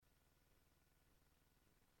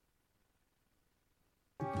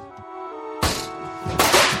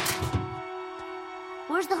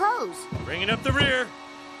Where's the hose? Bringing up the rear.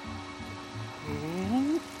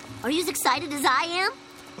 Are you as excited as I am?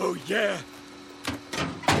 Oh, yeah.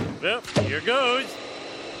 Well, here goes.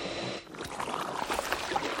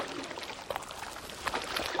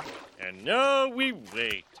 And now we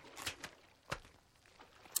wait.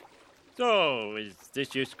 So, is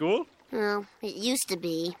this your school? Well, it used to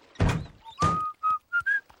be.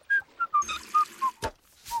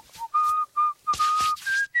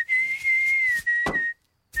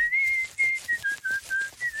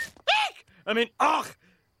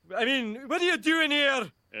 I mean, what are you doing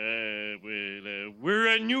here?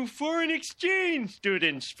 We're new foreign exchange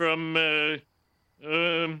students from,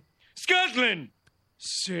 Scotland.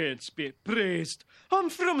 Saints be praised. I'm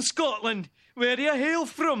from Scotland. Where do you hail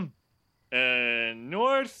from?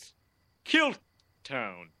 North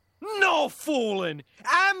Kiltown. No fooling.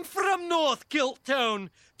 I'm from North Kiltown.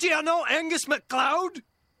 Do you know Angus MacLeod?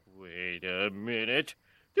 Wait a minute.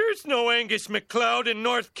 There's no Angus MacLeod in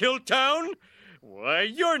North Kiltown. Why,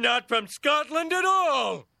 you're not from Scotland at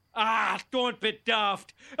all. Ah, don't be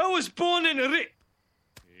daft. I was born in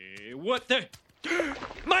what the...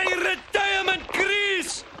 My retirement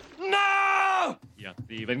grease! No! You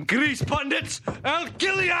thieving grease pundits! I'll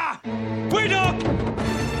kill ya! Wait up!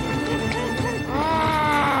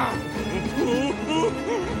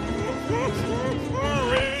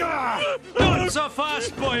 Not so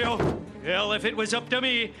fast, boyo. Well, if it was up to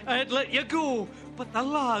me, I'd let you go. But the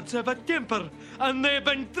lads have a temper, and they've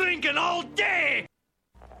been drinking all day!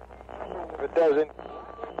 It doesn't.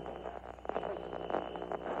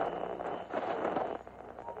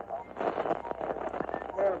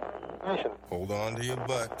 Hold on to your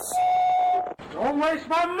butts. Don't waste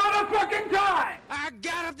my motherfucking time! I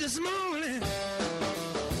got up this morning,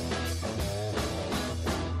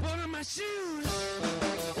 put on my shoes,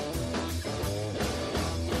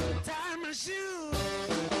 tied my shoes,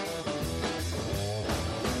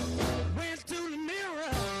 went to the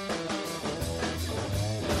mirror,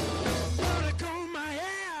 wanna comb my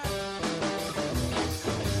hair,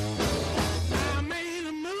 I made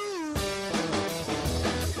a move,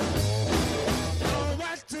 know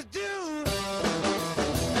what to do.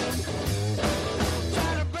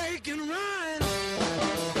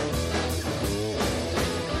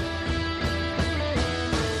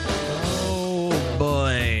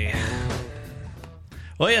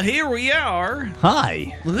 Well, yeah, here we are.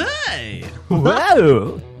 Hi. Hey.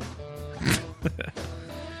 Whoa.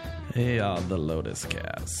 Hey, the Lotus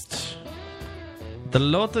Cast.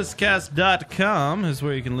 TheLotusCast.com is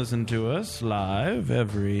where you can listen to us live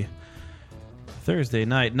every Thursday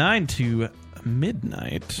night, 9 to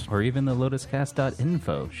midnight. Or even the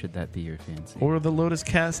lotuscast.info, should that be your fancy. Or the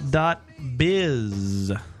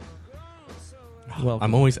lotuscast.biz. Well,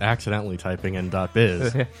 I'm always accidentally typing in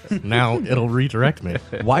 .biz. Now it'll redirect me.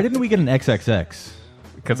 Why didn't we get an XXX?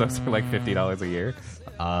 Because that's for like $50 a year.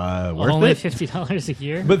 Worth Only it? $50 a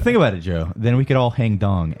year? But think about it, Joe. Then we could all hang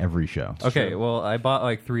dong every show. Okay, well, I bought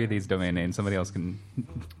like 3 of these domain names. Somebody else can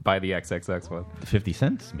buy the XXX one. 50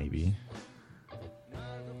 cents, maybe.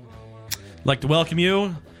 Like to welcome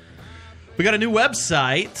you. We got a new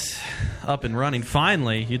website up and running,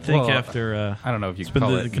 finally. You'd think after... I don't know if you it's can been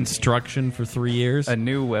call the it construction for 3 years. a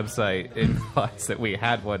new website implies that we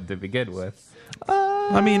had one to begin with.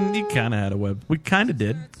 I mean, you kind of had a web. We kind of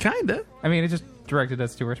did. Kind of. I mean, it just directed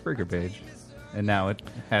us to our Spreaker page. And now it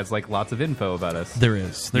has like lots of info about us. There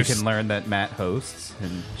is. You can learn that Matt hosts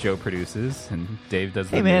and Joe produces and Dave does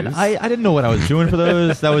the Hey, man, news. I didn't know what I was doing for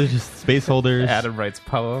those. That was just space holders. Adam writes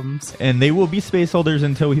poems. And they will be space holders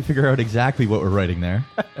until we figure out exactly what we're writing there.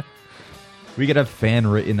 We could have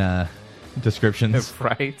fan-written descriptions.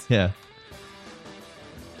 Right? Yeah.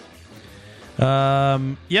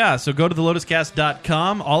 Yeah, so go to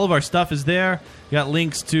thelotuscast.com. All of our stuff is there. You got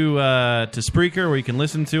links to Spreaker where you can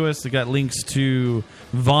listen to us. You got links to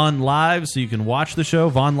Vaughn Live so you can watch the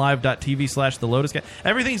show. VaughnLive.tv/thelotuscast.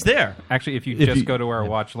 Everything's there. Actually, if you go to our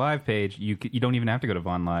Watch Live page, you don't even have to go to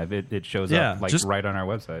Vaughn Live. It shows up right on our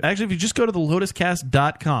website. Actually, if you just go to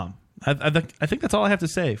thelotuscast.com, I think that's all I have to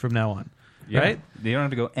say from now on. Yeah. Right? You don't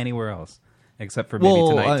have to go anywhere else. Except for maybe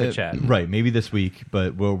tonight to chat. Right, maybe this week,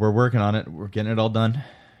 but we're working on it. We're getting it all done.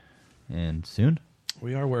 And soon?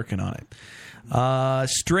 We are working on it.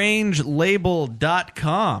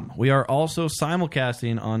 Strangelabel.com. We are also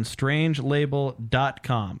simulcasting on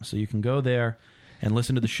strangelabel.com. So you can go there and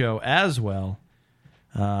listen to the show as well.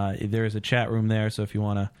 There is a chat room there, so if you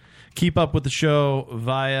want to keep up with the show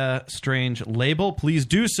via Strange Label, please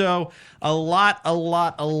do so. A lot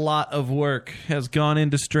of work has gone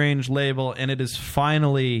into Strange Label, and it is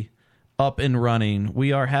finally up and running.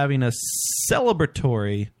 We are having a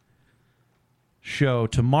celebratory show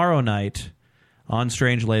tomorrow night on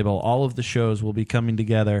Strange Label. All of the shows will be coming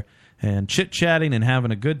together and chit-chatting and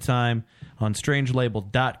having a good time on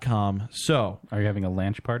strangelabel.com. So, are you having a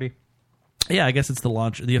launch party? Yeah, I guess it's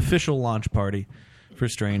the official launch party for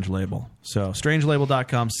Strange Label. So,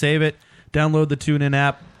 strangelabel.com, save it, download the TuneIn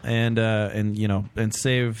app, and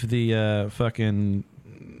save the fucking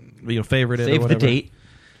favorite it or Save whatever. the date.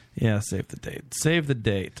 Yeah, save the date. Save the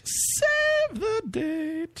date. Save the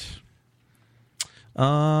date.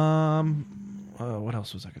 What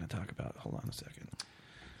else was I going to talk about? Hold on a second.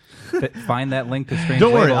 Find that link to Strange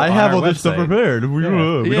Don't worry, Label I on have our all this stuff website. prepared. We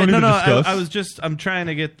don't need to discuss. I'm trying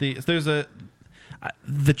to get the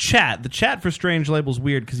chat for Strange Label's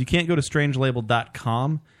weird because you can't go to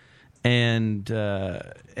strangelabel.com and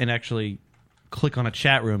actually click on a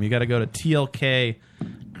chat room. You got to go to tlk.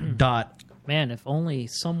 Man, if only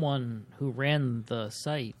someone who ran the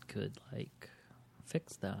site could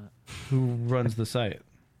fix that. Who runs the site?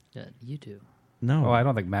 Yeah, you do. No. Oh, I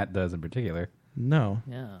don't think Matt does in particular. No.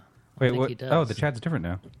 Yeah. Wait, think what? he does. Oh, the chat's different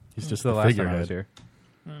now. He's just the the last time I was figurehead.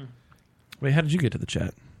 here. Wait, how did you get to the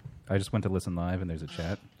chat? I just went to listen live, and there's a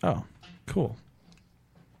chat. Oh, cool.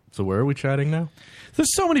 So where are we chatting now?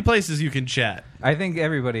 There's so many places you can chat. I think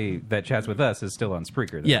everybody that chats with us is still on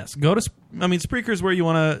Spreaker. Though. Yes, go to. Spreaker's where you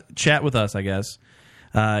want to chat with us, I guess.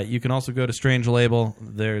 You can also go to Strange Label.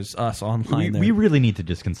 There's us online. We really need to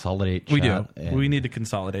just consolidate. We chat do. We need to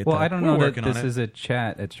consolidate. Well, that. I don't We're know that working on this it. is a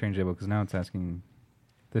chat at Strange Label because now it's asking.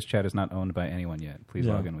 This chat is not owned by anyone yet. Please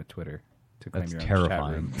Yeah. log in with Twitter to claim That's your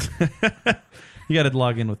terrifying. own chat room. You got to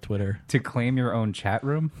log in with Twitter to claim your own chat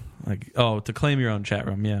room. To claim your own chat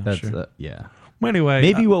room. Yeah, That's sure. yeah. Well, anyway,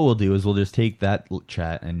 maybe what we'll do is we'll just take that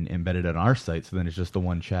chat and embed it on our site, so then it's just the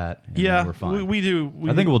one chat. And yeah, we're fine. we do.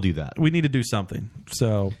 I think we'll do that. We need to do something.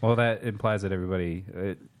 So, well, that implies that everybody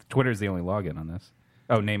Twitter's the only login on this.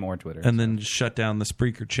 Oh, name or Twitter, and then shut down the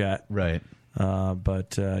Spreaker chat. Right.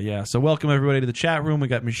 Yeah. So welcome everybody to the chat room. We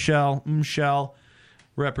got Michelle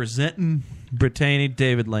representing Brittany,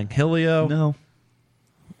 David Langhilio. No.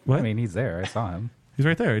 What? I mean, he's there. I saw him. He's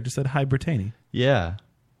right there. He just said hi, Brittany. Yeah.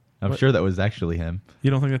 I'm sure that was actually him.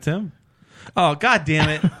 You don't think that's him? Oh, God damn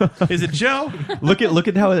it. Is it Joe? Look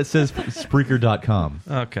at how it says Spreaker.com.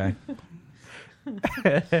 Okay.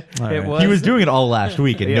 He was doing it all last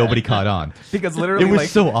week and nobody caught on. Because literally it was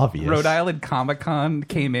so obvious. Rhode Island Comic Con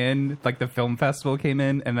came in, the film festival came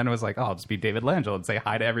in, and then it was like, oh, I'll just be David Langell and say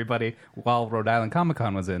hi to everybody while Rhode Island Comic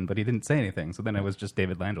Con was in, but he didn't say anything. So then it was just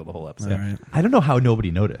David Langell the whole episode. Right. I don't know how nobody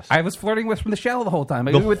noticed. I was flirting with Michelle the whole time.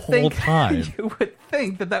 The whole time. You would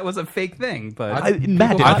think that was a fake thing, but I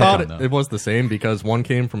thought it was the same because one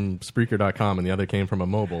came from Spreaker.com and the other came from a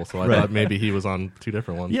mobile, so I thought maybe he was on two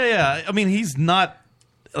different ones. Yeah. I mean, he's not...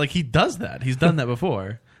 he does that. He's done that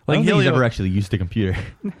before. I don't think he's ever actually used a computer.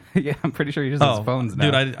 Yeah, I'm pretty sure he just has phones now.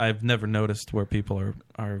 Dude, I've never noticed where people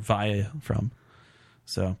are via from.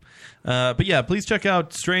 So, but yeah, please check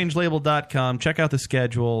out strangelabel.com. Check out the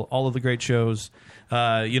schedule, all of the great shows.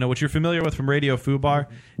 What you're familiar with from Radio Fubar.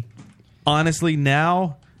 Honestly,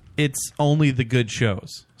 now it's only the good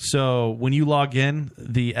shows. So when you log in,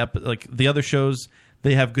 the other shows,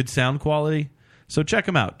 they have good sound quality. So check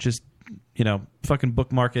them out. Just fucking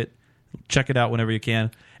bookmark it. Check it out whenever you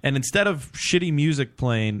can. And instead of shitty music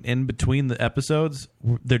playing in between the episodes,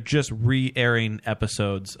 they're just re-airing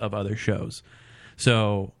episodes of other shows.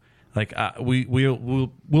 So,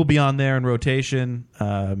 we'll be on there in rotation.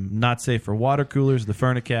 Not Safe for Water Coolers, the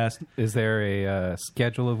Furnicast. Is there a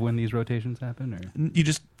schedule of when these rotations happen? Or you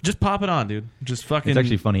just pop it on, dude. Just fucking. It's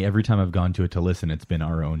actually funny. Every time I've gone to it to listen, it's been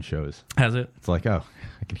our own shows. Has it? It's like, oh,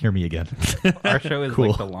 I can hear me again. Our show is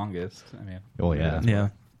cool. the longest. I mean, oh yeah.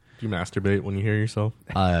 Do you masturbate when you hear yourself?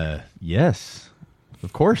 Yes,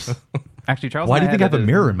 of course. Actually, Charles. Why do you think I have a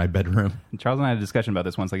mirror in my bedroom? Charles and I had a discussion about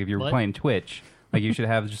this once. If you were playing Twitch, you should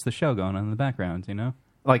have just the show going on in the background.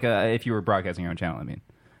 If you were broadcasting your own channel. I mean,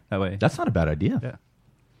 that way. That's not a bad idea. Yeah.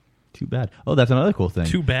 Too bad. Oh, that's another cool thing.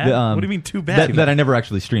 Too bad? What do you mean too bad? That I never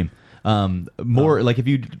actually stream. If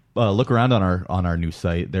you look around on our new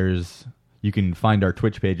site, you can find our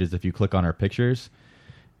Twitch pages if you click on our pictures.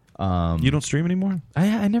 You don't stream anymore?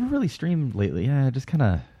 I never really streamed lately. Yeah, just kind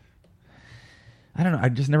of. I don't know. I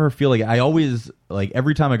just never feel like I always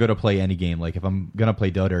every time I go to play any game. If I'm gonna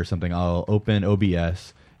play Dota or something, I'll open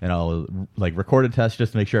OBS and I'll record a test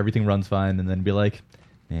just to make sure everything runs fine, and then be like,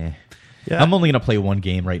 eh. Yeah. I'm only gonna play one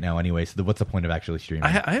game right now anyway. So what's the point of actually streaming? I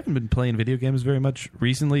haven't been playing video games very much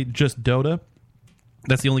recently. Just Dota.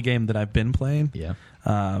 That's the only game that I've been playing. Yeah.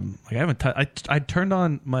 I haven't. I turned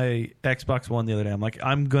on my Xbox One the other day. I'm like,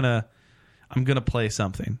 I'm gonna play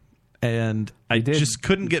something, and I just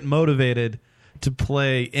couldn't get motivated to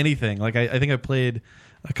play anything. Like I think I played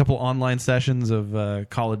a couple online sessions of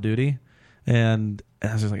Call of Duty, and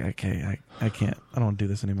I was just like, okay, I can't. I don't want to do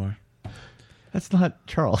this anymore. That's not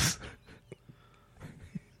Charles.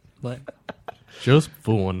 What? Just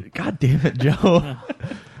fooling. God damn it, Joe.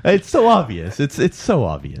 It's so obvious. It's so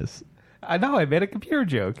obvious. I know. I made a computer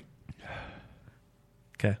joke.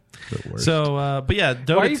 Okay. So, but yeah,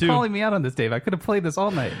 Dota Why are you 2. calling me out on this, Dave? I could have played this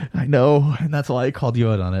all night. I know, and that's why I called you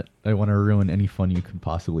out on it. I want to ruin any fun you could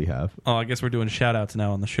possibly have. Oh, I guess we're doing shout-outs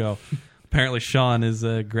now on the show. Apparently, Sean is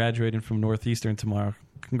graduating from Northeastern tomorrow.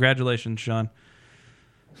 Congratulations, Sean.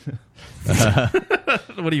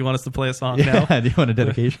 What do you want us to play a song now? Do you want a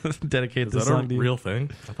dedication? Dedicate Is this that song a to you. real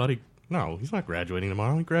thing? I thought No, he's not graduating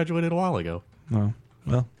tomorrow. He graduated a while ago. Oh,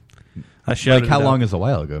 well. I shouted Like, how it long out. is a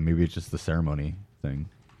while ago? Maybe it's just the ceremony thing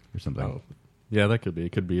or something. Oh. Yeah, that could be.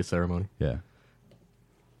 It could be a ceremony. Yeah.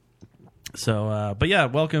 So, but yeah,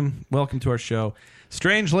 welcome to our show.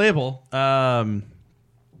 Strange Label. What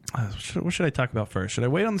should I talk about first? Should I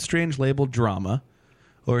wait on the Strange Label drama,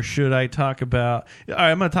 or should I talk about? All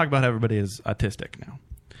right, I'm going to talk about how everybody is autistic now.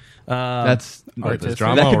 That's there's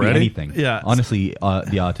drama that could already? be anything. Yeah. Honestly, the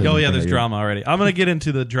autism. Oh yeah, thing there's that drama already. I'm going to get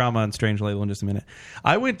into the drama on Strange Label in just a minute.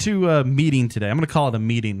 I went to a meeting today. I'm going to call it a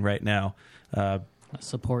meeting right now.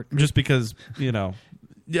 Support. Just because, yeah,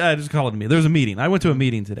 just call it a meeting. There was a meeting. I went to a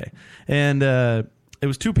meeting today, and it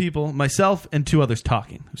was two people, myself and two others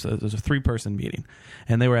talking. So it was a 3-person meeting,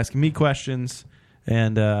 and they were asking me questions,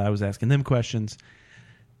 and I was asking them questions.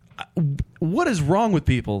 What is wrong with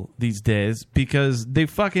people these days? Because they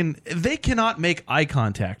cannot make eye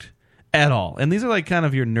contact at all. And these are like kind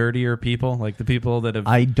of your nerdier people, like the people that have.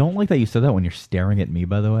 I don't like that you said that when you're staring at me,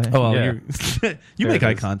 by the way. Oh, well, Yeah. you make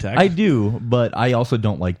eye contact. I do, but I also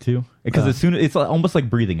don't like to. Because as soon it's almost like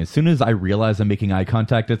breathing. As soon as I realize I'm making eye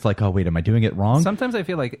contact, it's like, oh wait, am I doing it wrong? Sometimes I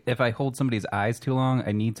feel like if I hold somebody's eyes too long,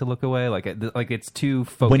 I need to look away. Like it's too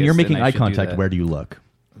focused. When you're making and I eye should do contact, that. where do you look?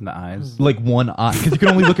 In the eyes. Like one eye, because you can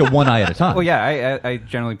only look at one eye at a time. Well, yeah, I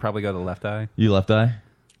generally probably go to the left eye. You left eye?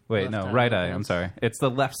 Wait, Left no, eye, right eye. yes. I'm sorry. It's the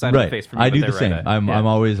left side of Right. the face for me. I but do their the same. Right eye. I'm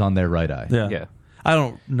always on their right eye. Yeah. Yeah. I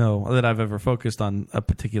don't know that I've ever focused on a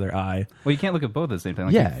particular eye. Well, you can't look at both at the same time.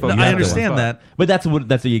 Like, Yeah, you no, focus I on understand one spot. that.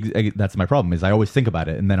 But that's my problem. Is I always think about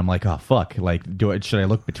it, and then I'm like, oh fuck, like should I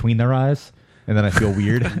look between their eyes? And then I feel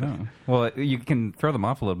weird. No. Well, you can throw them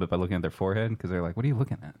off a little bit by looking at their forehead because they're like, "What are you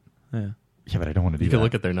looking at?" Yeah. Yeah, but I don't want to do You that. could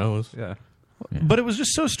look at their nose. Yeah. But it was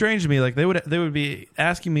just so strange to me. Like they would be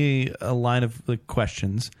asking me a line of like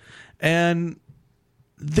questions, and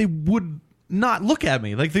they would not look at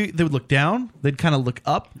me. Like they would look down. They'd kind of look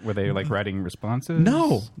up. Were they like writing responses?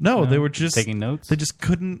 No, they were just taking notes. They just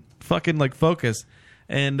couldn't fucking like focus.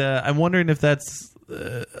 And I'm wondering if that's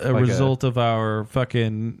a Like result of our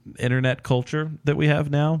fucking internet culture that we have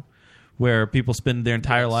now, where people spend their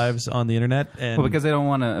entire lives on the internet. And Well, because they don't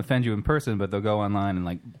want to offend you in person, but they'll go online and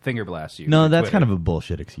like finger blast you. No, on that's Twitter. kind of a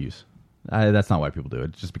bullshit excuse. That's not why people do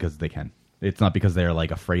it. It's just because they can. It's not because they're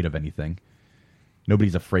like afraid of anything.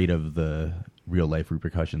 Nobody's afraid of the real life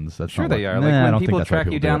repercussions. That's Sure not they what- are. Nah, Like I when don't think people that's why track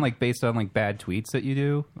you do down, it. like based on like bad tweets that you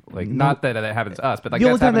do. Like not that that happens to us, but like the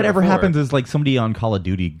only that's time that happened ever before. happens is like somebody on Call of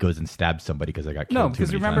Duty goes and stabs somebody because they got killed. No, too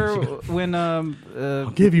because many remember times. when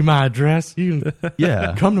I'll give you my address. You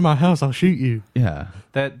Yeah. come to my house. I'll shoot you. Yeah.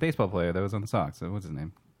 that baseball player that was on the Sox? What's his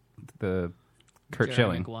name? The Kurt Jerry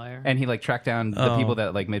Schilling. Maguire? And he like tracked down the Oh. people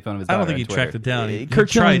that like made fun of his I daughter. don't think on he Twitter. tracked it down. He Kurt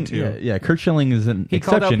tried Schilling, to. yeah, Kurt Schilling is an He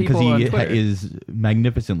called out exception because people he on Twitter. is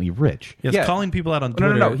magnificently rich. Yes, Yeah. calling people out on No,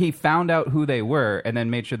 Twitter. no. He found out who they were and then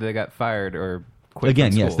made sure they got fired or quit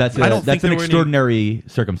Again, from yes, school. that's I don't think that's an there were any- extraordinary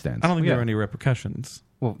circumstance. I don't think Yeah. there were any repercussions.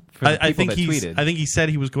 well for the people I think that he's. tweeted. I think he said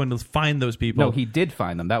he was going to find those people. No, he did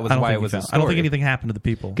find them. That was I don't why think it he was a found- story. I don't think anything happened to the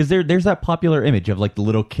people. Because there's that popular image of like the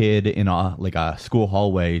little kid in a school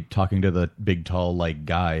hallway talking to the big tall like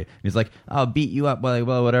guy. And he's like, "I'll beat you up,"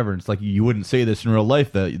 well, whatever. And it's like you wouldn't say this in real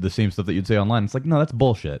life. The same stuff that you'd say online. It's like, no, that's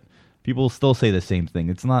bullshit. People still say the same thing.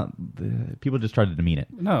 It's not. People just try to demean it.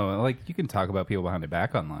 No, like you can talk about people behind their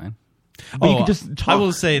back online. But you can just talk. I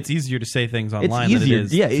will say it's easier to say things online. It's easier. Than it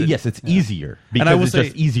is Yeah, to- yes, it's easier because And I will it's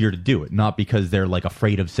just say- easier to do it, not because they're like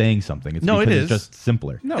afraid of saying something. It's No, it because is. it's just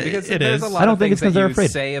simpler. No, because It there's is. a lot I don't of think things it's 'cause that they're you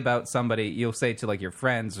afraid. say about somebody. You'll say to like your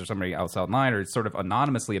friends or somebody else online, or sort of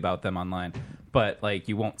anonymously about them online, but like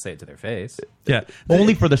you won't say it to their face. Yeah,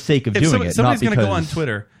 Only for the sake of if doing it. somebody's not going to go on because-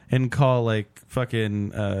 Twitter and call like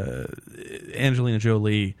fucking Angelina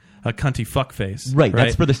Jolie a cunty fuckface, Right,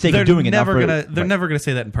 that's for the sake of They're doing it, not Never for- gonna, they're right. never going to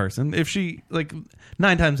say that in person. If she like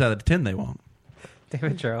 9 times out of 10, they won't.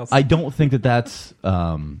 David Charles. I don't think that that's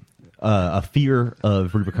a fear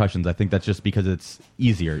of repercussions. I think that's just because it's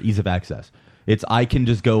easier, ease of access. It's I can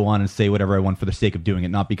just go on and say whatever I want for the sake of doing it,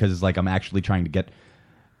 not because it's like I'm actually trying to get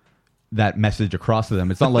that message across to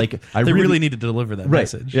them. It's not like I They really need to deliver that right.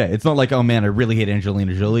 message. Yeah, it's not like, oh man, I really hate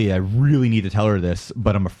Angelina Jolie. I really need to tell her this,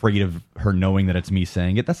 but I'm afraid of her knowing that it's me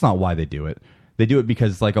saying it. That's not why they do it. They do it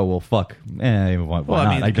because like, oh well, fuck. Why Well, not?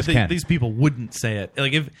 I mean, I just can't. these people wouldn't say it.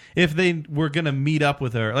 Like if they were gonna meet up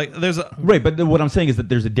with her, like there's a Right, but what I'm saying is that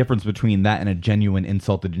there's a difference between that and a genuine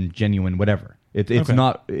insult and genuine whatever. It's Okay.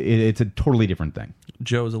 not. It's a totally different thing.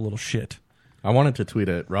 Joe's a little shit. I wanted to tweet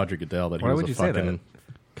at Roger Goodell that he Why was would a you say fucking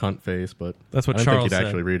cunt face, but That's what I didn't Charles think he'd said.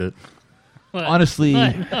 actually read it. Well, Honestly-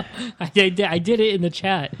 I did it in the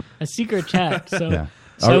chat, a secret chat, so Yeah.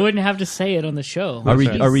 so I wouldn't have to say it on the show.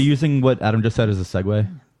 Are we using what Adam just said as a segue?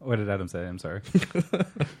 What did Adam say? I'm sorry.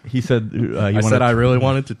 He said I said I really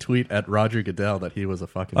wanted to tweet at Roger Goodell that he was a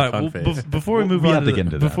fucking All right, cunt well, face. before we move we on, have to get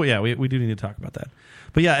into that. before, yeah, we do need to talk about that.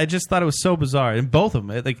 But yeah, I just thought it was so bizarre, and both of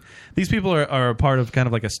them, like these people are a part of kind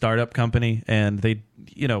of like a startup company, and they,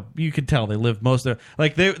 you know, you could tell they live most of their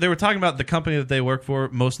like they were talking about the company that they work for.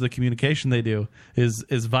 Most of the communication they do is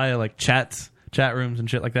via like chat rooms and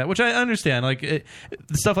shit like that, which I understand. Like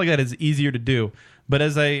stuff like that is easier to do, but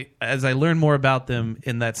as I learn more about them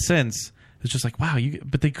in that sense. It's just like, wow,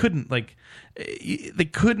 but they couldn't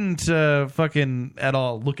fucking at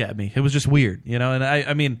all look at me. It was just weird, you know. And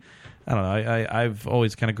I mean, I don't know. I've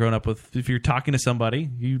always kind of grown up with if you're talking to somebody,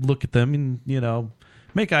 you look at them and you know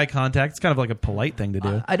make eye contact. It's kind of like a polite thing to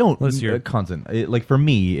do. I don't Unless you're constant. Like for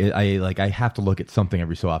me, I have to look at something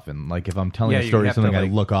every so often. Like if I'm telling Yeah, a you story or have to, something, I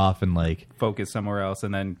like, look off and like Focus somewhere else,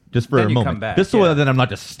 and then just for then a you moment, come back. just so that I'm not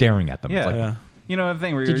just staring at them. Yeah. It's like, yeah. You know the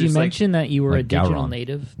thing where Did you're you just mention that you were like a digital Gowron.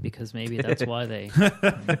 native? Because maybe that's why they were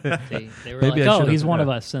Maybe like, I oh, should've- he's one of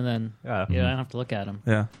yeah. us, and then Yeah. you don't have to look at him.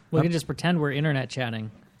 Yeah. We can just pretend we're internet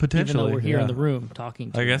chatting, Potentially, even though we're here yeah. in the room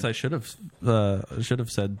talking. To I guess him. I should have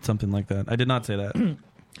said something like that. I did not say that.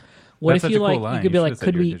 What That's if such you a cool like? line. You could be You like, should've said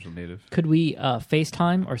could you were we? digital native. Could we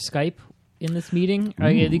FaceTime or Skype in this meeting? Or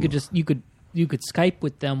you could Skype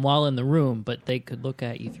with them while in the room, but they could look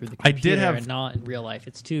at you through the I computer did have- and not in real life.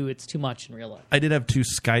 It's too much in real life. I did have 2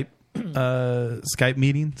 Skype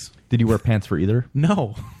meetings. did you wear pants for either?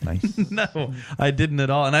 No. Nice. No, I didn't at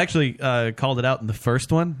all. And I actually called it out in the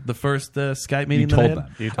first one, the first Skype meeting that I told had.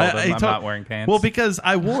 them. You told them I'm not wearing pants? Well, because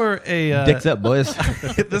I wore a... Dicks up, boys.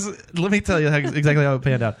 Let me tell you exactly how it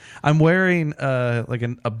panned out. I'm wearing like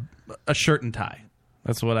a shirt and tie.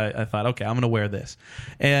 That's what I thought. Okay, I'm going to wear this.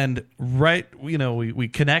 And we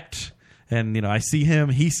connect, and I see him,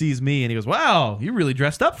 he sees me, and he goes, "Wow, you really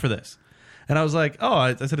dressed up for this." And I was like, "Oh,"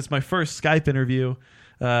 I said, "It's my first Skype interview."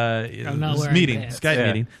 I'm not this wearing meeting, pants. Skype Yeah.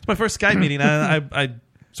 meeting. It's my first Skype meeting. I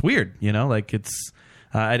it's weird, like it's.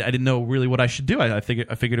 I didn't know really what I should do. I figured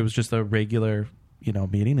it was just a regular,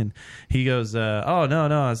 meeting. And he goes, "Oh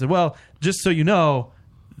no." I said, "Well, just so you know,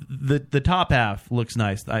 the top half looks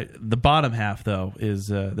nice. The bottom half though is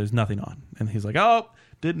there's nothing on." And he's like, "Oh,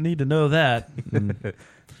 didn't need to know that." And,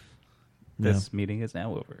 This meeting is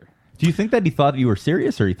now over. Do you think that he thought you were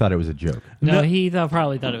serious, or he thought it was a joke? No, he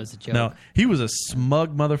probably thought it was a joke. No, he was a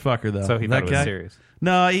smug motherfucker though. So he That thought it was guy- serious.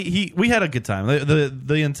 No, we had a good time.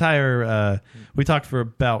 The entire we talked for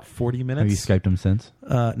about 40 minutes. Have you Skyped him since?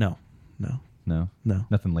 No. No,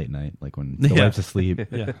 Nothing late night, like when the Yeah. wife's asleep.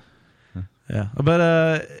 Yeah, but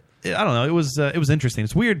I don't know. It was interesting.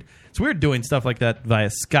 It's weird. It's weird doing stuff like that via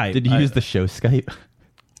Skype. Did you use the show Skype?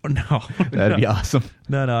 No, That'd be awesome.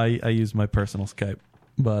 No, I used my personal Skype,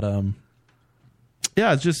 but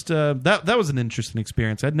yeah, it's just that was an interesting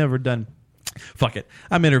experience. I'd never done. Fuck it.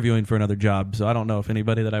 I'm interviewing for another job, so I don't know if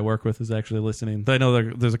anybody that I work with is actually listening. I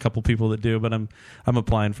know there's a couple people that do, but I'm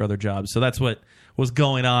applying for other jobs, so that's what was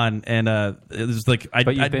going on. And it was like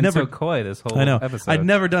But you've I'd been never so coy this whole I know episode. I'd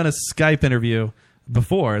never done a Skype interview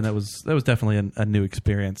before, and that was definitely a new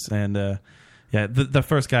experience. And yeah, the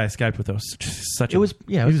first guy I Skyped with was just such. It was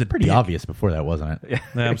he a pretty dick. obvious before that, wasn't it?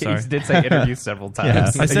 Yeah, I'm sorry. He did say interview several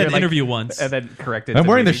times. I And said you're like- interview once. and then corrected. I'm to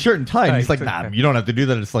wearing the meeting. shirt and tie, and he's like, Nice. "Nah, you don't have to do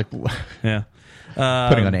that." It's like Yeah.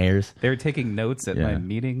 putting on airs. They were taking notes at my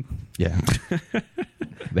meeting. Yeah,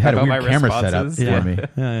 they had a About weird my camera set up responses. for me.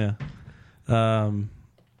 Yeah.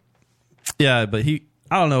 Yeah, but I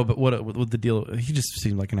don't know, but what the deal? He just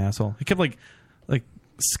seemed like an asshole. He kept like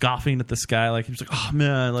scoffing at the sky, like he was like, "Oh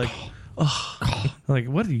man, like, oh, like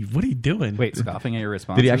what are you doing?" Wait, scoffing at your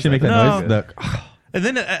response. Did he actually make that No. noise? And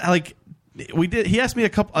then like we did. He asked me a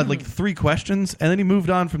couple like 3 questions, and then he moved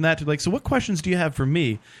on from that to like, "So what questions do you have for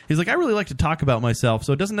me?" He's like, "I really like to talk about myself,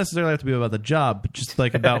 so it doesn't necessarily have to be about the job, but just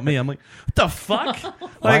like about me." I'm like, "What the fuck?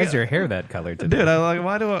 Why Like, is your hair that color today? dude, I like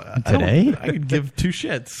why do I Today? I could give 2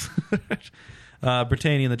 shits."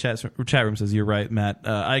 Brittany in the chat room says, you're right, Matt.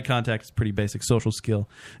 Eye contact is a pretty basic social skill.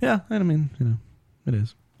 Yeah, I mean, it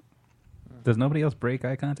is. Does nobody else break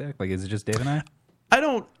eye contact? Like, is it just Dave and I? I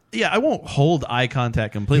don't. Yeah, I won't hold eye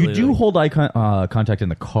contact completely. You do hold eye contact in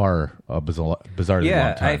the car, bizarrely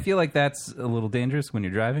long time. I feel like that's a little dangerous when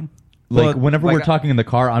you're driving. Like, whenever we're talking in the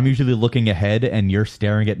car, I'm usually looking ahead and you're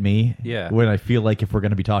staring at me. Yeah. When I feel like if we're going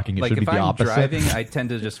to be talking, it should be the opposite. If I'm driving, I tend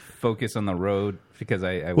to just focus on the road because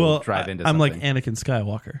I will drive into I'm something. like Anakin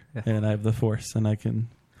Skywalker, and I have the Force, and I can.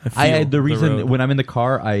 The reason when I'm in the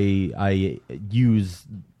car, I use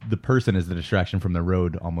the person as the distraction from the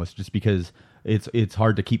road almost, just because it's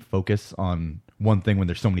hard to keep focus on one thing when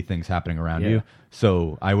there's so many things happening around you.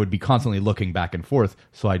 So I would be constantly looking back and forth.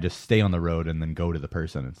 So I just stay on the road and then go to the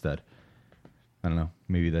person instead. I don't know.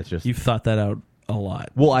 Maybe that's just... You've thought that out a lot.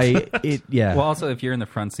 Well, yeah. Well, also, if you're in the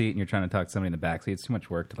front seat and you're trying to talk to somebody in the back seat, it's too much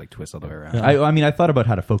work to like twist all the way around. I mean, I thought about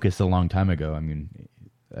how to focus a long time ago. I mean,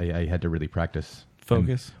 I had to really practice.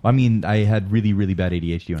 Focus? And, I had really, really bad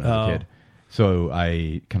ADHD when I was a kid. So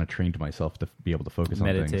I kind of trained myself to be able to focus on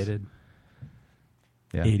things. Meditated.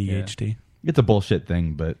 Yeah. ADHD. Yeah. It's a bullshit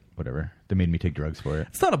thing, but whatever. They made me take drugs for it.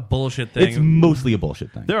 It's not a bullshit thing. It's mostly a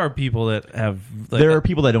bullshit thing. There are people that have... there are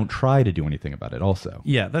people that don't try to do anything about it also.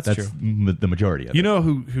 Yeah, that's true. The majority of it. You know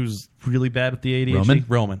who's really bad with the ADHD?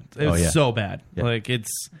 Roman. It's so bad. Yeah. Like,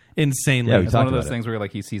 it's insanely... It's one of those things where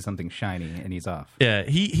like he sees something shiny and he's off. Yeah,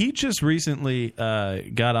 he just recently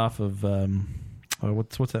got off of...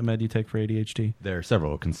 what's that med you take for ADHD? There are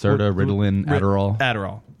several. Concerta, Ritalin, Adderall.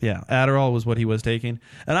 Adderall. Yeah, Adderall was what he was taking.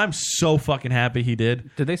 And I'm so fucking happy he did.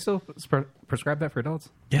 Did they still prescribe that for adults?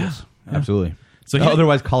 Yeah. Yes, absolutely. So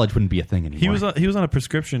otherwise, college wouldn't be a thing anymore. He was on a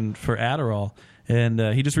prescription for Adderall, and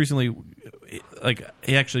he just recently,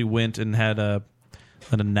 he actually went and had an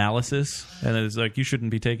analysis, and it's like, you shouldn't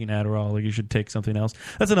be taking Adderall. Like, you should take something else.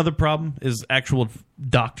 That's another problem, is actual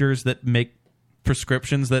doctors that make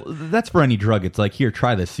prescriptions that... That's for any drug. It's like, here,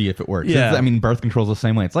 try this, see if it works. Yeah. I mean, birth control's the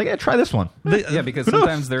same way. It's like, try this one. Because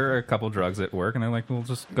sometimes there are a couple drugs that work, and they're like, we'll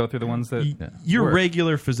just go through the ones that Your work.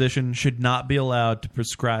 regular physician should not be allowed to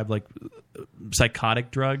prescribe, like, psychotic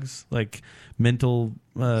drugs, like mental...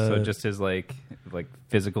 so just his, like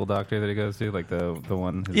physical doctor that he goes to, like the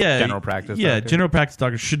one, his general practice doctor? General practice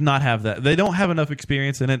doctors should not have that. They don't have enough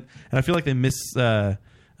experience in it, and I feel like they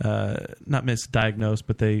not misdiagnose,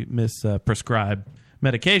 but they prescribe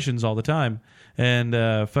medications all the time.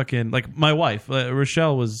 And fucking, like, my wife,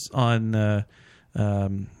 Rochelle, was on, I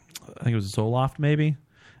think it was Zoloft maybe,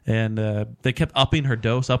 and they kept upping her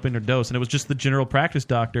dose, and it was just the general practice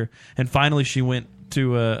doctor. And finally she went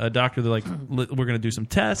to a doctor. They're like, we're going to do some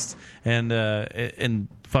tests, and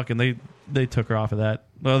fucking they took her off of that.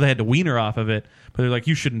 Well, they had to wean her off of it, but they're like,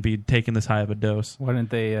 you shouldn't be taking this high of a dose. Why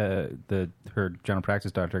didn't they, her general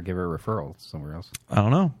practice doctor, give her a referral somewhere else? I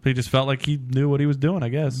don't know. He just felt like he knew what he was doing, I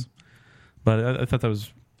guess. But I thought that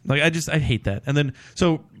was... Like, I hate that. And then,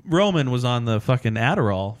 so Roman was on the fucking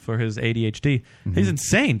Adderall for his ADHD. Mm-hmm. He's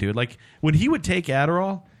insane, dude. Like, when he would take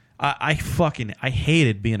Adderall, I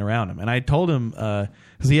hated being around him. And I told him,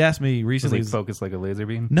 because he asked me recently... Was he focused like a laser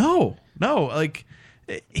beam? No. Like,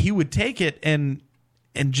 he would take it and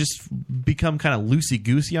just become kind of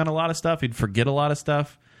loosey-goosey on a lot of stuff. He'd forget a lot of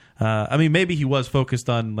stuff. I mean, maybe he was focused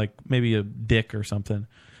on, like, maybe a dick or something,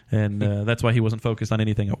 and that's why he wasn't focused on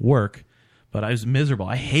anything at work. But I was miserable.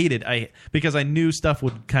 I hated because I knew stuff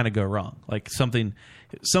would kind of go wrong. Like, something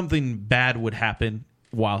bad would happen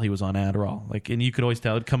while he was on Adderall. Like, and you could always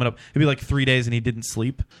tell it coming up. It'd be like 3 days and he didn't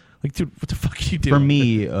sleep. Like, dude, what the fuck are you doing? For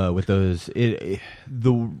me, with those,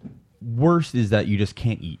 the worst is that you just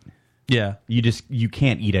can't eat. Yeah, you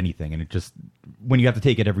can't eat anything, and it just, when you have to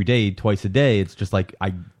take it every day, twice a day, it's just like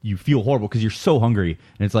you feel horrible because you're so hungry,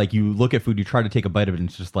 and it's like you look at food, you try to take a bite of it, and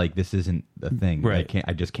it's just like, this isn't a thing. Right.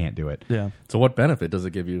 I just can't do it. Yeah. So what benefit does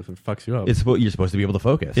it give you if it fucks you up? You're supposed to be able to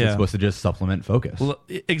focus. Yeah. It's supposed to just supplement focus. Well,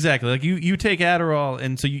 exactly. Like, you take Adderall,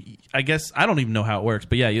 and so I guess I don't even know how it works,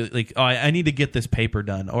 but yeah, you like, oh, I need to get this paper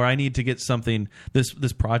done, or I need to get something, this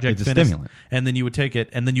project It's a finished, stimulant. and then you would take it,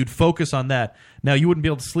 and then you'd focus on that. Now, you wouldn't be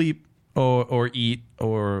able to sleep or eat,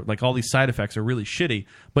 or like, all these side effects are really shitty,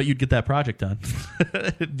 but you'd get that project done.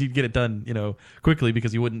 You'd get it done, quickly,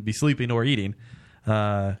 because you wouldn't be sleeping or eating.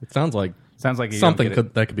 It sounds like something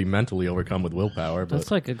that could be mentally overcome with willpower. But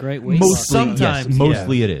that's like a great way.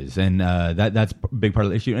 Mostly it is, and that's a big part of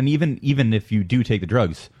the issue. And even if you do take the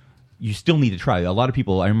drugs, you still need to try. A lot of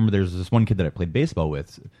people. I remember there's this one kid that I played baseball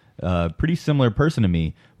with, pretty similar person to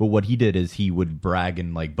me. But what he did is he would brag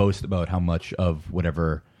and like boast about how much of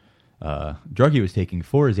whatever drug he was taking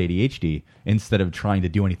for his ADHD, instead of trying to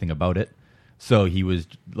do anything about it. So he was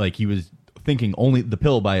thinking only the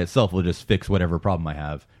pill by itself will just fix whatever problem I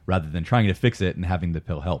have, rather than trying to fix it and having the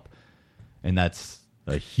pill help. And that's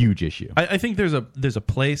a huge issue. I think there's a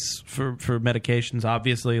place for medications.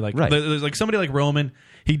 Obviously, like Right. there's like somebody like Roman.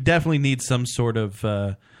 He definitely needs some sort of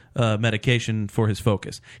medication for his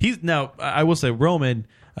focus. I will say Roman.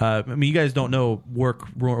 I mean, you guys don't know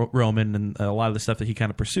Roman and a lot of the stuff that he kind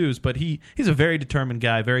of pursues, but he's a very determined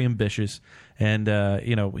guy, very ambitious, and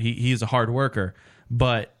he's a hard worker.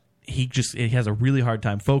 But he has a really hard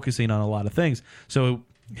time focusing on a lot of things. So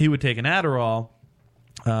he would take an Adderall.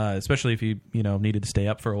 Especially if he needed to stay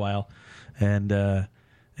up for a while, and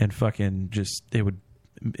fucking just it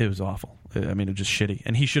was awful. I mean, it was just shitty,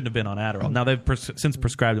 and he shouldn't have been on Adderall. Now they've since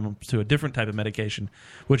prescribed him to a different type of medication,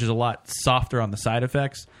 which is a lot softer on the side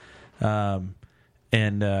effects. I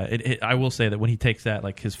will say that when he takes that,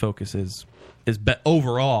 like his focus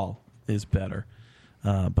overall is better.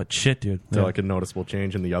 But shit, dude, So like a noticeable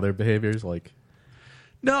change in the other behaviors, like.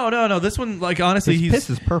 No. This one, like honestly, His piss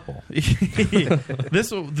is purple.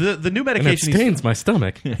 The new medication And it stains my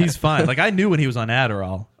stomach. He's fine. Like I knew when he was on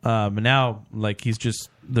Adderall, and now like he's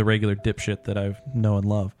just the regular dipshit that I know and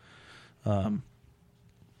love.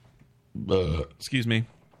 Excuse me.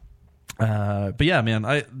 But yeah, man,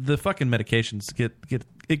 the fucking medications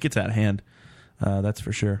it gets out of hand. That's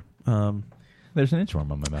for sure. There's an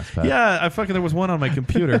inchworm on my mouse pad. Yeah, there was one on my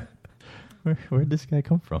computer. Where'd this guy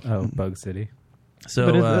come from? Oh, Bug City.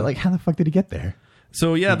 So, but like, how the fuck did he get there?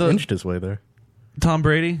 So yeah, He inched his way there. Tom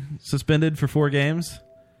Brady suspended for 4 games.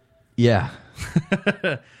 Yeah.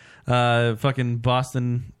 Fucking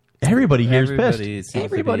Boston. Everybody here is Everybody pissed. seems to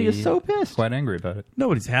Everybody be is so pissed. Quite angry about it.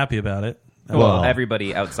 Nobody's happy about it. Well,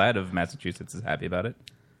 everybody outside of Massachusetts is happy about it.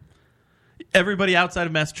 Everybody outside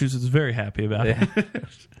of Massachusetts is very happy about it.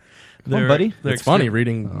 Come on, buddy. It's funny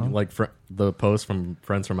reading like the posts from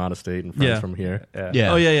friends from out of state and friends from here.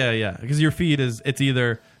 Yeah. Oh yeah. Because your feed it's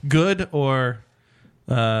either good or,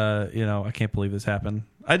 I can't believe this happened.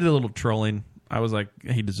 I did a little trolling. I was like,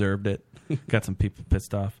 he deserved it. Got some people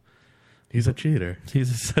pissed off. He's a cheater. He's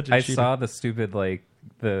such a cheater. I saw the stupid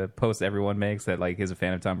the post everyone makes that like is a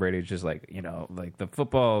fan of Tom Brady. It's just like like the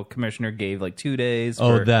football commissioner gave like 2 days.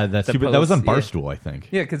 Oh, that's stupid. That was on Barstool, I think.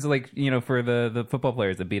 Yeah, because for the football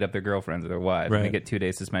players that beat up their girlfriends or their wives, and they Right. get 2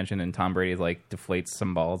 days suspension, and Tom Brady like deflates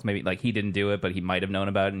some balls. Maybe like he didn't do it, but he might have known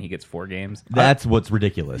about it, and he gets 4 games. That's what's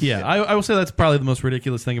ridiculous. Yeah, I will say that's probably the most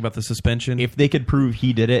ridiculous thing about the suspension. If they could prove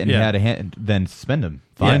he did it and he Yeah. had a hand, then suspend him.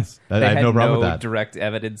 Fine. Yes. I They have had no problem with that. direct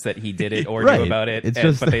evidence that he did it or Right. knew about it, It's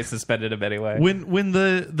just- but they suspended him anyway. When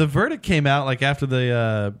the verdict came out, like after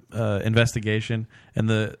the investigation,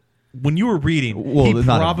 and when you were reading, Well, he not a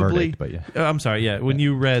probably. verdict, but yeah. I'm sorry. Yeah, when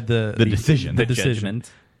you read the decision. the The decision.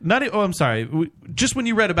 judgment. I'm sorry. Just when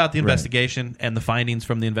you read about the investigation and the findings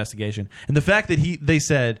from the investigation, and the fact that they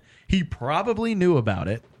said he probably knew about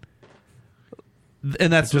it,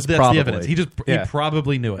 and that's the evidence. He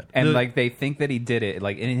probably knew it, And like they think that he did it.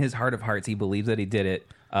 Like in his heart of hearts, he believes that he did it.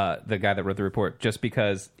 The guy that wrote the report, just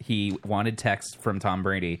because he wanted text from Tom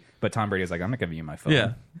Brady, but Tom Brady was like, "I'm not giving you my phone."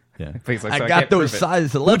 Yeah. Yeah. He's like, I "So got can't those prove it."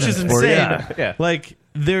 size 11s which is for you. insane. Yeah. Like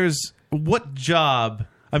there's what job?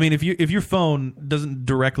 I mean, if your phone doesn't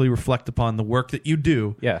directly reflect upon the work that you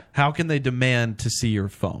do, Yeah. how can they demand to see your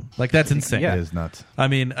phone? Like that's insane. Yeah. It is nuts. I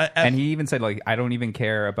mean, And he even said, like, I don't even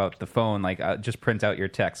care about the phone. Like, just print out your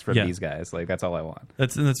text from Yeah. these guys. Like, that's all I want.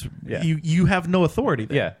 that's Yeah. you have no authority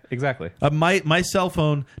there. Yeah, exactly. My cell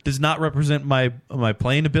phone does not represent my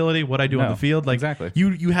playing ability, what I do on No, the field. Like exactly.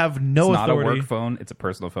 you have no It's not a authority. work phone. It's a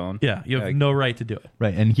personal phone. Yeah, you have Like, no right to do it.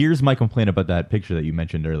 Right, and here's my complaint about that picture that you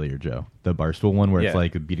mentioned earlier, Joe. The Barstool one where it's Yeah.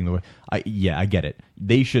 like beating the... I get it.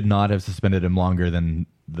 They should not have suspended him longer than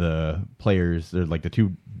the players. They're like the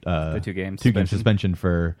two game suspension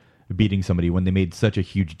for beating somebody when they made such a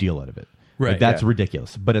huge deal out of it. Right, Like, that's yeah.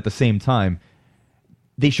 ridiculous. But at the same time,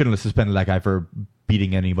 they shouldn't have suspended that guy for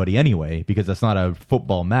beating anybody anyway, because that's not a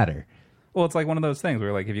football matter. Well, it's like one of those things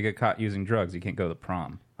where, like, if you get caught using drugs, you can't go to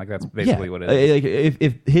prom. Like, that's basically what it is. Like,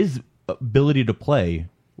 if his ability to play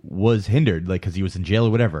was hindered, like because he was in jail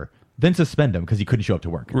or whatever, then suspend him because he couldn't show up to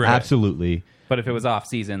work. Right. Absolutely. But if it was off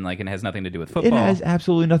season, like, and it has nothing to do with It football, has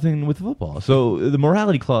absolutely nothing with football. So the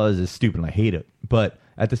morality clause is stupid and I hate it. But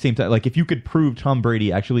at the same time, like if you could prove Tom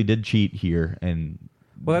Brady actually did cheat here and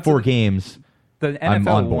Well, that's 4 games, the I'm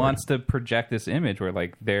on NFL board. wants to project this image where,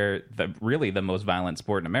 like, they're really the most violent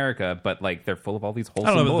sport in America, but, like, they're full of all these I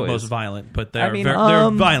wholesome don't know if boys. they're the most violent, but they're I mean, they're a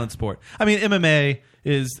violent sport. I mean, MMA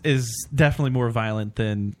is definitely more violent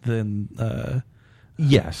than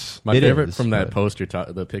yes. My it favorite is, from that but- post,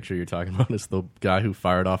 the picture you're talking about, is the guy who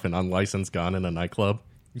fired off an unlicensed gun in a nightclub.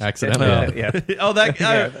 Accidentally. Yeah. Oh, that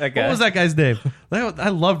guy. Yeah, that guy. What was that guy's name? I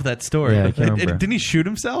loved that story. Yeah, I can't remember. Didn't he shoot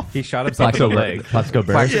himself? He shot himself in the leg. Plaxico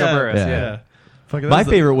Burress. Plaxico Yeah. Burress, Yeah. Fuck, My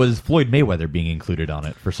favorite was Floyd Mayweather being included on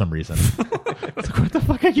it for some reason. It's like, what the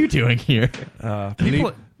fuck are you doing here?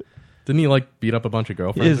 Didn't he like beat up a bunch of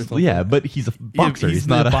girlfriends? or something? Yeah, but he's a boxer. he's He's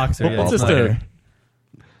not a a boxer, yeah. football It's just player.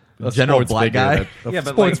 a general sports black figure guy. that- Yeah,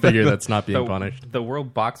 but sports like, figure that's not being punished. The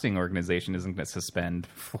World Boxing Organization isn't going to suspend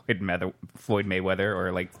Floyd Mayweather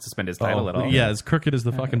or like suspend his title at all. Yeah, as crooked as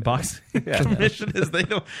the fucking boxing commission is, they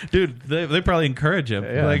don't. Dude, they probably encourage him.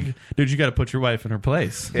 Yeah. Like, dude, you got to put your wife in her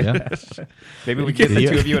place. Yeah. Maybe we get the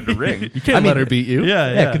two of you in the ring. You can't let her beat you.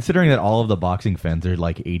 Yeah. Considering that all of the boxing fans are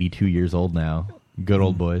like 82 years old now. Good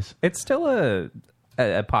old boys. It's still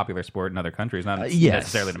a popular sport in other countries, not yes.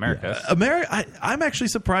 necessarily in America. America, I'm actually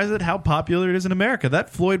surprised at how popular it is in America. That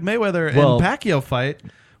Floyd Mayweather Well, and Pacquiao fight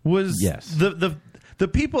was the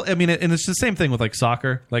people. I mean, and it's the same thing with like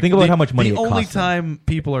soccer. Like, think about how much money the it only costs them. time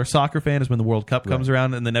people are soccer fan is when the World Cup comes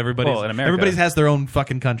around, and then Well, in America, everybody has their own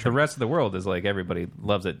fucking country. The rest of the world is like everybody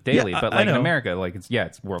loves it daily, Yeah, but I like in know. America, like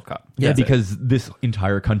it's World Cup. Yeah, That's it. because this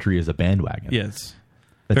entire country is a bandwagon. Yes,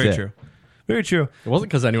 That's very it. true. Very true. It wasn't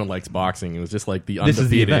because anyone likes boxing. It was just like the This is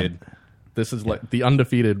the undefeated. event. This is like the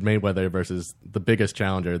undefeated Mayweather versus the biggest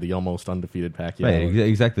challenger, the almost undefeated Pacquiao. Right,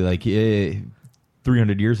 exactly. Like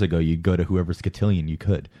 300 years ago, you'd go to whoever's cotillion you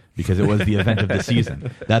could because it was the event of the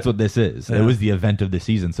season. That's what this is. Yeah. It was the event of the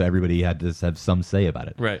season, so everybody had to have some say about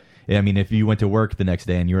it. Right. I mean, if you went to work the next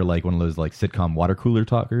day and you were like one of those like sitcom water cooler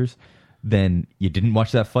talkers, then you didn't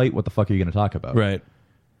watch that fight. What the fuck are you going to talk about? Right.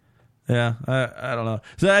 Yeah, I don't know.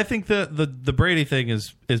 So I think the Brady thing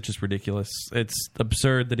is just ridiculous. It's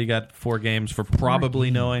absurd that he got 4 games for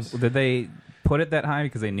probably knowing. Did they put it that high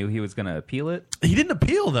because they knew he was going to appeal it? He didn't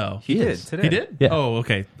appeal though. He did today. He did? Yeah. Oh,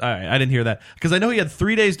 okay. All right. I didn't hear that because I know he had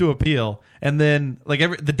 3 days to appeal, and then like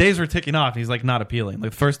the days were ticking off, and he's like not appealing.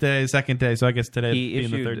 Like first day, second day. So I guess today He being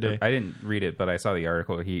issued. the third day. I didn't read it, but I saw the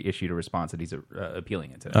article. He issued a response that he's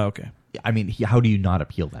appealing it today. Oh, okay. I mean, how do you not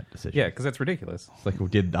appeal that decision? Yeah, because that's ridiculous. It's like,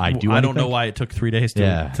 did I do? I don't know anything? why it took 3 days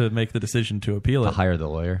to make the decision to appeal To it. hire the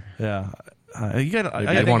lawyer. Yeah. You got.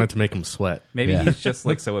 Maybe they wanted to make him sweat. Maybe Yeah. he's just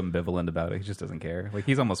like so ambivalent about it. He just doesn't care. Like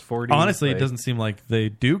he's almost 40. Honestly, like, it doesn't seem like they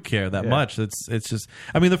do care that Yeah. much. It's just.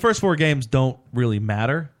 I mean, the first 4 games don't really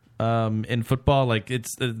matter in football. Like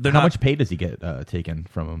it's they're How not. much pay does he get taken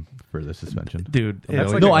from him for the suspension? Dude,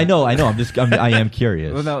 That's it's- like I know. I am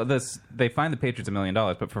curious. Well, no, they fined the Patriots $1 million,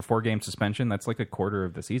 but for 4 game suspension, that's like a quarter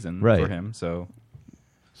of the season Right. for him. So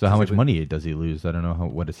So how much money does he lose? I don't know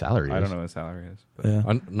what his salary is. I don't know what his salary is. But Yeah.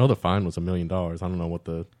 I know the fine was $1 million. I don't know what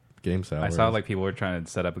the game salary I saw is. like people were trying to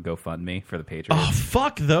set up a GoFundMe for the Patriots. Oh,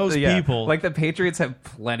 fuck those Yeah, people. Like the Patriots have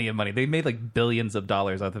plenty of money. They made like billions of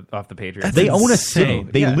dollars off the Patriots. They own a insane.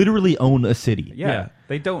 city. They Yeah. literally own a city. Yeah,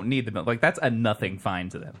 they don't need the like. That's a nothing fine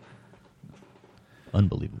to them.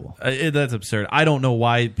 Unbelievable. That's absurd. I don't know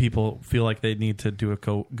why people feel like they need to do a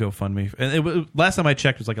GoFundMe. And last time I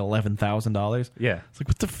checked, it was like $11,000. Yeah, It's like,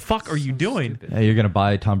 what the fuck are you doing? Hey, you're gonna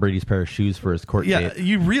buy Tom Brady's pair of shoes for his court Yeah, date.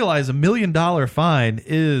 you realize $1 million fine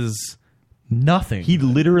is nothing. He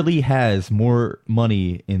literally has more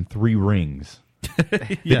money in 3 rings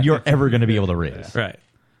than you're ever going to be able to raise. Right.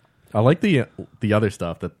 I like the other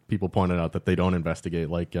stuff that people pointed out that they don't investigate,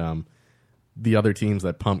 like the other teams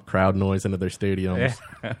that pump crowd noise into their stadiums.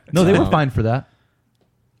 No, they were fined for that.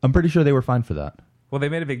 I'm pretty sure they were fined for that. Well, they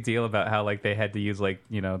made a big deal about how like they had to use like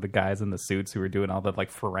the guys in the suits who were doing all the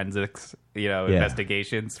like forensics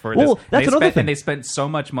investigations for Well, this. that's another thing. And they spent so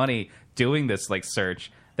much money doing this like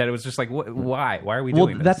search that it was just like why are we Well,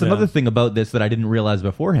 doing this? that's another thing about this that I didn't realize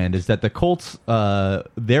beforehand is that the Colts,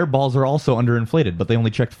 their balls are also underinflated, but they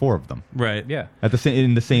only checked 4 of them. Right. Yeah. At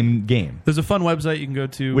in the same game, There's a fun website you can go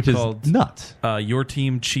to which is called nuts.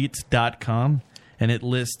 yourteamcheats.com, and it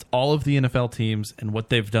lists all of the NFL teams and what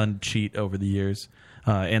they've done to cheat over the years,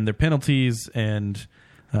 and their penalties, and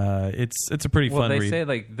it's a pretty Well, fun they read. say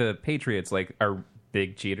like the Patriots like are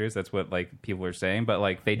big cheaters. That's what like people are saying, but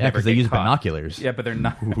like they Yeah, never because they get use caught. binoculars. Yeah, but they're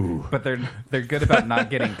not. But they're good about not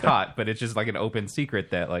getting caught. But it's just like an open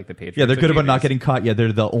secret that like the Patriots. Yeah, they're are good about not cheaters. getting caught. Yeah,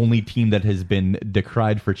 they're the only team that has been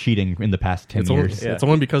decried for cheating in the past 10 years. It's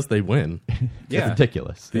only because they win. It's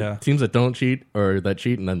ridiculous. Yeah. Teams that don't cheat or that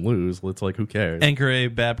cheat and then lose, it's like, who cares? Anchor A.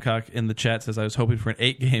 Babcock in the chat says, I was hoping for an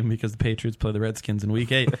 8 game because the Patriots play the Redskins in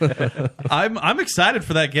week 8. I'm excited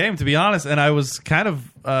for that game, to be honest, and I was kind of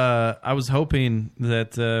I was hoping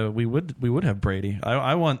that we would have Brady.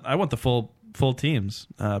 I want the full teams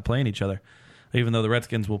playing each other, even though the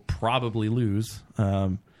Redskins will probably lose.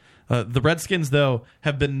 The Redskins, though,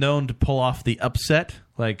 have been known to pull off the upset,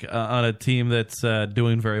 like on a team that's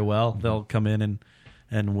doing very well. They'll come in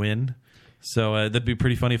and win. So that'd be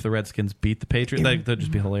pretty funny if the Redskins beat the Patriots. That'd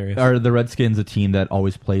just be hilarious. Are the Redskins a team that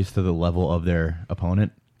always plays to the level of their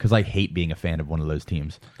opponent? Because I hate being a fan of one of those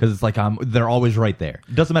teams. Because it's like they're always right there.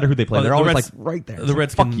 It doesn't matter who they play. They're always right there. The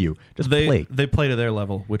Redskins, fuck you. Just they play. They play to their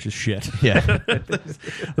level, which is shit. Yeah.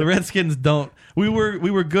 The Redskins don't. We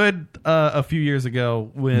were good a few years ago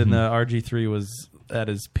when RG3 was at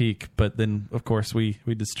his peak, but then of course we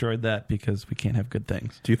destroyed that because we can't have good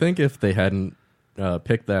things. Do you think if they hadn't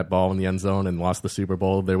picked that ball in the end zone and lost the Super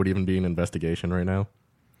Bowl, there would even be an investigation right now?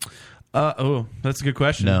 That's a good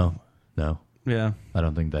question. No. Yeah. I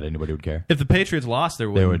don't think that anybody would care. If the Patriots lost,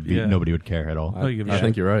 there would be nobody would care at all. I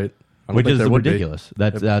think you're right. Which is ridiculous.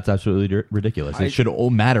 That's absolutely ridiculous. It should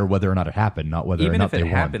all matter whether or not it happened, not whether or not they won. Even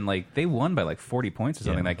if it happened, like they won by like 40 points or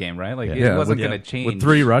something that game, right? Like Yeah. it wasn't going to change with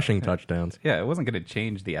 3 rushing touchdowns. Yeah, it wasn't going to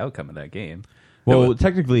change the outcome of that game. Well,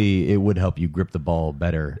 technically, it would help you grip the ball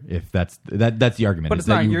better if that's the argument. But it's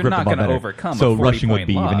not. You're not going to overcome. So a 40 rushing would point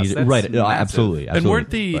be loss. even easier. That's Right? massive. Absolutely. And weren't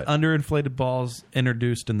the underinflated balls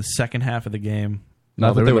introduced in the second half of the game?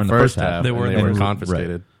 No, they were in the first half. They were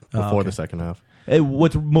confiscated before okay. the second half.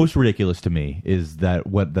 What's most ridiculous to me is that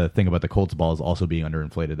what the thing about the Colts balls also being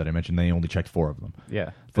underinflated that I mentioned. They only checked 4 of them. Yeah,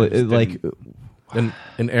 but and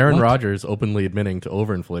Aaron Rodgers openly admitting to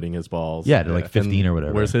overinflating his balls. Yeah, to like 15 or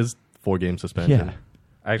whatever. Where's his 4-game suspension? Yeah.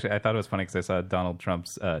 Actually, I thought it was funny because I saw Donald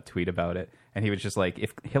Trump's tweet about it, and he was just like,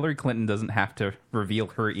 if Hillary Clinton doesn't have to reveal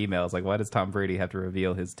her emails, like, why does Tom Brady have to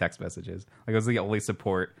reveal his text messages? Like, it was the only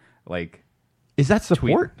support, like... Is that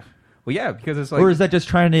support? Tweet. Well, yeah, because it's like... Or is that just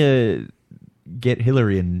trying to get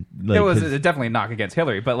Hillary and... Like, it was definitely a knock against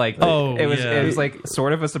Hillary, but, like, it was like,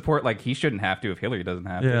 sort of a support, like, he shouldn't have to if Hillary doesn't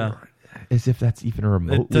have to. As if that's even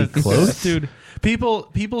remotely close. Dude,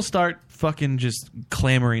 people start fucking just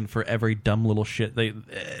clamoring for every dumb little shit.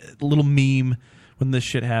 Little meme when this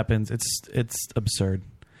shit happens. It's absurd.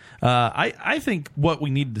 I think what we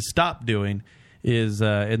need to stop doing is,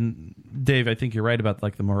 and Dave, I think you're right about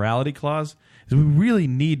like the morality clause, is we really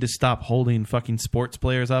need to stop holding fucking sports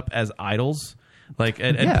players up as idols. Like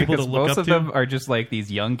and people to because look most up of to. them are just like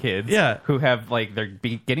these young kids who have like they're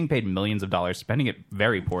getting paid millions of dollars, spending it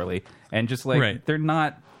very poorly, and just like they're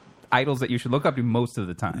not idols that you should look up to most of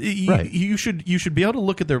the time. You should be able to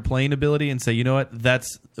look at their playing ability and say, you know what,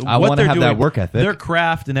 that's I what want to they're have doing, that work ethic, their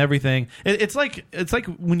craft and everything. It's like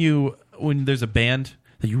when there's a band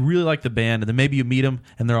that you really like the band, and then maybe you meet them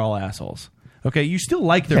and they're all assholes. Okay, you still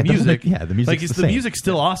like their music. The music's the music's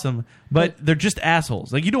still awesome, but they're just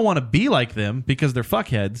assholes. Like you don't want to be like them because they're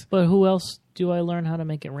fuckheads. But who else do I learn how to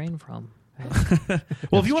make it rain from?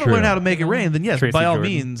 Well, if you want to learn how to make it rain, then yes, Tracy by all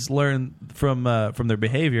Jordan. means, learn from their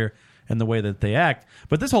behavior and the way that they act.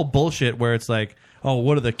 But this whole bullshit where it's like, oh,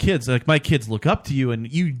 what are the kids? Like my kids look up to you,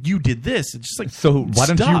 and you did this. It's just like, so why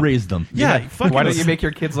don't you raise them? Yeah, fucking why don't you make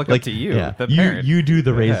your kids look up to you? The parent? You do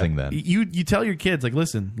the raising then. You tell your kids, like,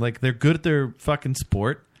 listen, like they're good at their fucking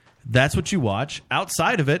sport. That's what you watch.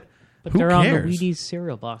 Outside of it, But who they're cares? on the Wheaties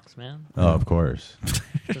cereal box, man. Oh, of course.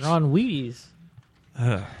 They're on Wheaties.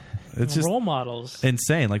 It's just role models.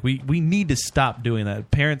 Insane. Like we need to stop doing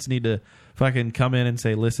that. Parents need to fucking come in and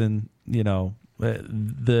say, listen, you know,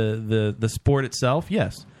 the sport itself,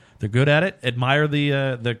 yes, they're good at it. Admire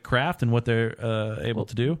the craft and what they're able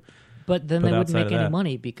to do. But then they wouldn't outside make of any that-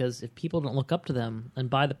 money because if people don't look up to them and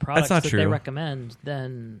buy the products not that they true. recommend,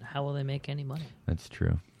 then how will they make any money? That's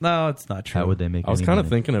true. No, it's not true. How would they make? I was any kind of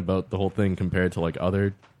money? thinking about the whole thing compared to like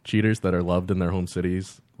other cheaters that are loved in their home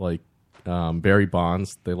cities, like Barry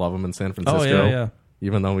Bonds. They love him in San Francisco, yeah.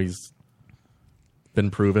 even though he's been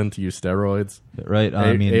proven to use steroids. Right.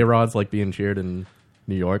 I mean, A-Rod's like being cheered in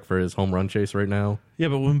New York for his home run chase right now. Yeah,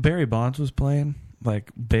 but when Barry Bonds was playing,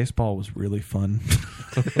 like baseball was really fun.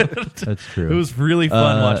 that's true. It was really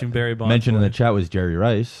fun watching Barry Bonds. Mentioned in play. the chat was Jerry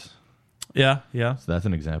Rice. Yeah. So that's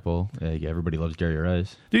an example. Everybody loves Jerry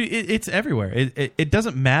Rice. Dude, it's everywhere. It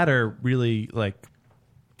doesn't matter really, like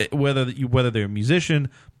whether they're a musician,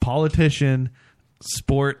 politician,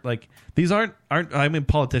 sport. Like these aren't. I mean,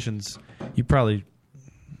 politicians. You probably.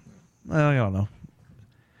 I don't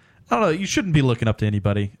know. You shouldn't be looking up to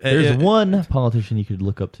anybody. There's one politician you could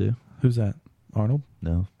look up to. Who's that? Arnold?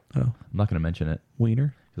 No. Oh, I'm not going to mention it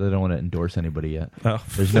Wiener. because I don't want to endorse anybody yet. Oh.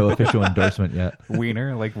 There's no official endorsement yet.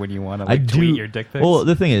 Wiener, like when you want to I like, do. tweet your dick pics. Well,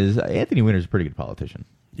 the thing is, Anthony Weiner's a pretty good politician.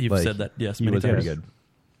 You've Like, said that, yes, he many was times. pretty good.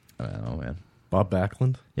 Oh man. Bob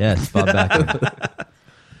Backlund. Yes, Bob Backlund.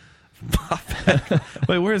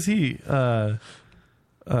 Wait, where is he? A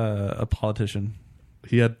politician.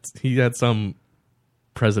 He had some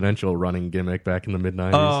presidential running gimmick back in the mid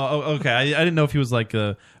 90s. Oh, okay. I didn't know if he was like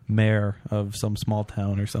a mayor of some small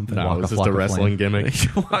town or something. No, it was just a wrestling gimmick.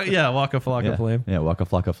 Yeah, Waka Flocka Flame. Yeah, Waka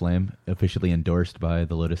Flocka Flame, officially endorsed by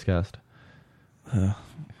the Lotus Cast.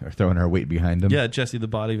 Or throwing our weight behind him. Yeah, Jesse the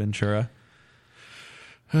Body Ventura.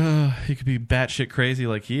 He could be batshit crazy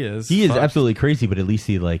like he is. He is Fuck. absolutely crazy, but at least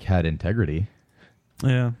he like had integrity.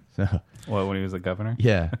 Yeah. So, Well, when he was a governor?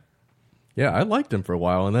 yeah. Yeah, I liked him for a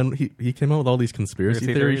while, and then he came out with all these conspiracy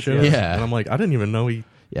theory theories, shows. yeah. And I'm like, I didn't even know he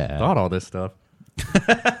thought all this stuff.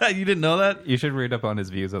 You didn't know that? You should read up on his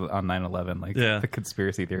views on 9/11, like Yeah. the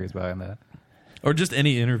conspiracy theories behind that. Or just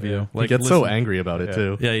any interview. Yeah. Like, he gets so listen- angry about it,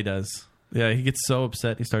 too. Yeah, he does. Yeah, he gets so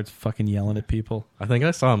upset. He starts fucking yelling at people. I think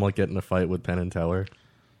I saw him like get in a fight with Penn and Teller.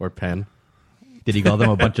 Or Penn. Did he call them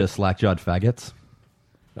a bunch of slack-jawed faggots?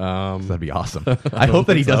 'Cause that'd be awesome. I hope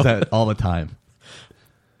that he does that all the time.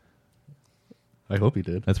 I hope he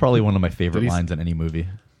did. That's probably one of my favorite Did he- lines in any movie.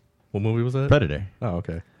 What movie was that? Predator. Oh,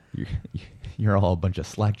 okay. You're all a bunch of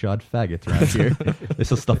slack-jawed faggots around here.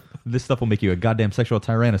 This stuff will make you a goddamn sexual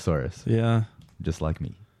tyrannosaurus. Yeah. Just like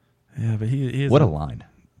me. Yeah, but he is. What a line.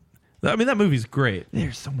 I mean, that movie's great.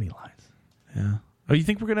 There's so many lines. Yeah. Oh, you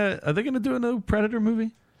think are they gonna do a new Predator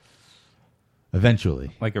movie?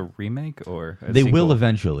 Eventually. Like a remake or a They sequel? will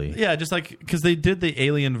eventually. Yeah, just like because they did the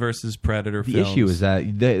Alien versus Predator The films. issue is that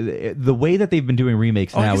the way that they've been doing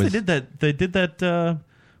remakes I now guess is... they did that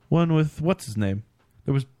one with what's his name?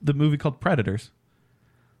 There was the movie called Predators.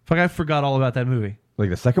 Fuck, I forgot all about that movie. Like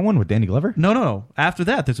the second one with Danny Glover? No. After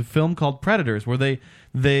that, there's a film called Predators where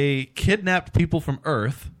they kidnapped people from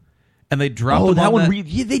Earth and they dropped them that on one. that.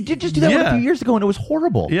 Yeah, they did just do that one a few years ago, and it was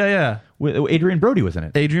horrible. Yeah. Adrian Brody was in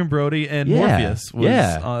it. Adrian Brody and Yeah. Morpheus was.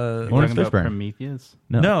 Yeah. You're Lawrence talking about Fishburne. Prometheus?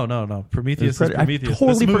 No. Prometheus is Prometheus. I totally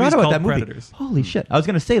This movie's forgot about called that movie. Predators. Holy shit! I was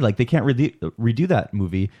gonna say like they can't redo that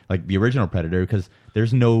movie like the original Predator because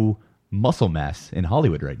there's no muscle mass in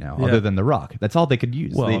Hollywood right now other than The Rock. That's all they could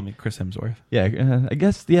use. Well, I mean, Chris Hemsworth. Yeah, I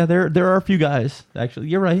guess. Yeah, there are a few guys. Actually,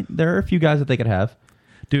 you're right. There are a few guys that they could have.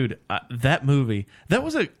 Dude, that movie, that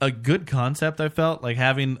was a good concept, I felt, like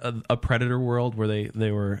having a Predator world where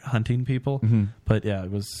they were hunting people. Mm-hmm. But yeah,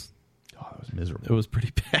 it was miserable. It was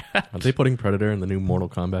pretty bad. Are they putting Predator in the new Mortal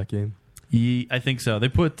Kombat game? I think so. They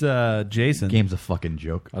put Jason. Game's a fucking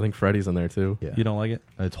joke. I think Freddy's in there, too. Yeah. You don't like it?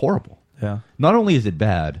 It's horrible. Yeah. Not only is it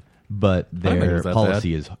bad, but think it their was that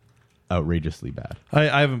policy is outrageously bad.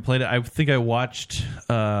 I haven't played it. I think I watched.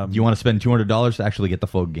 Do you want to spend $200 to actually get the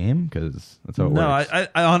full game? Because that's how it No, works.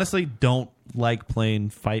 I honestly don't like playing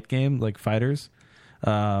fight games like fighters.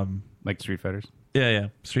 Like Street Fighters? Yeah.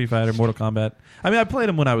 Street Fighter, Mortal Kombat. I mean, I played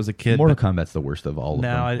them when I was a kid. Mortal but Kombat's the worst of all of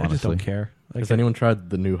them. now I just honestly. don't care. Like, Has anyone tried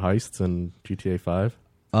the new heists in GTA 5?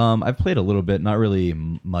 I've played a little bit, not really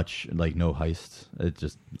much. Like no heists. It's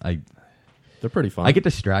just They're pretty fun. I get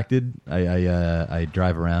distracted. I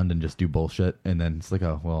drive around and just do bullshit, and then it's like,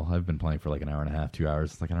 oh well, I've been playing for like an hour and a half, 2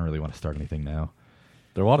 hours. It's like I don't really want to start anything now.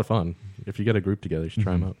 They're a lot of fun. If you get a group together, you should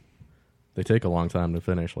try them out. They take a long time to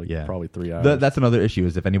finish, like probably 3 hours. That's another issue.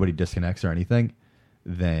 Is if anybody disconnects or anything,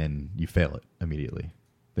 then you fail it immediately.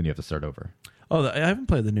 Then you have to start over. Oh, I haven't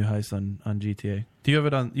played the new heist on GTA. Do you have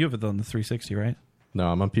it on? You have it on the 360, right? No,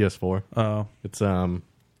 I'm on PS4. Oh, it's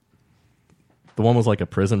the one was like a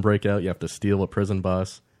prison breakout. You have to steal a prison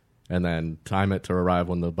bus and then time it to arrive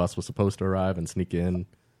when the bus was supposed to arrive and sneak in.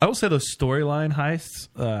 I will say those storyline heists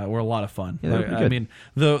were a lot of fun. Yeah, Like, they're I good. mean,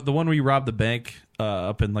 the one where you rob the bank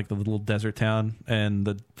up in like the little desert town and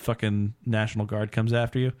the fucking National Guard comes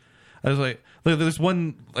after you. I was like, there's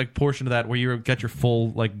one like portion of that where you got your full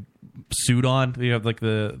like suit on. You have like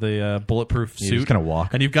the bulletproof You're suit. just gonna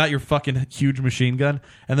walk. and you've got your fucking huge machine gun,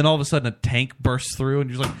 and then all of a sudden a tank bursts through, and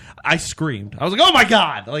you're just like, I screamed. I was like, oh my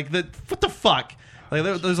god! Like what the fuck? Like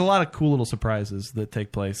there's a lot of cool little surprises that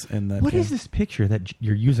take place in that. What game. is this picture that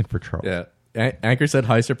you're using for Charles? Yeah. Anchor said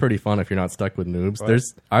heists are pretty fun if you're not stuck with noobs. What?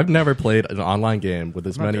 I've never played an online game with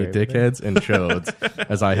as Not many very, dickheads and chodes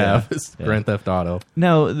as I have as Grand Theft Auto.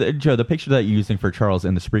 No, Joe, the picture that you're using for Charles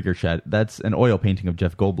in the Spreaker chat, that's an oil painting of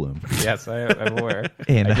Jeff Goldblum. Yes, I'm aware.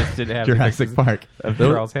 In I just didn't have Jurassic the Park. of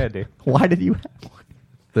Charles handy. Why did you have one?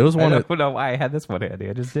 There was one. I don't know why I had this one handy.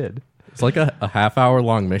 I just did. It's like a half-hour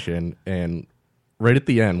long mission, and right at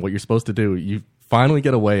the end, what you're supposed to do, you finally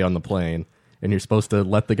get away on the plane, and you're supposed to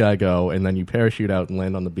let the guy go, and then you parachute out and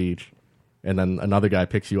land on the beach, and then another guy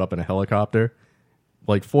picks you up in a helicopter.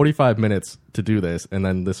 Like 45 minutes to do this, and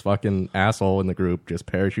then this fucking asshole in the group just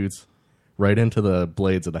parachutes right into the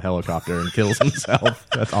blades of the helicopter and kills himself.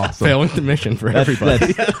 That's awesome. Failing the mission for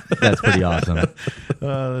everybody. That's pretty awesome.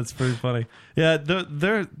 That's pretty funny. Yeah,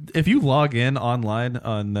 there. If you log in online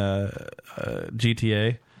on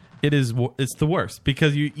GTA, It's the worst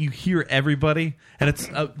because you hear everybody, and it's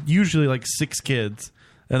usually like 6 kids,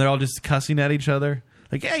 and they're all just cussing at each other.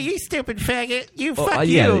 Like, hey, you stupid faggot! You fuck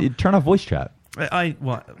yeah, you! turn off voice chat.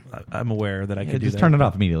 I'm aware that I can do just that. turn it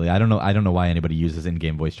off immediately. I don't know why anybody uses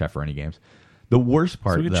in-game voice chat for any games. The worst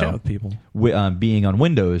part, So we can though, chat with people. Being on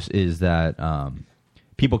Windows, is that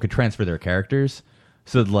people could transfer their characters.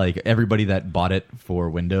 So, like, everybody that bought it for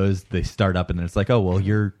Windows, they start up and then it's like, oh, well,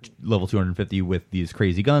 you're level 250 with these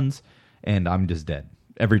crazy guns, and I'm just dead.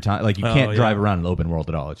 Every time. Like, you can't drive around in the open world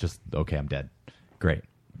at all. It's just, okay, I'm dead. Great.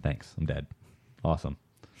 Thanks. I'm dead. Awesome.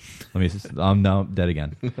 I'm now dead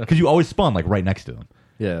again. Because you always spawn, like, right next to them.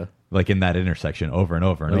 Yeah. Like, in that intersection over and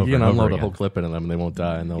over and Like over you can and over unload again. a whole clip into them and they won't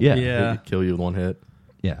die, and they'll kill you with one hit.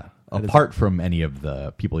 Yeah. Apart from any of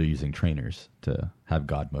the people using trainers to have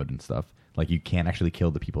God mode and stuff. Like, you can't actually kill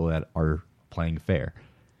the people that are playing fair.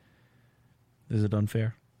 Is it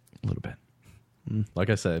unfair? A little bit. Like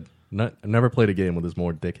I said, I never played a game with as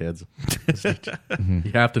more dickheads.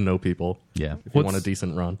 You have to know people. Yeah. If you want a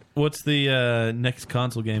decent run. What's the next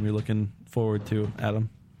console game you're looking forward to, Adam?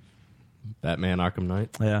 Batman Arkham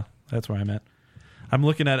Knight. Yeah, that's where I'm at. I'm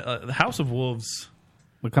looking at House of Wolves.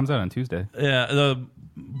 It comes out on Tuesday. Yeah, the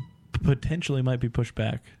potentially might be pushed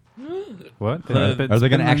back. What? Are they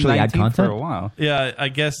going to actually add content? For a while. Yeah, I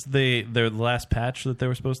guess their last patch that they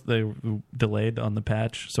were supposed to, they delayed on the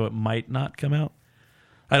patch, so it might not come out.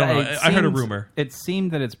 I don't know. I heard a rumor. It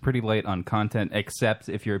seemed that it's pretty late on content, except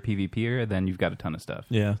if you're a PvPer, then you've got a ton of stuff.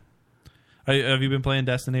 Yeah. Have you been playing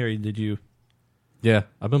Destiny, or did you? Yeah,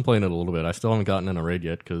 I've been playing it a little bit. I still haven't gotten in a raid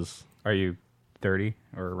yet because. Are you 30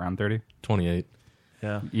 or around 30? 28.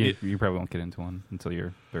 Yeah, you probably won't get into one until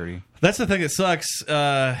you're 30. That's the thing that sucks.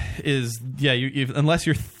 Unless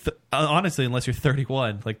you're honestly, unless you're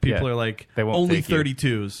 31, like people are like they won't only take you.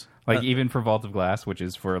 32s. Like even for Vault of Glass, which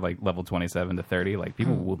is for like level 27 to 30, like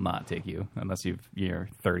people will not take you unless you're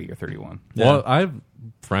 30 or 31. Well, I have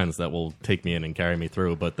friends that will take me in and carry me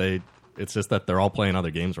through, but it's just that they're all playing other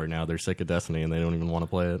games right now. They're sick of Destiny and they don't even want to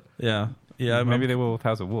play it. Yeah. Yeah, maybe they will with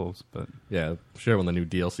House of Wolves, but yeah, sure. When the new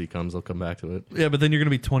DLC comes, they'll come back to it. Yeah, but then you're going to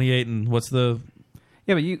be 28, and what's the?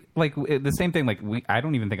 Yeah, but you like the same thing. Like I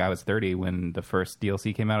don't even think I was 30 when the first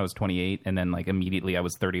DLC came out. I was 28, and then like immediately I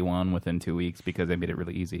was 31 within 2 weeks because they made it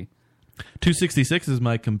really easy. 266 is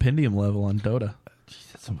my compendium level on Dota.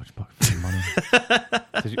 Jeez, that's so much fucking money.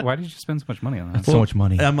 Why did you spend so much money on that? So much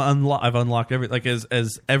money. I've unlocked every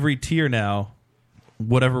as every tier now.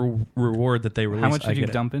 Whatever reward that they release, how much did you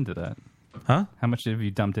dump into that? Huh? How much have you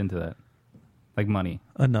dumped into that? Like money?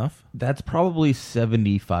 Enough. That's probably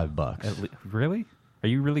 $75. Really? Are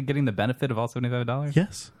you really getting the benefit of all $75?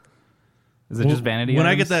 Yes. Is it just vanity when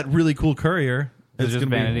items? I get that really cool courier, is it just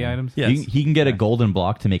vanity items? Yes. He can get a golden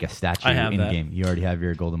block to make a statue I have in that. game. You already have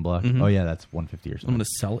your golden block? Mhm. Oh, yeah, that's 150 or something. I'm going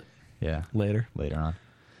to sell it. Yeah. Later on.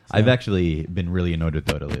 I've actually been really annoyed with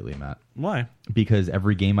Dota lately, Matt. Why? Because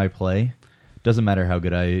every game I play, doesn't matter how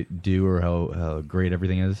good I do or how great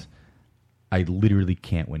everything is, I literally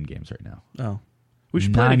can't win games right now. Oh. We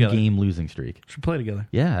should play together. 9-game losing streak. Should play together.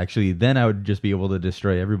 Yeah, actually, then I would just be able to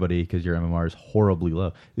destroy everybody because your MMR is horribly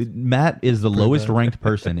low. Matt is the lowest ranked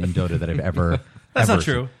person in Dota that I've ever. That's ever not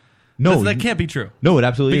true. seen. No, that can't be true. No, it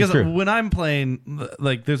absolutely because is true. when I'm playing,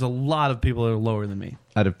 like, there's a lot of people that are lower than me.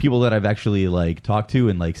 Out of people that I've actually like talked to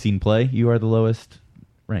and like seen play, you are the lowest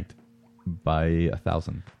ranked by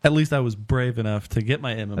 1,000. At least I was brave enough to get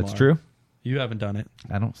my MMR. That's true. You haven't done it.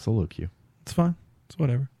 I don't solo queue. It's fine. It's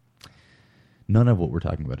whatever. None of what we're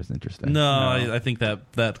talking about is interesting. No. I think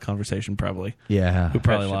that conversation probably. Yeah. We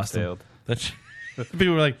probably That ship lost him. sailed.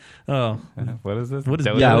 People were like, "Oh, what is this? What is?"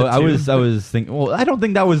 Yeah, I was thinking. Well, I don't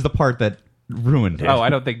think that was the part that ruined it. Oh, I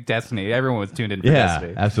don't think Destiny. Everyone was tuned in for Yeah,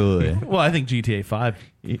 Destiny. absolutely. Well, I think GTA 5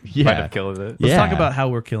 Yeah. might have killed it. Let's talk about how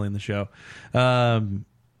we're killing the show.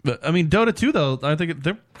 But I mean, Dota 2 though. I think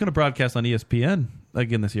they're going to broadcast on ESPN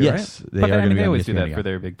again this year, Yes, right? they are going to be they on always do ESPN that again. for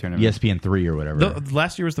their big tournament. ESPN 3 or whatever.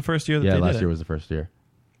 Last year was the first year that Yeah, they did last it. year was the first year.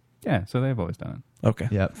 Yeah, so they've always done Okay.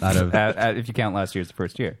 Yeah, out of it. If you count last year as the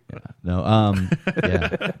first year. no,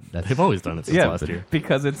 yeah, They've always done it since last year.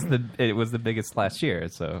 Because it was the biggest last year.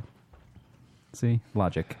 So, see,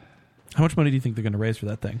 logic. How much money do you think they're going to raise for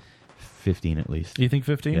that thing? 15 at least. Do you think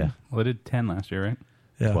 15? Yeah, Well, it did 10 last year, right?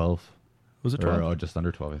 Yeah. 12. Was it 12? Or just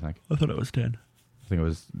under 12, I think. I thought it was 10. I think it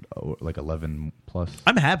was like 11 plus.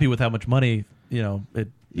 I'm happy with how much money, you got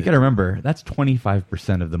to remember, that's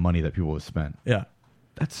 25% of the money that people have spent. Yeah.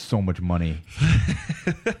 That's so much money.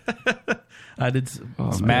 I did.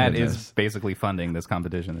 Matt is basically funding this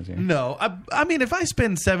competition this year. No, I mean, if I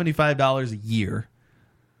spend $75 a year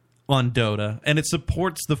on Dota and it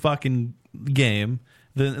supports the fucking game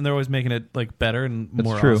And they're always making it like better and That's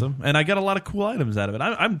more true. awesome. And I got a lot of cool items out of it.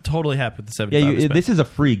 I'm totally happy with the 75. Yeah, this is a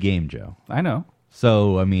free game, Joe. I know.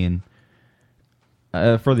 So I mean,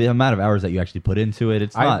 for the amount of hours that you actually put into it,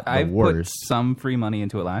 it's not I the worst. put some free money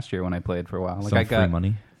into it last year when I played for a while. Like Some I got free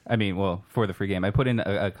money? I mean, well, for the free game, I put in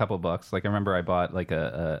a couple bucks. Like I remember I bought like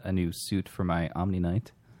a new suit for my Omni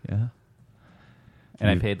Knight. Yeah. And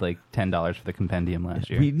I paid like $10 for the compendium last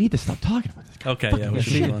year. We need to stop talking about this. Okay, yeah, we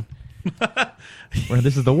should move on. Well,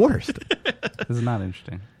 this is the worst. This is not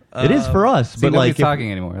interesting. It is for us, See, but nobody's like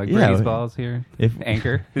talking anymore. Like Brady's balls here.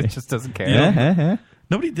 Anchor, it just doesn't care. Yeah.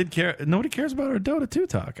 Nobody did care. Nobody cares about our Dota 2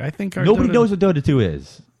 talk. I think our Nobody Dota, knows what Dota 2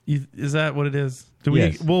 is. Is that what it is? Do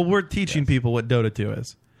Yes. we? Well, we're teaching people what Dota 2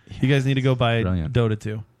 is. You guys need to go buy Dota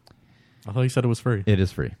 2. I thought you said it was free. It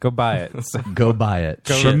is free. Go buy it. Go buy it.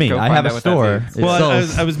 Go- For me, go I find have out a what that store. means. It Well,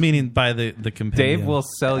 sells- I was meaning by the compendium. Dave will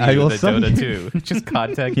sell I you will the sell Dota you. 2. Just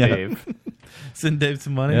contact Yeah. Dave. Send Dave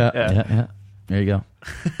some money. Yeah. There you go.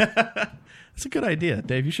 That's a good idea,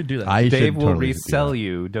 Dave. You should do that. I should Dave will totally do resell that.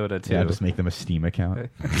 you Dota 2. Yeah, just make them a Steam account.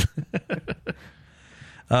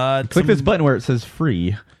 Some- Click this button where it says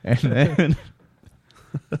free, and then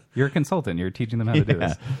You're a consultant. You're teaching them how to do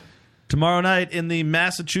this. Tomorrow night in the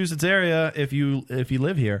Massachusetts area, if you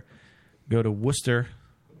live here, go to Worcester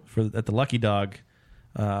at the Lucky Dog.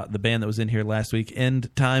 The band that was in here last week,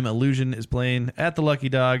 End Time Illusion, is playing at the Lucky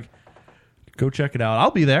Dog. Go check it out.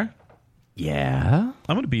 I'll be there. yeah.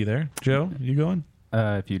 I'm going to be there. Joe, you going?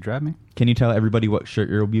 If you drive me. Can you tell everybody what shirt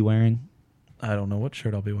you'll be wearing? I don't know what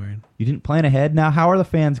shirt I'll be wearing. You didn't plan ahead. Now, how are the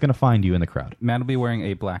fans going to find you in the crowd? Matt will be wearing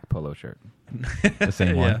a black polo shirt. The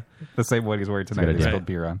same one. Yeah. The same one he's wearing tonight. good He idea. spilled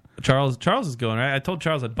beer on. Charles is going, right? I told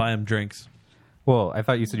Charles I'd buy him drinks. Well, I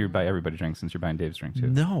thought you said you'd buy everybody drinks since you're buying Dave's drink too.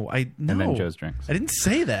 No. And then Joe's drinks. I didn't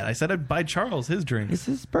say that. I said I'd buy Charles his drinks. It's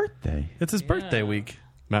his birthday. It's his birthday week.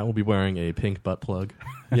 Matt will be wearing a pink butt plug.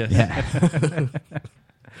 Yes. Yeah.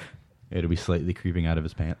 It'll be slightly creeping out of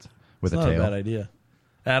his pants with It's a not tail. a bad idea.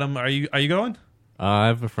 Adam, are you going? I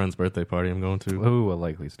have a friend's birthday party I'm going to. Ooh, a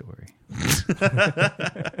likely story.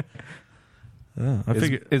 I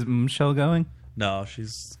figured. Is Michelle going? No,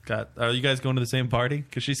 she's got. Are you guys going to the same party?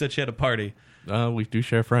 Because she said she had a party. We do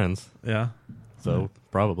share friends, Yeah. so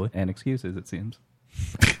probably. And excuses, it seems.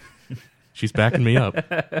 She's backing me up.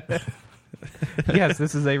 Yes,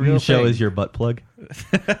 this is a real Michelle thing. is your butt plug.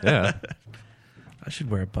 Yeah. I should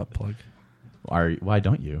wear a butt plug. Why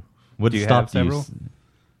don't you? What Do you stops have you? several?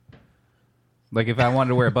 Like if I wanted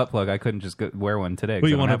to wear a butt plug, I couldn't just wear one today. 'cause Well,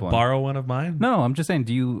 I you don't want to have one. borrow one of mine? No, I'm just saying.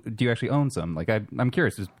 Do you actually own some? Like I'm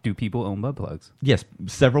curious. Do people own butt plugs? Yes,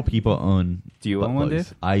 several people own. Do you butt own one, plugs.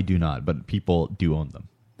 Dave? I do not, but people do own them.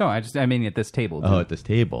 No, I mean at this table. Oh, do- at this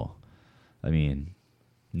table. I mean,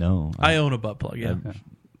 no. I own a butt plug. Yeah.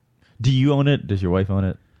 Do you own it? Does your wife own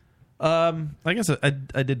it? I guess I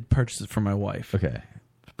did purchase it for my wife. Okay.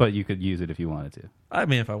 But you could use it if you wanted to. I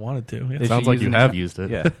mean, if I wanted to. Yeah. Is Sounds she like you using have it? used it.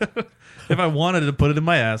 Yeah. If I wanted to put it in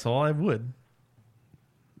my asshole, I would.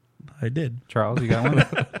 I did. Charles, you got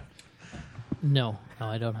one? No,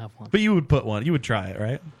 I don't have one. But you would put one. You would try it,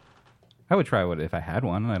 right? I would try one if I had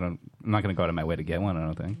one. I'm not going to go out of my way to get one. I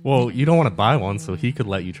don't think. Well, you don't want to buy one, so he could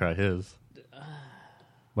let you try his.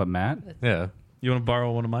 What, Matt? Yeah. You want to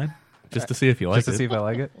borrow one of mine? Just to see if you like Just it. to see if I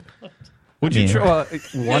like it. Would you Yeah. try? Well,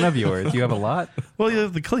 one of yours. You have a lot. Well, you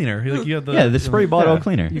have the cleaner. Like you have the Yeah, the spray bottle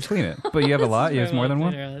cleaner. You clean it, but you have a lot. You have more than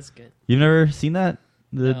one. Yeah, that's good. You've never seen that?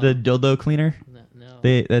 The No. the dildo cleaner? No.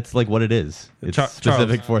 That's like what it is. It's Charles.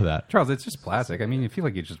 specific for that. Charles, it's just plastic. I mean, you feel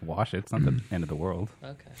like you just wash it. It's not the end of the world.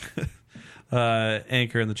 Okay.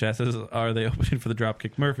 Anchor in the chat says, "Are they opening for the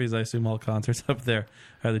Dropkick Murphys?" I assume all concerts up there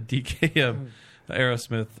are the DK of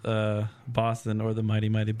Aerosmith, Boston, or the Mighty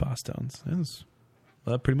Mighty Bosstones. Yes.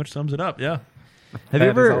 Well, that pretty much sums it up. Yeah. Have That you is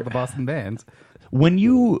ever all the Boston bands? when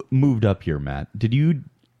you moved up here, Matt, did you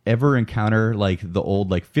ever encounter like the old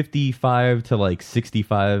like 55 to like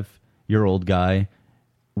 65-year-old guy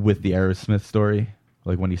with the Aerosmith story?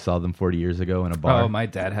 Like when he saw them 40 years ago in a bar? Oh, my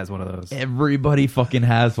dad has one of those. Everybody fucking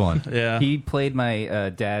has one. Yeah. He played my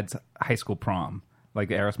dad's high school prom, like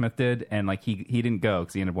Aerosmith did, and like he didn't go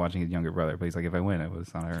because he ended up watching his younger brother. But he's like, if I win, it was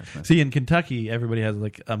on Aerosmith. See, in Kentucky, everybody has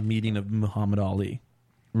like a meeting of Muhammad Ali.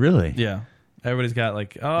 Really? Yeah. Everybody's got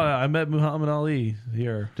like, oh, I met Muhammad Ali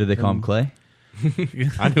here. Did they call him Clay?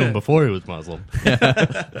 I knew him before he was Muslim.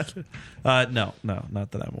 No,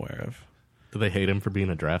 not that I'm aware of. Do they hate him for being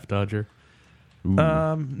a draft dodger?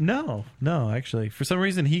 No, actually, for some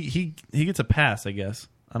reason he gets a pass. I guess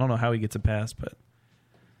I don't know how he gets a pass, but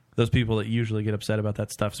those people that usually get upset about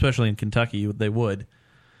that stuff, especially in Kentucky, they would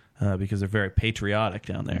because they're very patriotic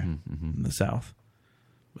down there in the South.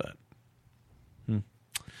 But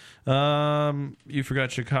You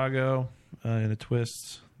forgot Chicago in a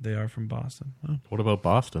twist. They are from Boston. Oh. What about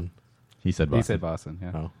Boston? He said Boston. He said Boston,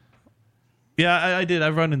 yeah. Oh. Yeah, I did.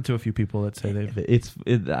 I've run into a few people that say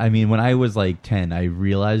they've... I mean, when I was like 10, I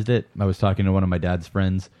realized it. I was talking to one of my dad's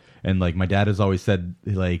friends, and like my dad has always said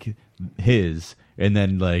like his, and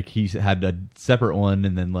then like he had a separate one,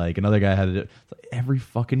 and then like another guy had it. Every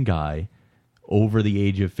fucking guy over the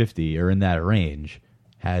age of 50 or in that range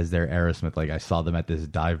has their Aerosmith. Like I saw them at this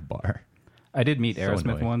dive bar. I did meet So Aerosmith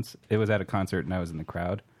annoying. once. It was at a concert, and I was in the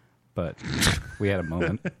crowd, but we had a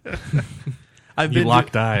moment. I've You been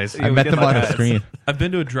locked eyes. I met them on a screen. I've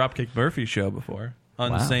been to a Dropkick Murphy show before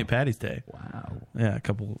on Wow. St. Patty's Day. Wow. Yeah, a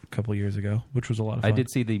couple years ago, which was a lot of fun. I did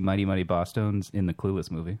see the Mighty Mighty Bosstones in the Clueless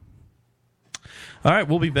movie. All right,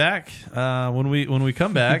 we'll be back. When we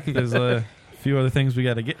come back, there's a few other things we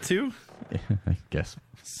got to get to. I guess.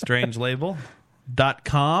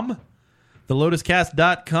 Strangelabel.com,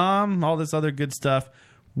 thelotuscast.com, all this other good stuff.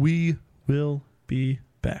 We will be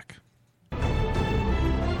back.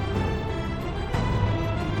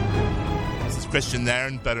 This is Christian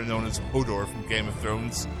Nairn, better known as Hodor from Game of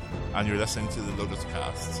Thrones, and you're listening to the Lotus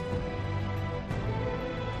Cast.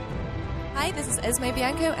 Hi, this is Esme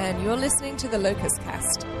Bianco, and you're listening to the Locust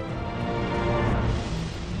Cast.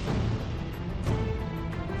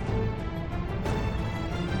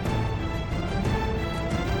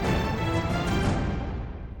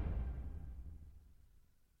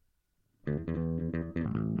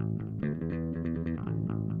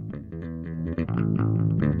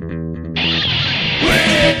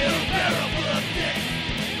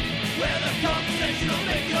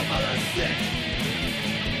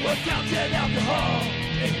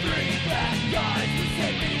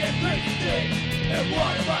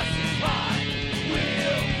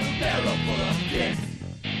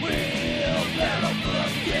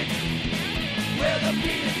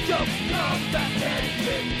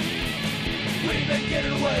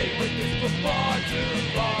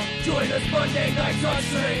 Join us Monday nights on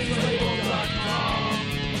strangelabel.com.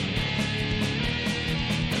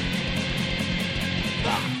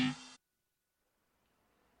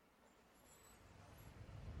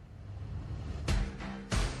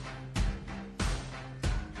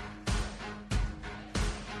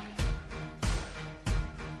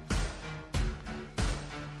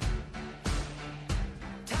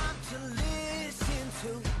 Time to listen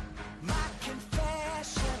to my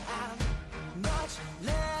confession. I'm much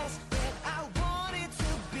less than I wanted to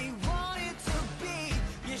be.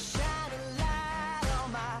 You shine a light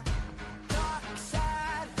on my dark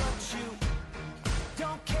side, but you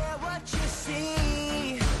don't care what you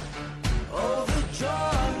see.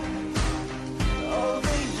 Overjoyed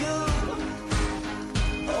over you,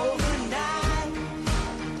 overnight.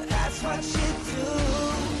 That's what you do.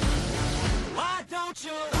 Why don't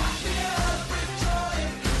you lock me up with joy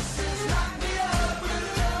and kisses? Lock me up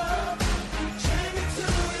with love. Chain me to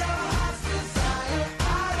your heart's desire.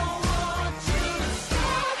 I don't want you to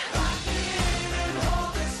stop. Lock me in and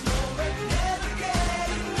hold this moment. Never get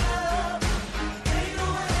enough. Ain't no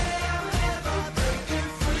way I'm ever breaking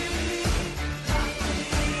free. Lock me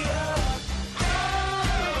up.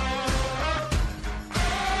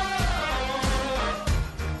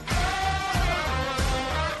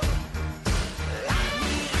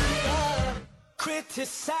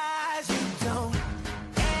 Criticize, you don't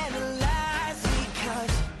analyze me,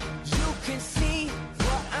 'cause you can see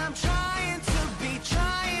what I'm trying to be.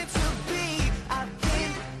 I've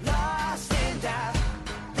been lost and I've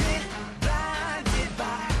been blinded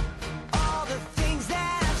by all the things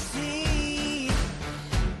that I've seen.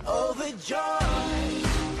 Overjoyed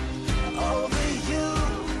over you,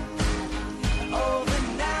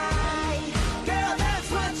 overnight. Girl, that's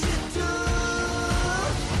what you do.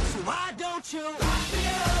 So why don't you lock me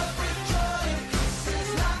up with joy and kisses?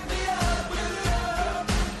 Lock me up with love.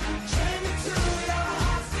 Chain me to your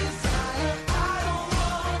heart's desire. I don't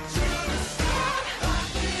want you to stop. Lock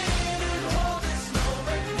me in and hold this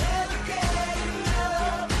moment. Never get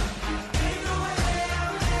enough. Ain't no way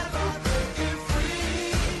I'm ever breaking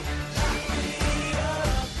free. Lock me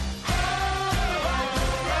up.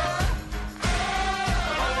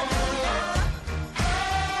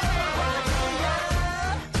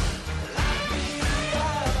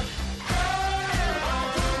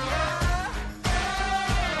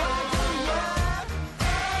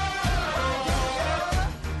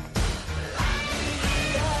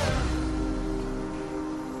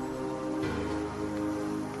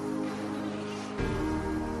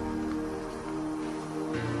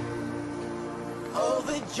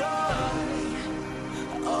 Overjoyed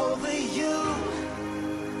over you,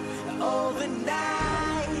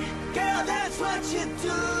 overnight. Girl, that's what you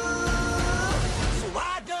do.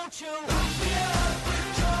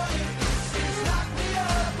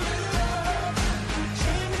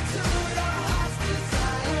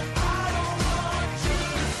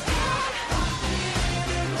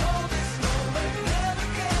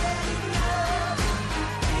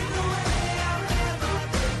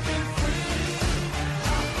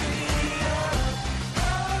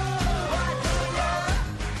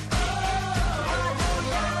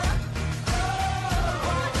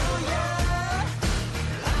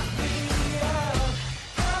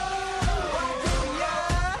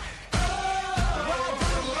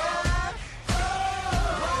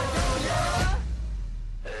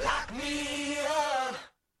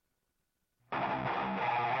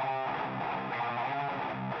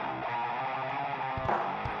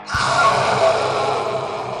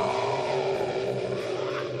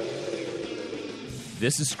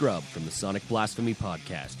 This is Scrub from the Sonic Blasphemy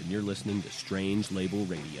Podcast, and you're listening to Strange Label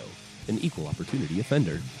Radio, an equal opportunity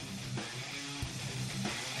offender.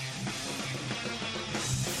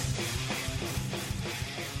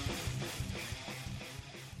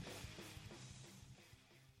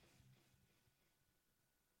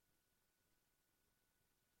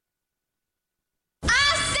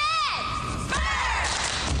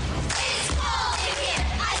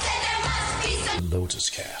 Lotus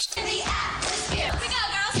Cast. In the atmosphere. Here we go,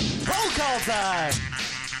 girls. Roll call time.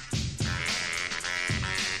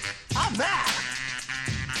 I'm Matt.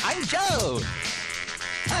 I'm Joe.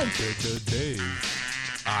 I'm Dave.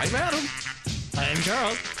 I'm Adam. I'm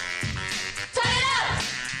Charles. Turn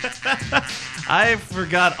it up. I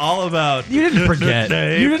forgot all about. You didn't forget.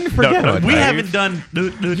 Dave. You didn't forget. No, about we Dave. haven't done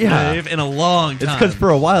Yeah. Dave in a long time. It's because for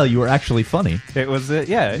a while you were actually funny. It was, it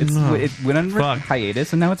went on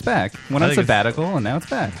hiatus and now it's back. Went I on think it's- sabbatical and now it's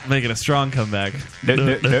back. making a strong comeback.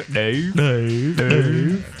 Dave. Dave.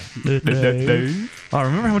 Oh,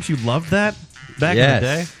 remember how much you loved that back in the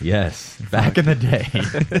day? Yes, back in the day.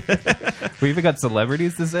 We even got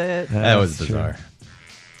celebrities to say it. That was That's bizarre. true.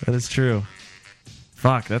 That is true.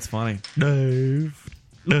 Fuck, that's funny. Dave.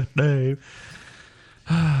 Hey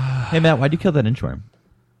Matt, why'd you kill that inchworm?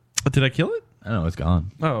 Did I kill it? I don't know, it's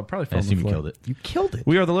gone. Oh, probably I fell on the assume you floor. killed it. You killed it.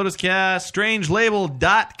 We are the Lotus Cast.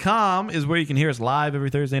 Strangelabel.com is where you can hear us live every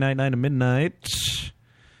Thursday night, 9 to midnight.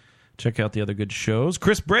 Check out the other good shows.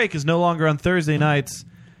 Chris Break is no longer on Thursday nights.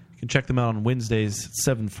 You can check them out on Wednesdays at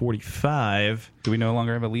 7:45. Do we no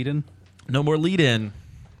longer have a lead-in? No more lead-in.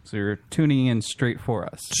 So you're tuning in straight for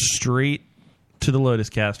us. Straight to the Lotus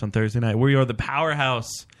Cast on Thursday night. We are the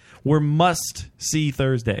powerhouse. We're must-see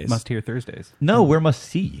Thursdays. Must-hear Thursdays. No, we're must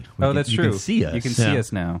see. That's you true. can see us. You can see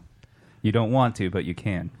us now. You don't want to, but you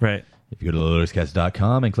can. Right. If you go to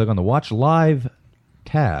thelotuscast.com and click on the Watch Live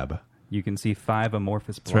tab, you can see 5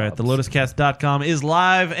 amorphous blobs. That's right. TheLotusCast.com is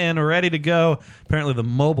live and ready to go. Apparently, the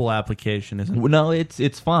mobile application isn't. No,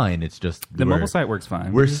 it's fine. It's just The mobile site works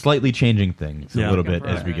fine. We're slightly changing things Yeah. a little bit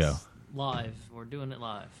as we go. Live. We're doing it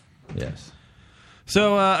live. Yes.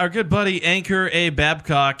 So our good buddy Anchor A.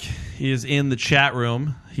 Babcock is in the chat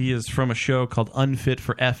room. He is from a show called Unfit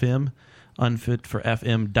for FM,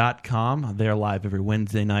 unfitforfm.com. They're live every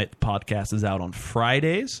Wednesday night. The podcast is out on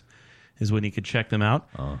Fridays, is when you can check them out.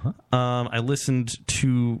 Uh-huh. I haven't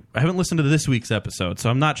listened to this week's episode, so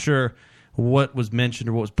I'm not sure what was mentioned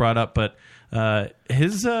or what was brought up, but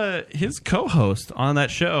his co-host on that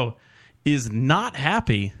show is not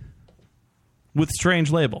happy with Strange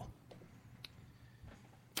Label.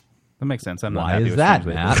 That makes sense. I'm not Why happy is with that,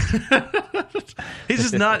 Strange Matt?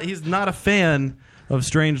 Label. He's not a fan of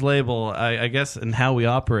Strange Label, I guess, and how we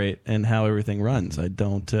operate and how everything runs. I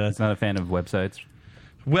don't. He's not a fan of websites.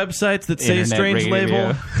 Websites that say Internet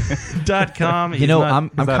radio. strangelabel.com. You know, I'm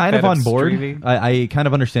He's not kind a of fan on of board. streaming. I kind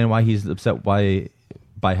of understand why he's upset by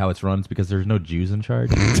how it's run. It's because there's no Jews in charge.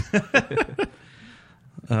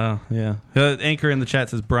 Yeah. Anchor in the chat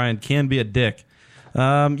says Brian can be a dick.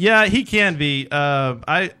 Yeah, he can be.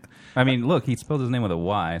 I mean, look, he spelled his name with a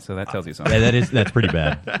Y, so that tells you something. Yeah, that's pretty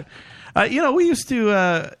bad. We used to.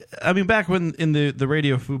 Back when in the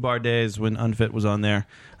Radio Fubar days when Unfit was on there,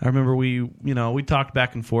 I remember we talked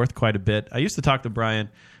back and forth quite a bit. I used to talk to Brian,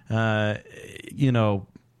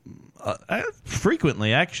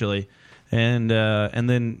 frequently actually, and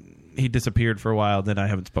then he disappeared for a while. Then I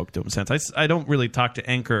haven't spoken to him since. I don't really talk to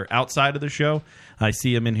Anchor outside of the show. I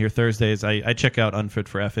see him in here Thursdays. I check out Unfit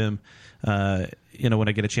for FM. When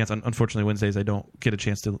I get a chance. Unfortunately, Wednesdays I don't get a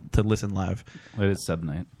chance to listen live. It is sub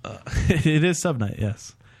night. It is sub night.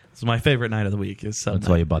 Yes, it's my favorite night of the week. Is sub That's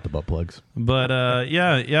night. why you bought the butt plugs. But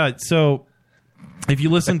yeah. So if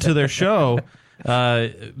you listen to their show,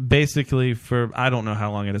 basically for I don't know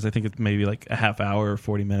how long it is. I think it's maybe like a half hour or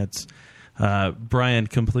 40 minutes. Brian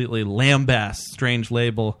completely lambasts Strange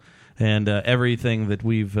Label and everything that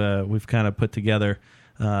we've kind of put together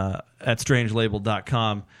at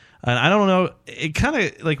strangelabel.com. And I don't know, it kind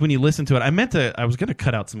of like when you listen to it, I was going to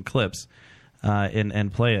cut out some clips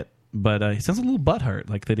and play it, but he sounds a little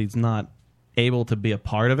butthurt, like that he's not able to be a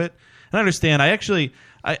part of it. And I understand. I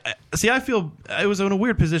feel it was in a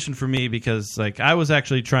weird position for me because like I was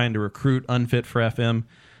actually trying to recruit Unfit for FM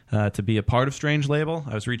to be a part of Strange Label.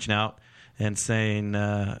 I was reaching out and saying,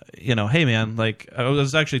 hey man, like I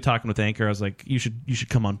was actually talking with Anchor. I was like, you should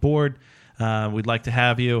come on board. We'd like to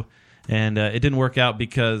have you. And it didn't work out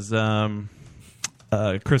because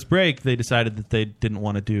Chris Break, they decided that they didn't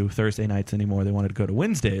want to do Thursday nights anymore. They wanted to go to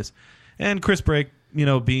Wednesdays. And Chris Break,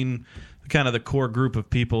 being kind of the core group of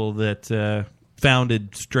people that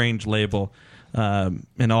founded Strange Label,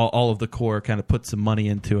 and all of the core kind of put some money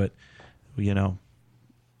into it,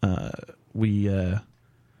 they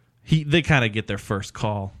kind of get their first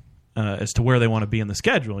call as to where they want to be in the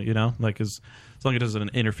schedule. You know, like as long as it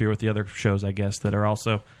doesn't interfere with the other shows, I guess, that are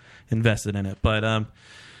also invested in it. But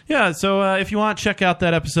yeah, so if you want, check out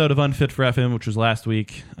that episode of Unfit for FM, which was last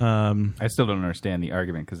week. I still don't understand the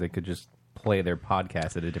argument because they could just play their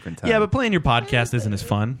podcast at a different time. Yeah, but playing your podcast isn't as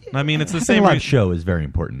fun. I mean, it's the Having same a live reason. show is very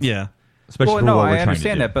important. Yeah. Especially well, for no, what we're I trying to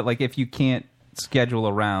understand do. that, but like if you can't schedule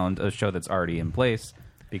around a show that's already in place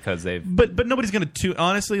because they've But nobody's going to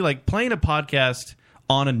honestly, like, playing a podcast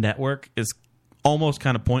on a network is almost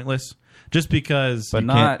kind of pointless just because but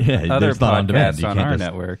not other podcasts on our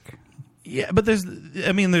network. Yeah, but there's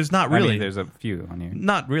not really. I mean, there's a few on here.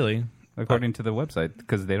 Not really. According to the website,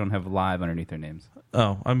 because they don't have live underneath their names.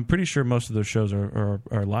 Oh, I'm pretty sure most of those shows are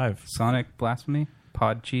live. Sonic Blasphemy,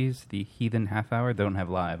 Pod Cheese, The Heathen Half Hour, they don't have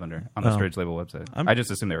live on the Strange Label website. I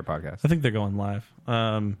just assumed they were podcasts. I think they're going live.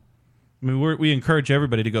 I mean, we encourage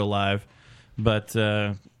everybody to go live, but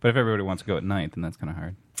if everybody wants to go at night, then that's kind of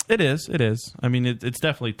hard. It is. I mean, it's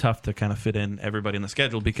definitely tough to kind of fit in everybody in the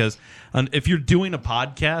schedule because if you're doing a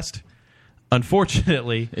podcast,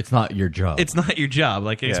 unfortunately, it's not your job. It's not your job,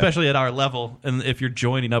 like especially at our level. And if you're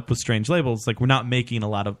joining up with Strange Labels, like we're not making a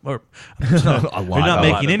lot of, or we're not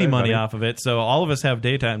making any money off of it. So all of us have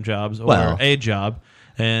daytime jobs or a job,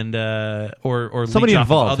 and or somebody leech off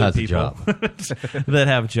involved of other has a people job. that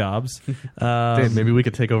have jobs. Dave, maybe we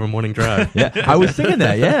could take over Morning Drive. Yeah, I was thinking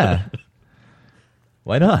that. Yeah.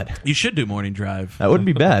 Why not? You should do Morning Drive. That wouldn't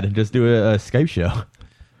be bad. Just do a Skype show.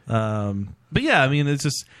 But yeah, I mean, it's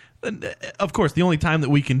just, of course, the only time that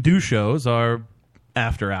we can do shows are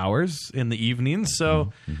after hours in the evenings.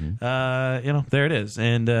 So, there it is.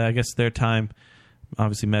 And I guess their time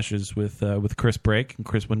obviously meshes with Chris Break,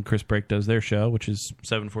 and when Chris Break does their show, which is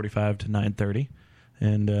 7:45 to 9:30,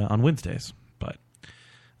 and on Wednesdays. But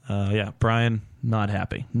Brian, not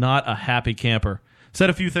happy, not a happy camper. Said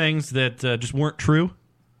a few things that just weren't true.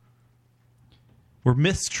 Were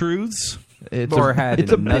mistruths. It's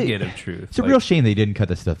a nugget of truth. It's a real shame they didn't cut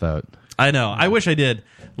this stuff out. I know. I wish I did.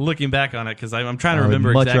 Looking back on it, because I'm trying to remember.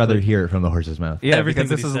 I would much exactly. rather hear it from the horse's mouth. Yeah, Everything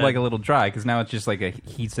because this that he is said. like a little dry. Because now it's just like a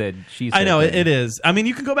he said, she said. I know thing. it is. I mean,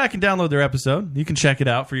 you can go back and download their episode. You can check it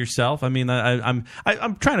out for yourself. I mean, I'm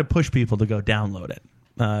trying to push people to go download it.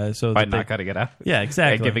 So By that not cutting it out. Yeah,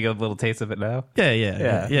 exactly. And giving a little taste of it now.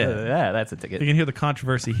 Yeah. That's a ticket. They can hear the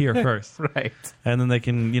controversy here first, right? And then they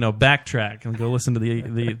can backtrack and go listen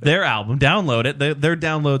to their album, download it. Their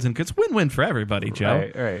downloads, and it's win-win for everybody,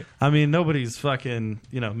 Joe. Right. I mean, nobody's fucking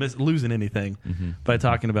losing anything by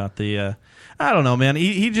talking about the. I don't know, man.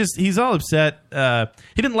 He's all upset.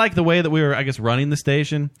 He didn't like the way that we were, I guess, running the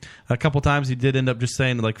station. A couple times he did end up just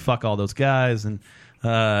saying like "fuck all those guys" and.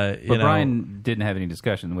 But Brian didn't have any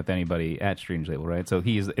discussion with anybody at Strange Label, right? So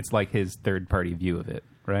it's like his third party view of it,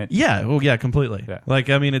 right? Yeah, well, yeah, completely. Yeah. Like,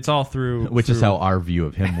 I mean, it's all through, Which is how our view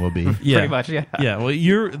of him will be. yeah, Pretty much, yeah. Yeah, well,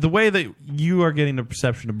 the way that you are getting the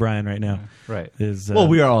perception of Brian right now, Right. is Well,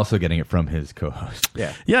 we are also getting it from his co-host.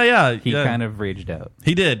 Yeah. yeah. He kind of raged out.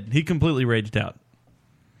 He did. He completely raged out.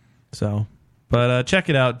 So, but check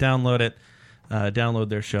it out, download it, download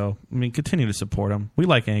their show. I mean, continue to support them. We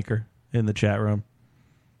like Anchor in the chat room.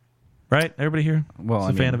 Right? Everybody here? Well, is I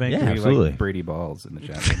a fan mean, of Anchor? we absolutely. like Brady Balls in the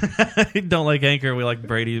chat room. Don't like Anchor. We like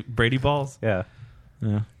Brady Balls. Yeah.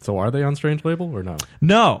 So are they on Strange Label or no?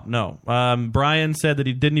 No. Brian said that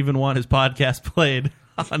he didn't even want his podcast played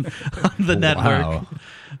on the network.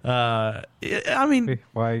 I mean,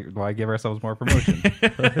 Why give ourselves more promotion?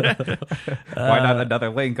 Why not another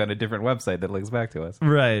link on a different website that links back to us?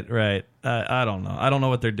 right. I don't know. I don't know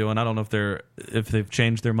what they're doing. I don't know if they've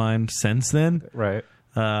changed their mind since then. Right.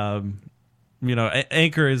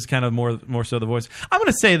 Anchor is kind of more so the voice. I'm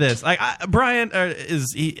going to say this: Brian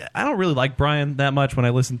I don't really like Brian that much when I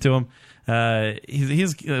listen to him.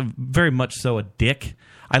 He's very much so a dick.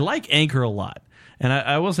 I like Anchor a lot, and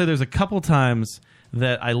I will say there's a couple times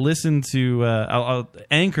that I listen to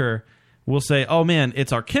Anchor will say, "Oh man,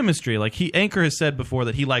 it's our chemistry." Like Anchor has said before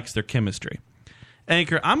that he likes their chemistry.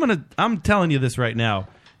 Anchor, I'm telling you this right now.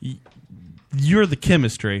 You're the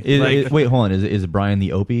chemistry. Wait, hold on. Is Brian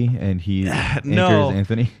the Opie and he no, anchors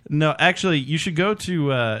Anthony? No, actually, you should go to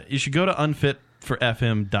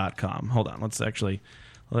unfitforfm.com. Hold on. Let's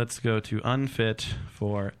go to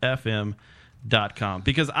unfitforfm.com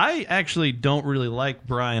because I actually don't really like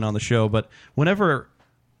Brian on the show, but whenever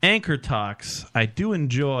Anchor talks, I do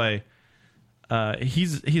enjoy.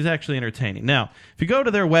 He's actually entertaining. Now, if you go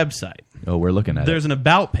to their website, we're looking at there's an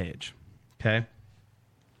about page. Okay.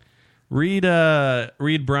 Read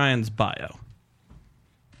Brian's bio.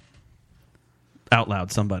 Out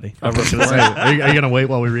loud, somebody. Are you going to wait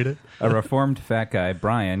while we read it? A reformed fat guy,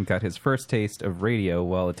 Brian, got his first taste of radio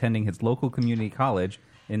while attending his local community college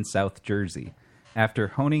in South Jersey. After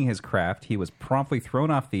honing his craft, he was promptly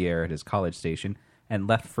thrown off the air at his college station and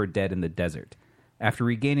left for dead in the desert. After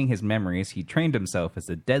regaining his memories, he trained himself as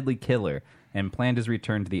a deadly killer and planned his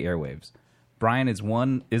return to the airwaves. Brian is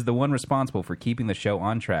the one responsible for keeping the show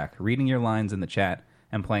on track, reading your lines in the chat,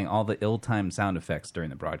 and playing all the ill-timed sound effects during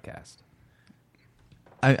the broadcast.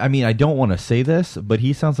 I mean, I don't want to say this, but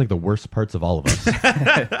he sounds like the worst parts of all of us.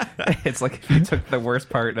 It's like if you took the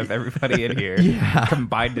worst part of everybody in here,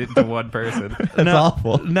 combined it into one person. That's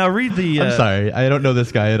awful. Now read the... I'm sorry. I don't know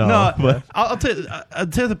this guy at all. No, but I'll tell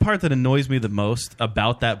you the part that annoys me the most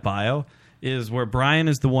about that bio is where Brian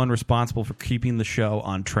is the one responsible for keeping the show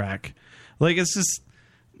on track. Like, it's just...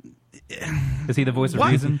 Is he the voice of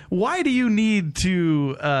reason? Why do you need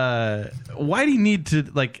to...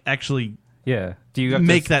 like, actually... Yeah. Do you have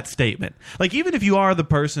make that statement? Like, even if you are the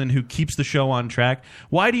person who keeps the show on track,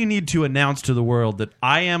 why do you need to announce to the world that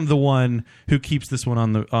I am the one who keeps this one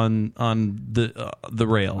on the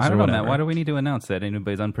rails? I don't know, or Matt. Why do we need to announce that?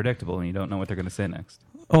 Anybody's unpredictable and you don't know what they're going to say next.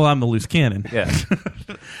 Oh, I'm a loose cannon. Yeah.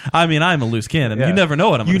 I mean, I'm a loose cannon. Yeah. You never know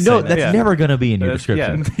what I'm going to say. you know that's next. never going to be in your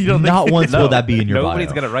description. You don't Not think- once No, will that be in your Nobody's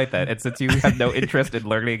bio. going to write that. And since you have no interest in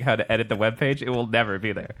learning how to edit the webpage, it will never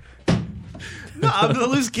be there. No, I'm the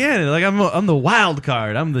loose cannon. Like, I'm the wild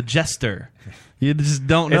card. I'm the jester. You just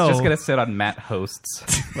don't know. It's just going to sit on Matt hosts.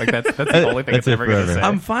 Like that's the only thing That's it's it ever going to forever. say.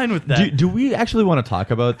 I'm fine with that. Do we actually want to talk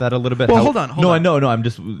about that a little bit? Well, hold on. No, I'm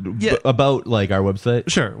just Yeah. about like our website.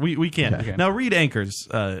 Sure, we can. Okay. Now read Anchor's.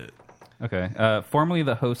 Okay. Formerly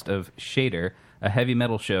the host of Shader, a heavy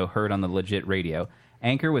metal show heard on the Legit Radio,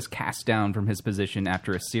 Anchor was cast down from his position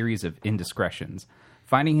after a series of indiscretions.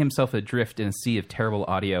 Finding himself adrift in a sea of terrible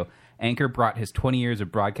audio, Anchor brought his 20 years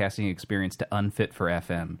of broadcasting experience to Unfit for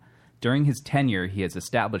FM. During his tenure, he has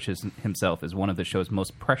established himself as one of the show's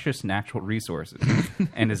most precious natural resources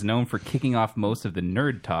and is known for kicking off most of the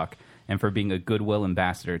nerd talk and for being a goodwill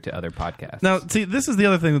ambassador to other podcasts. Now, see, this is the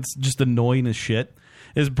other thing that's just annoying as shit.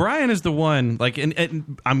 Is Brian is the one like,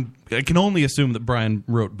 and I can only assume that Brian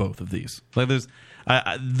wrote both of these. Like,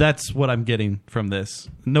 that's what I'm getting from this.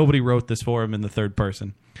 Nobody wrote this for him in the third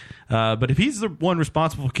person. But if he's the one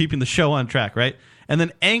responsible for keeping the show on track, right? And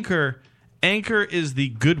then Anchor is the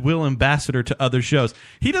goodwill ambassador to other shows.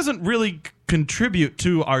 He doesn't really contribute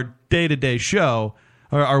to our day-to-day show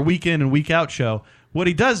or our week in and week out show. What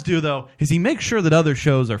he does do, though, is he makes sure that other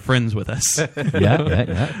shows are friends with us.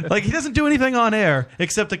 Yeah. Like, he doesn't do anything on air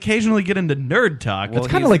except occasionally get into nerd talk. That's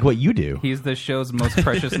kind of like what you do. He's the show's most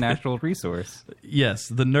precious natural resource. Yes,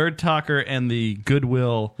 the nerd talker and the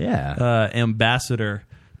goodwill ambassador.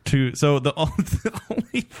 So the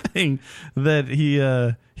only thing that he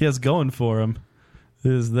has going for him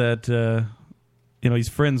is that he's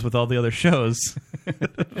friends with all the other shows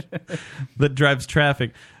that drives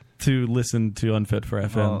traffic to listen to Unfit for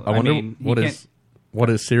FM. Well, I wonder what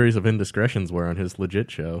his series of indiscretions were on his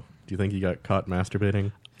Legit show. Do you think he got caught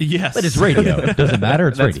masturbating? Yes. But it's radio. It doesn't matter.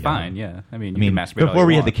 It's That's radio. fine, yeah. I mean, you can masturbate all before you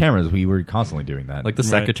we had the want. cameras, we were constantly doing that. Like the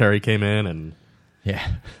secretary came in and... Yeah.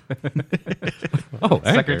 Oh,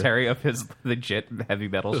 Anchor. Secretary of his Legit heavy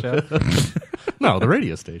metal show? No, the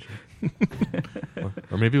radio station.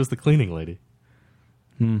 or maybe it was the cleaning lady.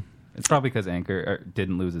 It's probably because Anchor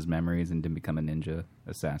didn't lose his memories and didn't become a ninja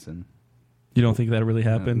assassin. You don't think that really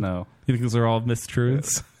happened? No. You think those are all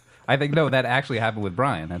mistruths? I think, no, that actually happened with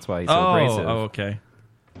Brian. That's why he's so Oh, abrasive. okay.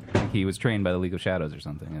 He was trained by the League of Shadows or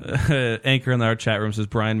something. Anchor in our chat room says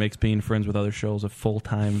Brian makes being friends with other shows a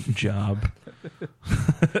full-time job.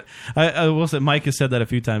 I will say Mike has said that a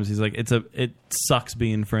few times. He's like, it sucks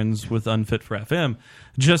being friends with Unfit for FM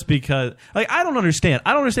just because. Like, I don't understand.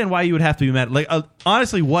 I don't understand why you would have to be mad. Like,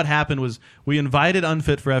 honestly, what happened was we invited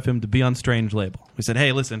Unfit for FM to be on Strange Label. We said,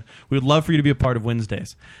 hey, listen, we would love for you to be a part of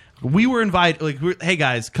Wednesdays. We were invited. Like, hey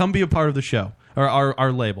guys, come be a part of the show. Or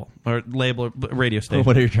our label, or radio station.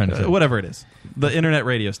 What are you trying to say? Whatever it is. The internet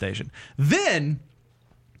radio station. Then,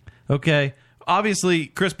 okay, obviously,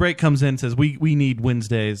 Chris Brake comes in and says, we need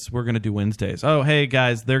Wednesdays. We're going to do Wednesdays. Oh, hey,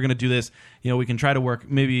 guys, they're going to do this. We can try to work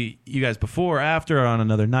maybe you guys before or after or on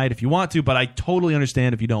another night if you want to, but I totally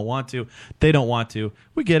understand if you don't want to. They don't want to.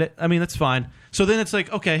 We get it. I mean, that's fine. So then it's like,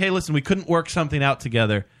 okay, hey, listen, we couldn't work something out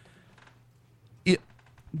together.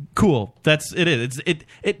 Cool. That's it.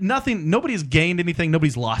 It nothing. Nobody's gained anything.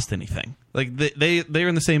 Nobody's lost anything. Like they're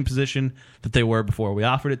in the same position that they were before we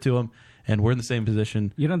offered it to them, and we're in the same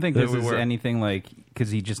position. You don't think that this is anything like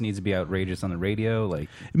because he just needs to be outrageous on the radio? Like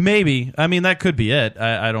maybe. I mean, that could be it.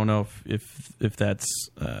 I don't know if that's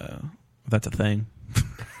a thing.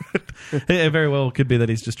 It very well could be that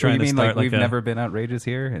he's just trying you to mean start like we've a- never been outrageous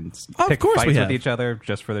here and Of pick course we fights have. with each other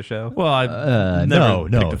just for the show? Well, I've never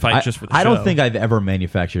picked a fight just for the show. I don't think I've ever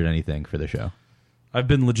manufactured anything for the show. I've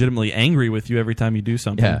been legitimately angry with you every time you do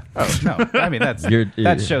something. Yeah. Oh no! I mean that's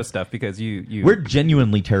that's show stuff because you We're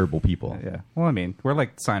genuinely terrible people. Yeah. Well, I mean we're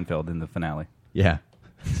like Seinfeld in the finale. Yeah,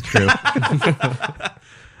 it's true.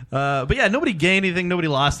 But yeah, nobody gained anything, nobody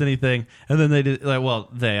lost anything, and then they did.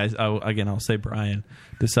 Again, I'll say Brian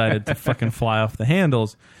decided to fucking fly off the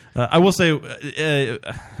handles. I will say,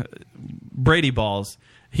 Brady Balls.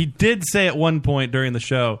 He did say at one point during the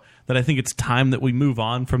show that I think it's time that we move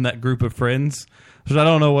on from that group of friends. So I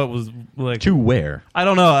don't know what was like. To where? I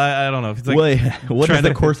don't know. I don't know. It's like What is trying the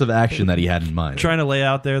to- course of action that he had in mind? Trying to lay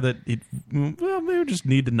out there that maybe just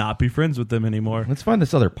need to not be friends with them anymore. Let's find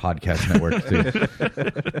this other podcast network too.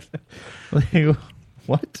 Like,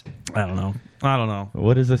 what? I don't know.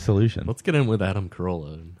 What is the solution? Let's get in with Adam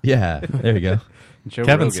Carolla. Yeah, there you go.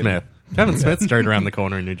 Kevin Smith. Kevin Smith's right around the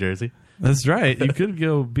corner in New Jersey. That's right. You could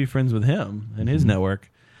go be friends with him and his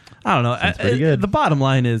network. I don't know. pretty good. The bottom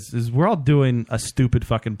line is we're all doing a stupid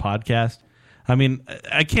fucking podcast. I mean,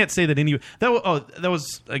 I can't say that that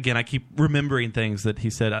was again. I keep remembering things that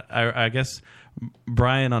he said. I guess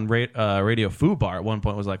Brian on Radio Foo Bar at one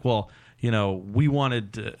point was like, "Well, we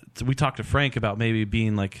wanted we talked to Frank about maybe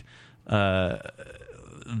being like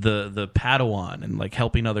the Padawan and like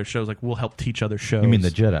helping other shows. Like we'll help teach other shows. You mean the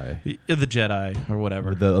Jedi? The Jedi or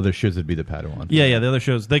whatever. Or the other shows would be the Padawan. Yeah. The other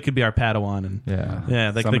shows they could be our Padawan and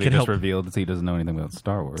they Somebody could just help. revealed that he doesn't know anything about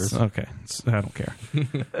Star Wars. Okay, I don't care.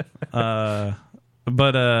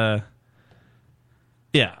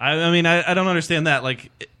 Yeah, I mean, I don't understand that.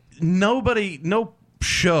 Like, no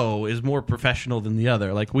show is more professional than the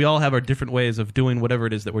other. Like, we all have our different ways of doing whatever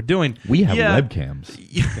it is that we're doing. We have webcams.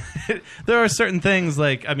 There are certain things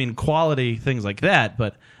like, I mean, quality things like that.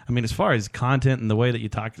 But I mean, as far as content and the way that you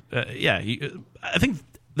talk, I think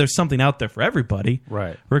there's something out there for everybody,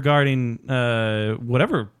 right? Regarding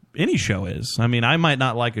whatever any show is. I mean, I might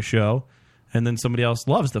not like a show, and then somebody else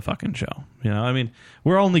loves the fucking show. I mean,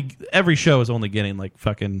 every show is only getting like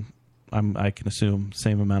fucking. I can assume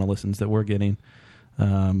same amount of listens that we're getting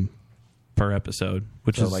per episode,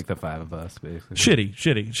 which So is like the five of us, basically.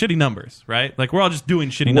 shitty numbers, right? Like we're all just doing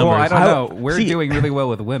shitty Well, numbers. I don't know. We're doing really well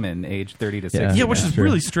with women aged 30 to 60. Yeah, which is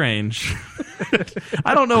really strange.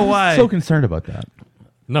 I don't know why. I'm so concerned about that.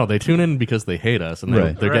 No, they tune in because they hate us, and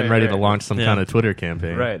they're getting ready to launch some kind of Twitter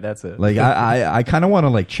campaign. Right, that's it. Like I kind of want to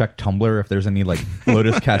like check Tumblr if there's any like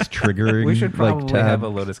Lotus Cast triggering. We should probably like, tab. have a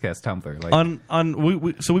Lotus Cast Tumblr. Like,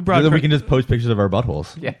 we So broadcast. that we can just post pictures of our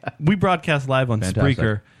buttholes. Yeah. We broadcast live on Fantastic.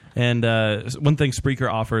 Spreaker, and one thing Spreaker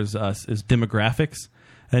offers us is demographics.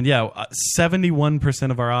 And 71%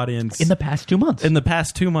 of our audience In the past 2 months. In the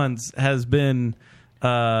past 2 months has been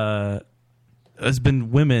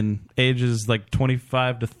women ages like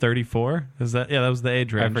 25 to 34. Is that that was the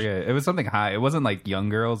age range? I forget. It was something high. It wasn't like young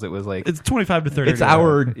girls. It was like It's 25 to 30. It's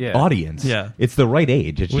our Yeah. audience. Yeah. It's the right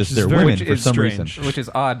age. It's Which just is they're very- women which for is some strange. reason. which is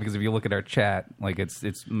odd because if you look at our chat, like it's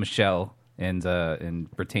Michelle and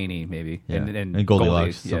Brittany maybe Yeah. and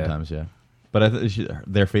Goldilocks Goldie, sometimes, yeah. But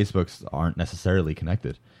their Facebooks aren't necessarily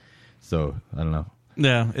connected. So, I don't know.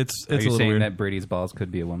 Yeah, it's Are a you little saying weird. that Brady's balls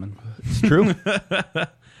could be a woman? It's true.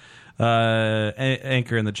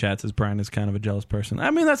 Anchor in the chat says Brian is kind of a jealous person.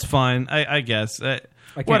 I mean, that's fine. I guess. I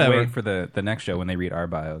can't whatever. wait for the next show when they read our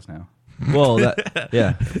bios now. Well,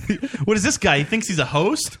 yeah. What is this guy? He thinks he's a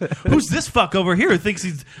host? Who's this fuck over here who thinks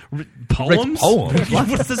he's poems? poems.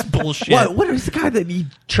 What's this bullshit? What is the guy that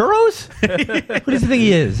eats churros? What does he think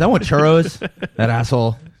he is? I want churros. That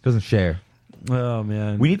asshole doesn't share. Oh,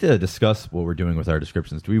 man. We need to discuss what we're doing with our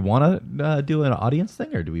descriptions. Do we want to do an audience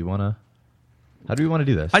thing, or do we want to? How do we want to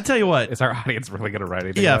do this? I tell you what. Is our audience really going to write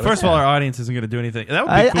anything? Yeah, about first us? of all, our audience isn't going to do anything. That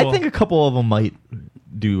would be cool. I think a couple of them might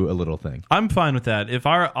do a little thing. I'm fine with that. If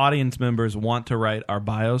our audience members want to write our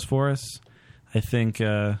bios for us, I think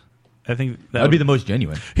that That'd be the most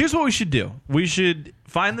genuine. Here's what we should do. We should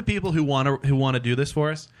find the people who want to do this for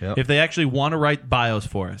us. Yep. If they actually want to write bios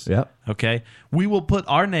for us. Yep. Okay. We will put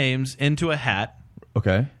our names into a hat.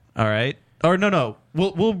 Okay. All right. Or no.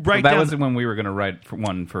 We'll write that down. wasn't when we were going to write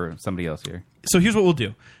one for somebody else here. So here's what we'll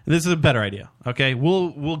do. This is a better idea. Okay,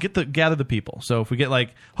 we'll gather the people. So if we get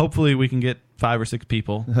hopefully we can get 5 or 6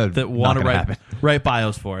 people that want to write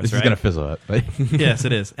bios for us. This right? is gonna fizzle out. But Yes,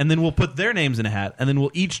 it is. And then we'll put their names in a hat, and then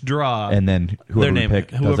we'll each draw. and then whoever their we name.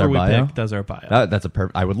 pick does Whoever our we bio. pick does our bio. That's a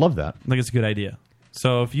perfect. I would love that. I think it's a good idea.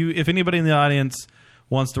 So if anybody in the audience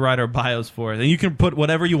wants to write our bios for us, and you can put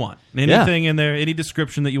whatever you want, anything in there, any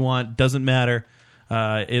description that you want, doesn't matter.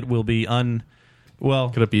 It will be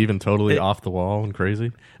Well, could it be even totally off the wall and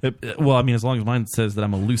crazy? Well, I mean, as long as mine says that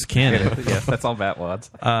I'm a loose cannon. Yes, that's all Matt wants.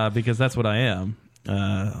 Because that's what I am.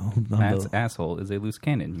 Matt's asshole is a loose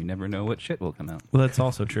cannon. You never know what shit will come out. Well, that's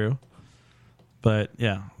also true. But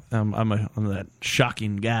yeah, I'm that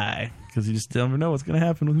shocking guy because you just never know what's going to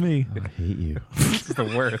happen with me. I hate you. This is the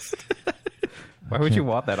worst. Why would you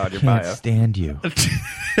want that on your Can't bio? stand you.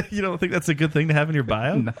 You don't think that's a good thing to have in your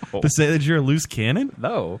bio? No. To say that you're a loose cannon?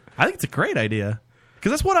 No. I think it's a great idea.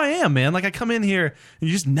 Because that's what I am, man. Like, I come in here and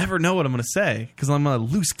you just never know what I'm going to say because I'm a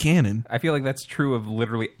loose cannon. I feel like that's true of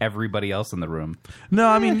literally everybody else in the room. No,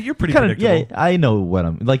 I mean, you're pretty Kinda, predictable. yeah, I know what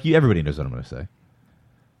I'm like. Everybody knows what I'm going to say.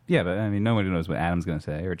 Yeah, but I mean, nobody knows what Adam's going to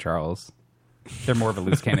say or Charles. They're more of a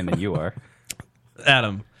loose cannon than you are.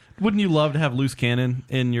 Adam, wouldn't you love to have loose cannon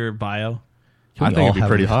in your bio? I think it'd be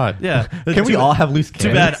pretty hot. Yeah. Can we all have loose Too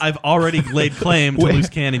cannons? bad I've already laid claim to Wait. loose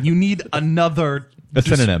cannon. You need another... A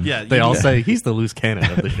synonym. Yeah, They all say he's the loose cannon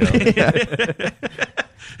of the show.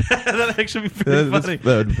 That'd actually be pretty funny. That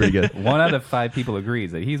would be pretty good. 1 out of 5 people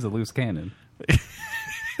agrees that he's a loose cannon.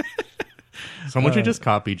 Someone should just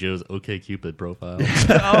copy Joe's OkCupid profile.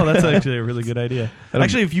 Oh, that's actually a really good idea.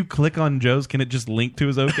 Actually, if you click on Joe's, can it just link to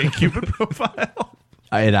his OkCupid profile?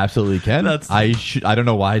 It absolutely can. I don't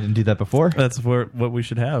know why I didn't do that before. That's what we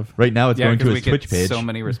should have. Right now, it's going to we his Twitch get page. so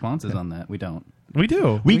many responses on that. We don't. We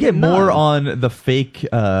do. We get get more none. on the fake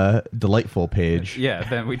delightful page. Yeah,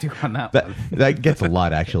 than we do on that That one. that gets a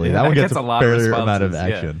lot actually. Yeah, that one that gets gets a a lot of fair amount of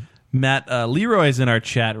responses, action. Matt Leroy's in our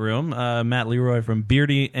chat room. Matt Leroy from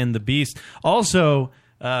Beardy and the Beast. Also,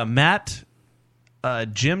 Matt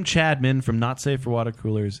Jim Chadman from Not Safe for Water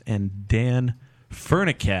Coolers and Dan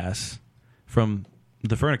Furnicast from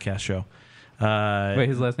the Furnicast Show. Wait,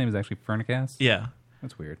 his last name is actually Furnicast? Yeah.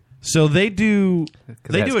 That's weird. So they do it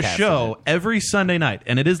a has cast in show every Sunday night,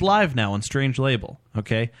 and it is live now on Strange Label,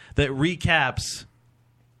 okay, that recaps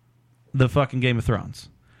the fucking Game of Thrones.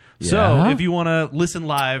 So Yeah? if you want to listen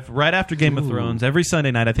live right after Game of Thrones every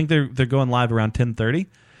Sunday night, I think they're going live around 10:30.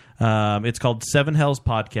 It's called Seven Hells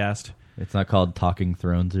Podcast. It's not called Talking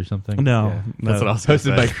Thrones or something. No, Yeah. no. That's what I was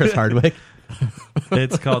hosted by Chris Hardwick.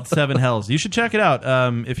 It's called Seven Hells. You should check it out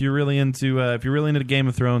if you're really into Game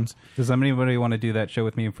of Thrones. Does anybody want to do that show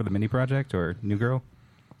with me for the mini project or New Girl?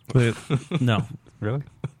 No, really.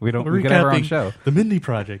 We don't. We're We could have our own recapping show. The Mindy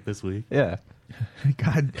Project this week. Yeah.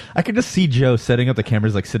 God, I could just see Joe setting up the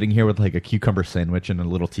cameras, like sitting here with like a cucumber sandwich and a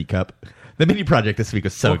little teacup. The mini project this week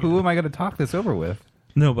was so Well, good. who am I going to talk this over with?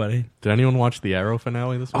 Nobody. Did anyone watch the Arrow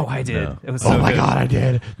finale this week? Oh, I did. No. It was Oh so my good. God, I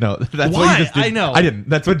did. No, that's Why? what you just did. I know. I didn't.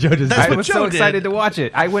 That's what Joe just I did. was Joe so did. excited to watch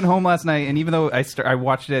it. I went home last night, and even though I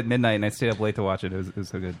watched it at midnight and I stayed up late to watch it, it was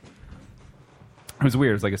so good. It was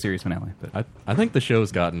weird. It was like a series finale. But I think the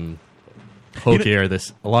show's gotten hokier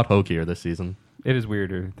a lot hokier this season it is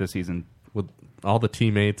weirder this season with all the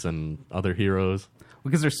teammates and other heroes.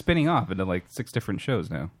 because they're spinning off into like 6 different shows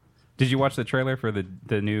now. Did you watch the trailer for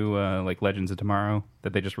the new like Legends of Tomorrow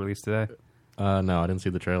that they just released today? No, I didn't see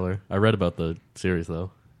the trailer. I read about the series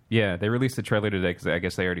though. Yeah, they released the trailer today because I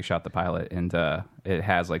guess they already shot the pilot, and it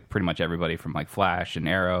has like pretty much everybody from like Flash and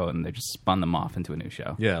Arrow, and they just spun them off into a new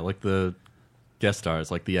show. Yeah, like the guest stars,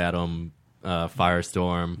 like the Atom,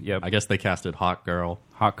 Firestorm. Yep. I guess they casted Hawk Girl.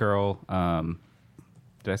 Hawk Girl.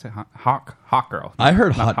 Did I say Hawk Girl? I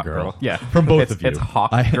heard Not Hot Girl. Yeah, From both of you. It's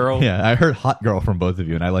Hawk I- Girl. Yeah, I heard Hot Girl from both of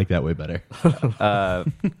you, and I like that way better. got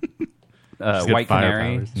White fire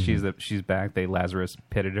Canary. powers. She's back. They Lazarus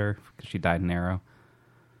pitted her because she died in Arrow.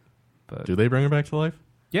 But Do they bring her back to life?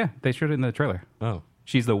 yeah, they showed it in the trailer. Oh,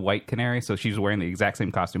 She's the White Canary, so she's wearing the exact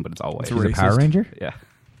same costume, but it's all white. She's a Power Ranger? Yeah,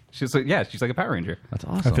 she's like a Power Ranger. That's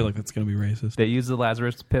awesome. I feel like that's going to be racist. They used the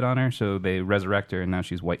Lazarus pit on her, so they resurrect her, and now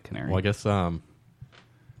she's White Canary. well, I guess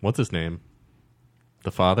what's his name?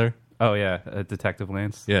 The father. Oh yeah, Detective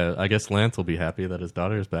Lance. Yeah, I guess Lance will be happy that his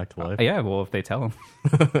daughter is back to life. Yeah, well, if they tell him,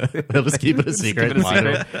 They'll just keep it a Just secret. keep it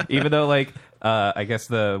a secret. Even though, like, I guess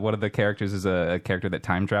one of the characters is a character that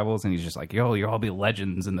time travels, and he's just like, "Yo, you'll all be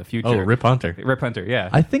legends in the future." Oh, Rip Hunter. Rip Hunter, yeah.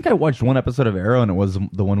 I think I watched one episode of Arrow, and it was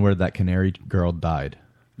the one where that canary girl died.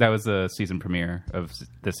 That was the season premiere of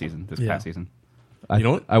this season, this Yeah. past season. You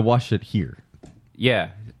know what? I watched it here. Yeah,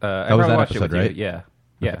 I was probably that watched it episode, with you. right? Yeah,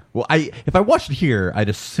 yeah. Well, if I watched it here, I'd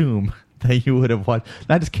assume that you would have watched.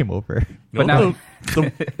 I just came over. But now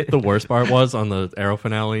the worst part was on the Arrow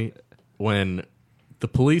finale when the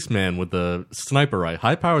policeman with the sniper rifle,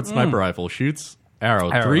 high-powered sniper rifle, shoots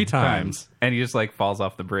Arrow 3 times. and he just like falls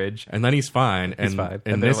off the bridge. And then he's fine. He's And, fine.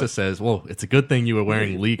 and they're Nyssa like- says, well, it's a good thing you were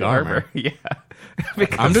wearing League armor. Yeah.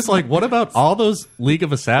 I'm just like, what about all those League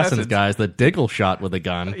of Assassins Assassins. guys that Diggle shot with a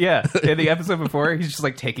gun? Yeah, in the episode before, he's just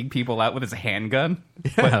like taking people out with his handgun.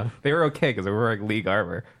 Yeah. But they were okay because they were wearing League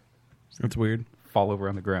armor. That's weird. Fall over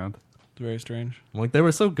on the ground. It's very strange. Like, they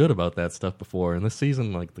were so good about that stuff before. And this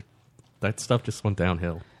season, like, that stuff just went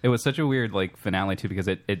downhill. It was such a weird like finale too because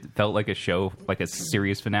it felt like a show, like a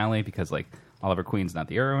serious finale because like Oliver Queen's not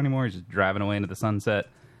the Arrow anymore. He's just driving away into the sunset,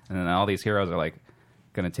 and then all these heroes are like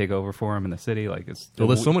going to take over for him in the city. Like it's Well,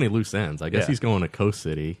 there's so many loose ends. I guess he's going to Coast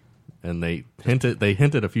City, and they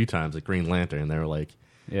hinted a few times at Green Lantern. They were like,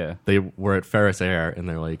 Yeah. they were at Ferris Air, and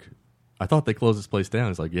they're like, I thought they closed this place down.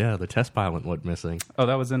 It's like, yeah, the test pilot went missing. Oh,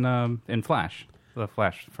 that was in Flash, the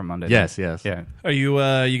Flash from Monday. Yes, yes. Yeah. Are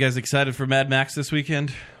you guys excited for Mad Max this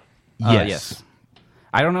weekend? Yes.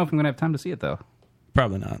 I don't know if I'm going to have time to see it though.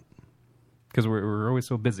 Probably not. Because we're always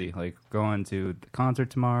so busy, like going to the concert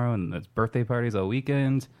tomorrow and there's birthday parties all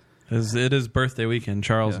weekend. It is birthday weekend,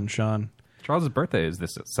 Charles and Sean. Charles' birthday is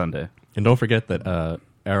this Sunday. And don't forget that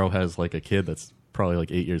Arrow has like a kid that's probably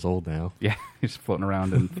like 8 years old now. Yeah, he's floating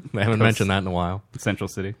around. And They haven't mentioned that in a while. Central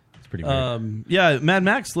City. It's pretty weird. Yeah, Mad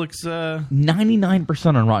Max looks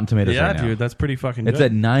 99% on Rotten Tomatoes yeah, right now. dude, that's pretty fucking It's good.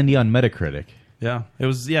 at 90 on Metacritic. Yeah, it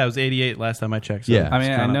was 88 last time I checked. So Yeah. I mean,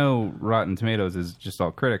 it's I kinda- know Rotten Tomatoes is just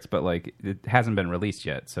all critics, but like it hasn't been released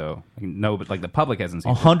yet, so no, but like the public hasn't seen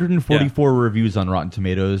it. 144 reviews on Rotten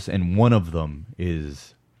Tomatoes, and one of them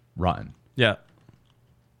is rotten. Yeah.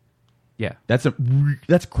 Yeah, That's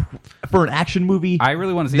for an action movie. I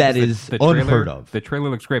really want to see that this. is The trailer, unheard of. The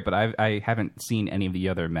trailer looks great, but I haven't seen any of the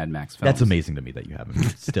other Mad Max films. That's amazing to me that you haven't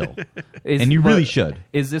still, Is- and you really but should.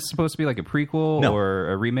 Is this supposed to be like a prequel No.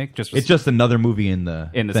 or a remake? It's just another movie in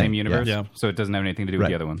the in the thing, same universe, yeah. so it doesn't have anything to do with Right.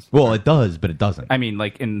 the other ones. Well, it does, but it doesn't. I mean,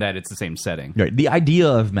 like in that it's the same setting. Right. The idea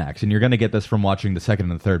of Max, and you're going to get this from watching the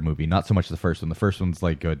second and the third movie, not so much the first one. The first one's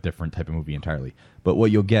like a different type of movie entirely. But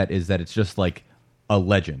what you'll get is that it's just like a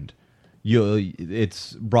legend.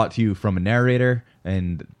 It's brought to you from a narrator,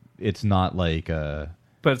 and it's not like But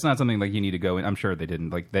it's not something like you need to go in. I'm sure they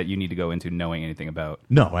didn't like that. You need to go into knowing anything about.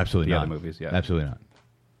 no, absolutely the not. other movies. Yeah, absolutely not.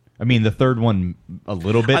 I mean, the third one a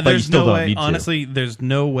little bit, but you there's still no don't way. need to. Honestly, there's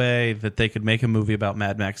no way that they could make a movie about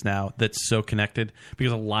Mad Max now that's so connected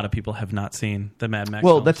because a lot of people have not seen the Mad Max.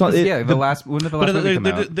 Well, films. that's not- it- yeah, the last when did the last movie come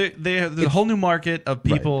out? They have a whole new market of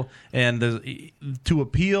people, and to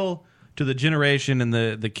appeal to the generation and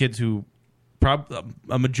the kids who.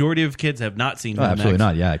 A majority of kids have not seen. Oh, Mad absolutely Max.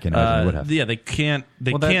 not. Yeah, I can imagine they would have. Yeah, they can't.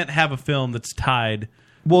 They Well, that- can't have a film that's tied.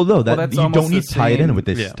 Well, no, that that's you almost don't need the to tie it in same- with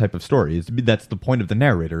this Yeah. type of story. That's the point of the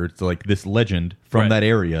narrator. It's like this legend from Right. that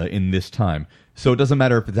area in this time. So it doesn't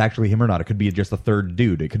matter if it's actually him or not. It could be just a third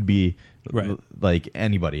dude. It could be Right. like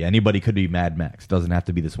anybody. Anybody could be Mad Max. Doesn't have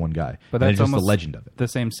to be this one guy. But And that's it's just the almost legend of it. the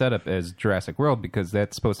same setup as Jurassic World because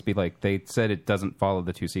that's supposed to be like they said it doesn't follow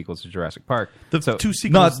the two sequels to Jurassic Park. The So- two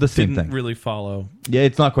sequels Not the same didn't thing. really follow. Yeah,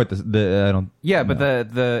 it's not quite the I don't. Yeah, but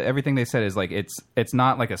the everything they said is like it's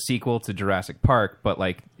not like a sequel to Jurassic Park, but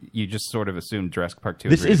like you just sort of assume Jurassic Park 2.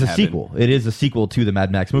 This is a happened. sequel. It is a sequel to the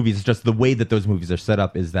Mad Max movies. It's just the way that those movies are set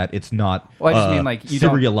up is that it's not Well, I just mean, like, you don't-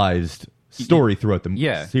 serialized story throughout the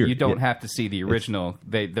Yeah, series. you don't Yeah. have to see the original.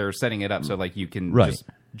 They're setting it up so like you can Right. just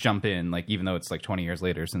jump in, like even though it's like 20 years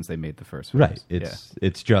later since they made the first. Right. films.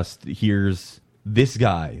 It's just here's this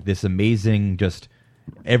guy, this amazing. Just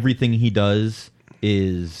everything he does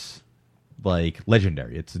is like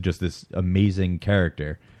legendary. It's just this amazing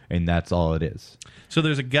character, and that's all it is. So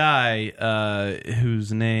there's a guy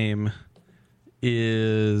whose name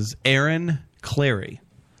is Aaron Clary.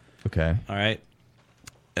 Okay. All right.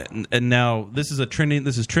 And now this is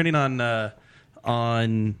trending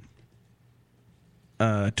on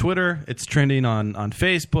Twitter. It's trending on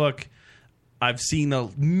Facebook. I've seen a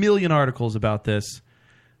million articles about this.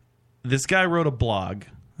 This guy wrote a blog.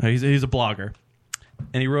 He's a blogger,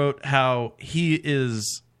 and he wrote how he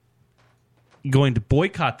is going to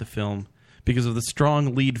boycott the film because of the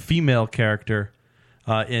strong lead female character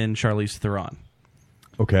in Charlize Theron.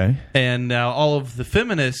 Okay. And now all of the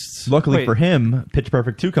feminists. Luckily for him, Pitch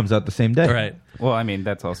Perfect 2 comes out the same day. Right. Well, I mean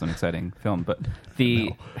that's also an exciting film, but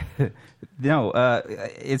the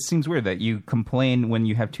it seems weird that you complain when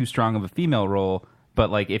you have too strong of a female role. But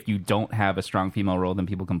like, if you don't have a strong female role, then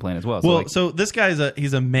people complain as well. Well, like, so this guy's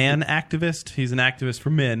he's a man activist. He's an activist for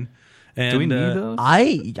men. And, do we need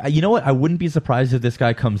those? You know what? I wouldn't be surprised if this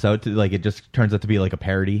guy comes out to like it just turns out to be like a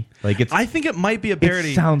parody. Like it's. I think it might be a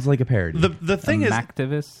parody. It sounds like a parody. The thing is,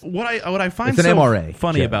 activist. What I find It's an so MRA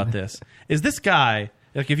funny show. about this is this guy.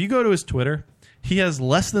 Like, if you go to his Twitter, He has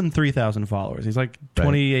less than 3,000 followers. He's like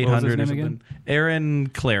 2,800 What was his or name something. again? Aaron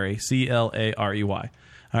Clary, Clarey.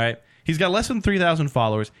 All right. He's got less than 3,000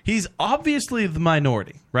 followers. He's obviously the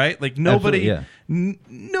minority, right? Like nobody, Absolutely,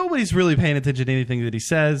 nobody's really paying attention to anything that he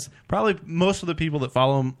says. Probably most of the people that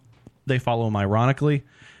follow him, they follow him ironically,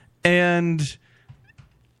 and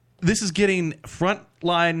this is getting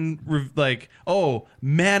frontline like, oh,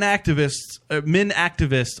 men activists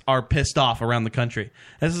are pissed off around the country.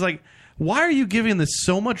 And this is like, why are you giving this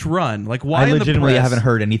so much run? Like, why? I legitimately in the press? haven't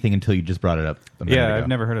heard anything until you just brought it up. a minute ago. I've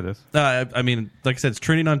never heard of this. I mean, like I said, it's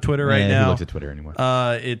trending on Twitter right Who now. looks at Twitter anymore?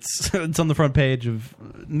 It's on the front page of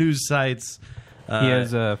news sites. He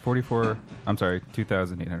has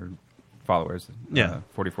 2,800 followers. Yeah.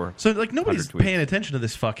 44. So like nobody's tweets. paying attention to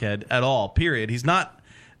this fuckhead at all. Period. He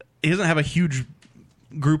doesn't have a huge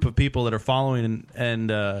group of people that are following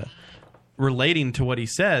and relating to what he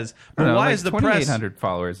says. But why like is the press? 2,800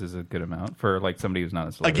 followers is a good amount for like somebody who's not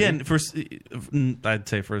a celebrity. Again, I'd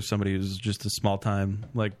say for somebody who's just a small time,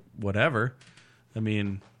 like whatever. I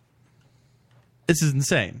mean, this is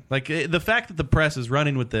insane. Like the fact that the press is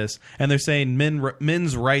running with this and they're saying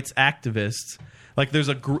men's rights activists. Like there's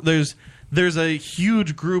a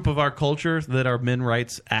huge group of our culture that are men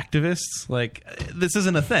rights activists. Like this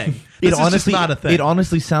isn't a thing. This is just not a thing. It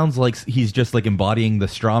honestly sounds like he's just like embodying the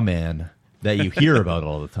straw man that you hear about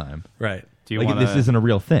all the time. Right. Do you like, wanna, this isn't a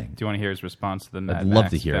real thing. Do you want to hear his response to the I'd Mad love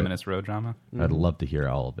Max to hear feminist road drama? I'd love to hear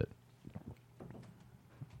all of it.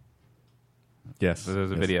 Yes. There's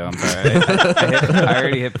a video. I'm sorry. I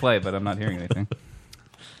already hit play, but I'm not hearing anything.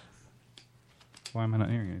 Why am I not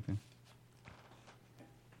hearing anything?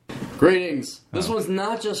 Greetings. This one's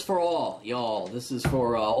not just for all y'all. This is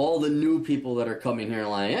for all the new people that are coming here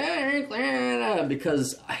like,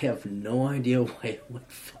 because I have no idea why it went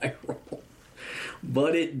viral.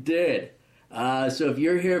 But it did. So if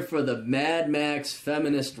you're here for the Mad Max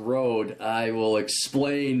Feminist Road, I will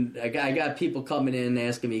explain. I got people coming in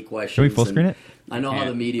asking me questions. Can we full screen it? I know how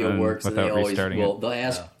the media works, and they without always restarting will.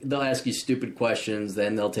 it. They'll ask you stupid questions,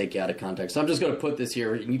 then they'll take you out of context. So I'm just going to put this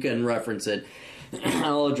here. You can reference it.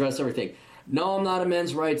 I'll address everything. No, I'm not a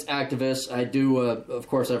men's rights activist. I do, of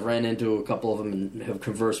course, I've ran into a couple of them and have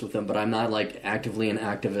conversed with them, but I'm not like actively an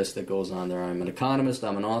activist that goes on there. I'm an economist,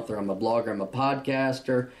 I'm an author, I'm a blogger, I'm a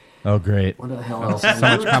podcaster. Oh, great. What the hell else? So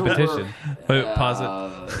much competition. Wait, pause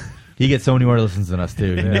it. He gets so many more listens than us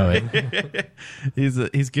too. You know it.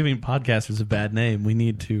 He's giving podcasters a bad name. We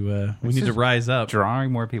need to rise up.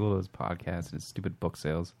 Drawing more people to his podcast and stupid book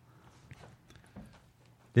sales.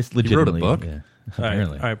 This You wrote a legitimately. book? Yeah, All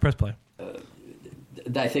apparently. right, press play.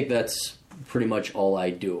 I think that's pretty much all I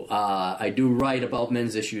do. I do write about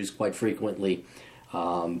men's issues quite frequently,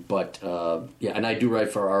 but and I do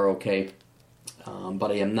write for ROK.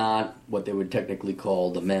 But I am not what they would technically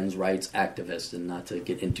call the men's rights activist, and not to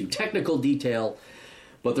get into technical detail,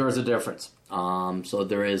 but there is a difference. So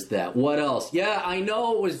there is that. What else? Yeah, I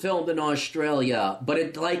know it was filmed in Australia,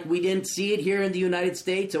 but we didn't see it here in the United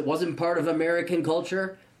States. It wasn't part of American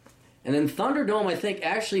culture. And then Thunderdome, I think,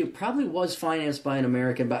 actually probably was financed by an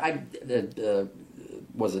American, but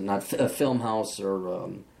was it not a film house or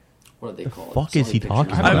what do they call it? Fuck is he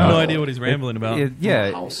talking I about? have no idea what he's rambling about.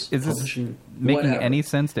 House, is this publishing, making whatever. any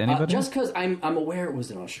sense to anybody? Just because I'm aware it was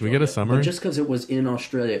in Australia. we get a summary? But just because it was in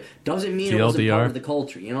Australia doesn't mean it wasn't TLDR? part of the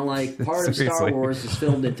culture. You know, like part of Star Seriously. Wars is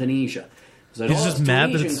filmed in Tunisia. So He's just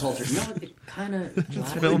mad that Tunisian it's culture. No, it kind of.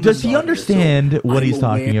 filmed Does he understand what he's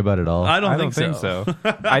talking about at all? I don't I think don't think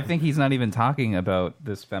so. I think he's not even talking about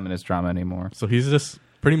this feminist drama anymore. So he's just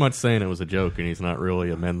pretty much saying it was a joke, and he's not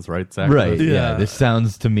really a men's rights activist. Right. Yeah. Yeah. This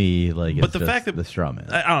sounds to me like it's But the just fact that the straw man.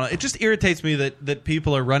 I don't know. It just irritates me that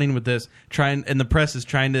people are running with this, and the press is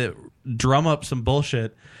trying to drum up some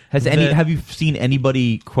bullshit. Have that- you seen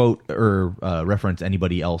anybody quote or reference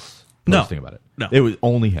anybody else No. posting about it? No. It was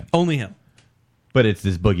only him. Only him. But it's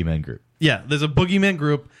this boogeyman group. Yeah, there's a boogeyman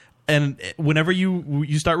group, and whenever you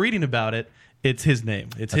start reading about it, it's his name.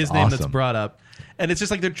 It's his name that's awesome. brought up, and it's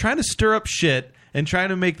just like they're trying to stir up shit and trying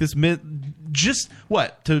to make this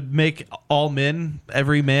to make all men,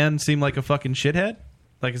 every man, seem like a fucking shithead.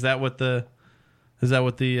 Like, is that what the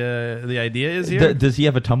idea is here? Does he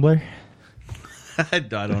have a Tumblr? I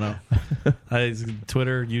don't know.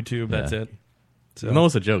 Twitter, YouTube, that's it. So I know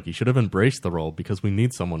it's a joke. He should have embraced the role because we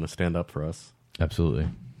need someone to stand up for us. Absolutely.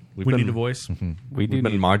 we need a voice. We've been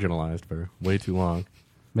marginalized for way too long.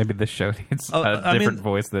 Maybe this show needs Oh, a I different mean-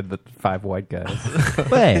 voice than the 5 white guys.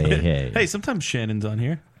 Hey, sometimes Shannon's on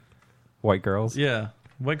here. White girls? Yeah,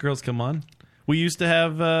 white girls come on. We used to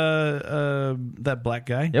have that black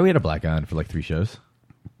guy. Yeah, we had a black guy on for like 3 shows.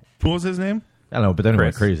 What was his name? I don't know, but then it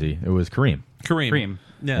went Chris. crazy. It was Kareem. Kareem.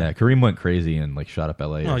 Yeah. Kareem went crazy and like shot up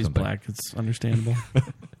L.A. Oh, or he's something. black. It's understandable.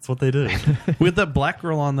 That's what they do. We had that black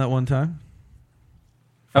girl on that one time.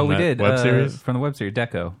 Oh, we did. web series? From the web series,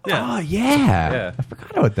 Deco. Oh, yeah. Yeah. I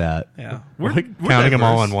forgot about that. Yeah. We're counting them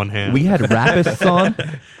all on one hand. We had rapists on.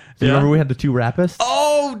 Do you remember we had the two rapists?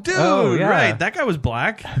 Oh, dude. Oh, yeah. Right. That guy was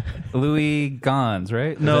black. Louis Gons,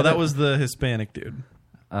 right? No, that was the Hispanic dude.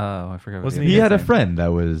 Oh, I forgot. Wasn't He had a friend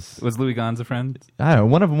that was... Was Louis Gons a friend? I don't know.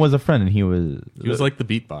 One of them was a friend, and he was... He was like the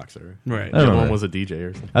beatboxer. Right. The other one was a DJ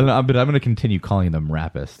or something. I don't know, but I'm going to continue calling them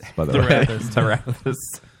rapists, by the way.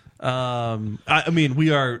 Rapists. I mean,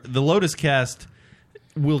 we are... The Lotus Cast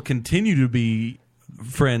will continue to be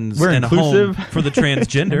friends We're and inclusive. home for the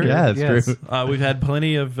transgender. Yeah, it's true. We've had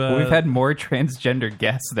plenty of... We've had more transgender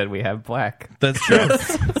guests than we have black. That's true.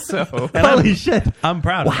 So Holy shit. I'm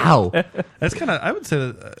proud of Wow. it. That's kind of... I would say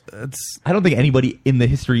that it's... I don't think anybody in the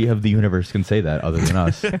history of the universe can say that other than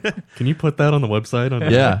us. Can you put that on the website?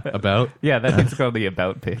 On Yeah. About? Yeah, that thing's called the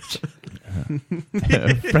About page.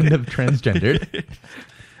 Friend of transgender.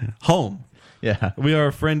 Home. Yeah. We are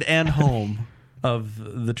a friend and home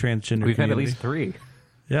of the transgender We've had at community. least 3.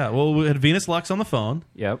 Yeah, well, we had Venus Lux on the phone.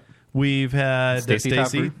 Yep. We've had Stacey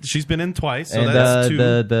Stacy. Topper. She's been in twice, so And that's 2.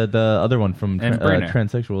 the other one from And Brenna.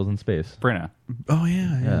 Transsexuals in Space. Brenna. Oh,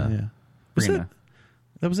 yeah. Was Brina. it?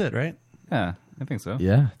 That was it, right? Yeah, I think so.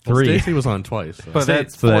 Yeah. Well, 3. Stacey was on twice. So. But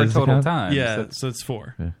that's So 4 that doesn't total count? times. Yeah, so it's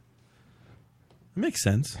 4. Yeah. It makes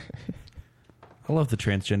sense. I love the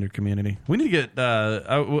transgender community. We need to get...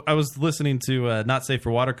 I was listening to Not Safe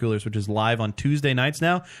for Water Coolers, which is live on Tuesday nights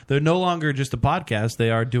now. They're no longer just a podcast. They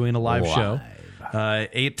are doing a live show.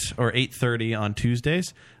 8 or 8:30 on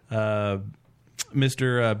Tuesdays.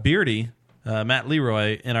 Mr. Beardy, Matt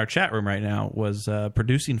Leroy, in our chat room right now, was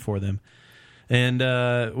producing for them. And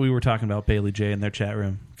we were talking about Bailey J in their chat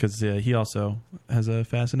room because he also has a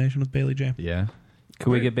fascination with Bailey J. Yeah. Could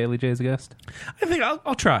we get Bailey J as a guest? I think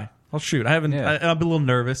I'll try. I'll shoot. I haven't. Yeah. I'm a little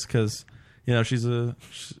nervous because she's a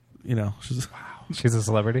She's a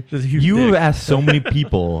celebrity. she's a huge You dick. have asked so many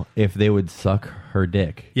people if they would suck her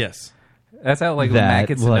dick. Yes. That's how, like, when That, Matt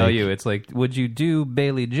gets to know like- you, it's like, would you do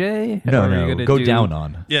Bailey J? No, Or are no, you gonna go do down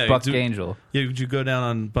on. Yeah. Buck do- Angel. Yeah. Would you go down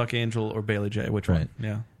on Buck Angel or Bailey J? Which Right. one?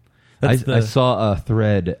 Yeah. I That's the- saw a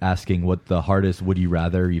thread asking what the hardest would you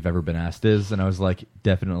rather you've ever been asked is, and I was like,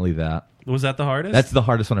 definitely that. Was that the hardest? That's the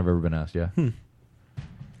hardest one I've ever been asked, yeah.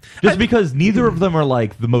 Just because neither of them are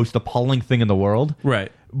like the most appalling thing in the world.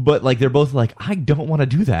 Right. But like they're both like, I don't want to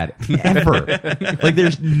do that ever. Like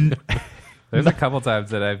there's There's a couple times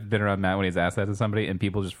that I've been around Matt when he's asked that to somebody, and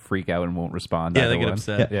people just freak out and won't respond. Yeah, either they get one.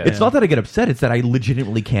 upset. Yeah. It's not that I get upset, it's that I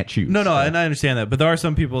legitimately can't choose. No, and I understand that, but there are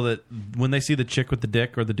some people that when they see the chick with the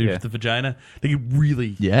dick or the dude Yeah. with the vagina, they get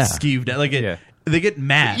really Yeah. skeeved out. Like they get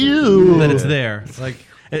mad Ew. that it's there. Like,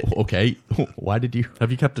 Okay. Why did you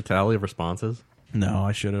Have you kept a tally of responses? no,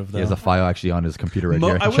 I should have. He has a file actually on his computer right Mo-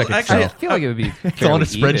 here. I I can will- check it. actually- I feel like it would be It's on a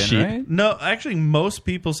fairly spreadsheet. even, right? No, actually, most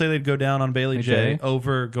people say they'd go down on Bailey J J?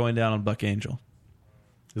 over going down on Buck Angel.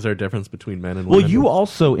 Is there a difference between men and Well, women? you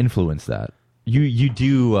also influence that. You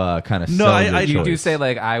do kind of No, sell I- your I- You do choice. say,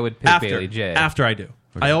 like, I would pick Bailey J. After I do,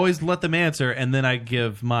 I always let them answer, and then I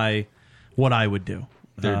give my what I would do.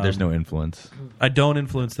 There's no influence. I don't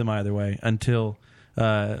influence them either way until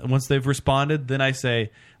once they've responded. Then I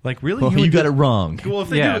say, like, really, Well, would you do- got it wrong. Well, if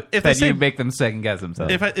they Yeah, do, if they that say you make them second guess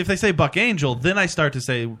themselves. if they say Buck Angel, then I start to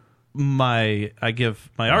say I give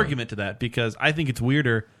my argument to that because I think it's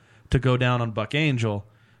weirder to go down on Buck Angel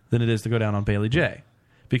than it is to go down on Bailey J,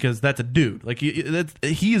 because that's a dude. Like he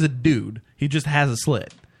is a dude. He just has a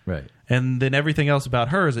slit, Right. and then everything else about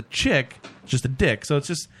her is a chick, just a dick. So it's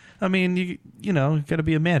just, I mean, you got to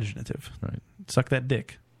be imaginative. Right. Suck that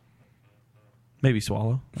dick. Maybe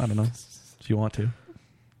swallow. I don't know if you want to.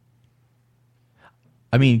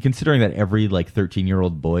 I mean, considering that every like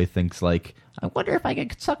 13-year-old boy thinks like, I wonder if I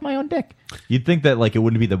could suck my own dick. You'd think that like it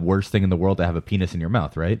wouldn't be the worst thing in the world to have a penis in your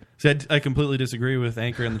mouth, right? See, I completely disagree with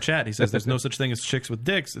Anchor in the chat. He says there's no such thing as chicks with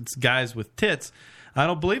dicks. It's guys with tits. I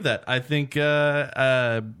don't believe that. I think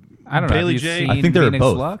I don't know. Bailey Have you J. seen I think there are Phoenix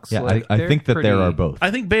both. Lux? Yeah, Like, I they're think that there pretty- are both.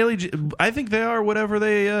 I think Bailey J. I think they are whatever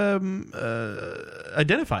they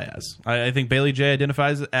identify as. I think Bailey J.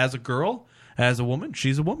 identifies as a girl, as a woman.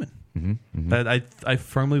 She's a woman. I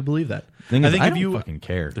firmly believe that. Thing I is, think I if don't you fucking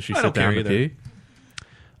care. Does she I sit don't down care to either. pee?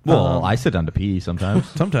 Well, I sit down to pee sometimes.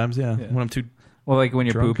 sometimes, yeah, when I'm too. Well, like when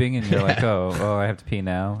you're Drunk. pooping and you're like, oh, I have to pee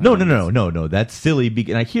now. No. That's silly.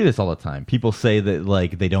 And I hear this all the time. People say that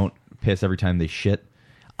like they don't piss every time they shit.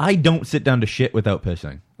 I don't sit down to shit without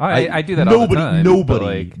pissing. I do that all the time, but, Nobody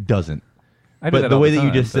like- doesn't. I do But that the all way the that you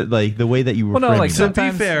time, just said, like the way that you were Well, no, framing like, that. To be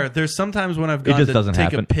sometimes- fair, there's sometimes when I've It gone just to doesn't take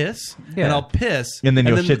happen. a piss, Yeah. and I'll piss, and then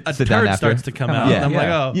you'll a sit down turd after. starts to come out, Yeah. and I'm like,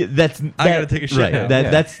 oh, Yeah, that's I gotta take a shit Right. now.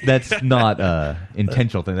 That's not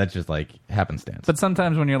intentional thing. That's just like happenstance. But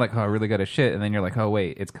sometimes when you're like, oh, I really got to shit, and then you're like, oh,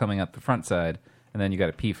 wait, it's coming up the front side, and then you got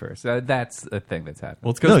to pee first. That's a thing that's happening.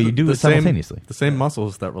 Well, it's 'cause No, you do it simultaneously. The same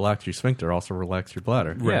muscles that relax your sphincter also relax your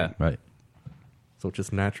bladder. Yeah. Right. So it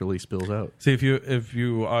just naturally spills out. See, if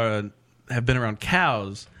you have been around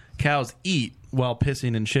cows eat while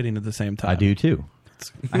pissing and shitting at the same time. I do too.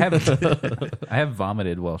 I have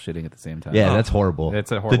vomited while shitting at the same time. Yeah, that's horrible.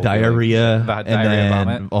 It's a horrible The diarrhea, feeling. The and diarrhea then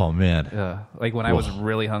vomit. oh man, Like when I was Ugh.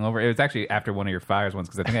 really hungover. It was actually after one of your fires once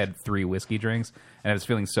because I think I had 3 whiskey drinks and I was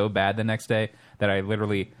feeling so bad the next day that I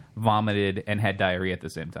literally vomited and had diarrhea at the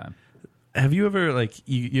same time. Have you ever like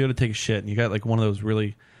you had to take a shit and you got like one of those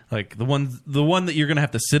really like the one that you're gonna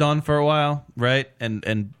have to sit on for a while, right?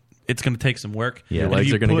 And it's gonna take some work. Your And legs if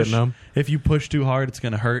you are gonna get push- numb? If you push too hard, it's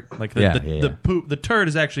gonna hurt. Like the Yeah, the, yeah, the yeah. poop, the turd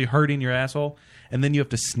is actually hurting your asshole, and then you have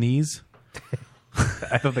to sneeze.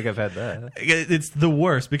 I don't think I've had that. It's the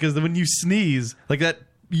worst because when you sneeze like that,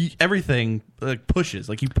 everything like pushes.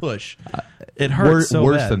 Like you push, it hurts so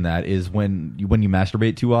worse bad. than that is when you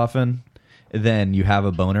masturbate too often, then you have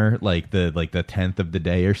a boner like the 10th of the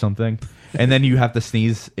day or something, and then you have to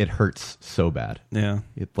sneeze. It hurts so bad. Yeah,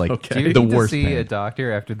 it's like Do you the need worst to see pain. a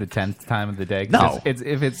doctor after the 10th time of the day? 'Cause No.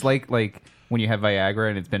 if it's like when you have Viagra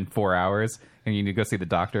and it's been 4 hours and you need to go see the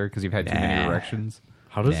doctor because you've had too many Nah. erections.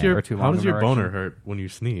 How does Yeah. your Or too how long does of an your boner erection. hurt when you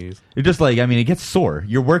sneeze? It just like it gets sore.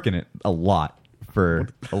 You're working it a lot for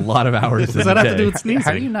a lot of hours. Does in that a have to day. do with sneezing?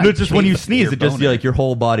 How do you not No, just when you chafe sneeze, your it just boner? like your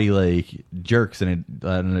whole body like jerks and it.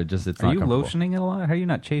 I don't know, it's Are not you comfortable. lotioning it a lot? How do you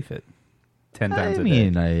not chafe it 10 times I a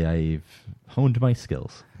mean, day? I've honed my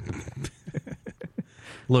skills.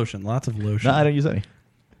 Lotion, lots of lotion. No, I don't use any.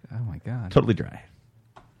 Oh my god, Totally dry.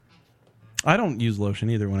 I don't use lotion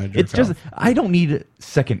either when I jerk It's just off. I don't need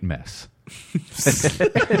second mess.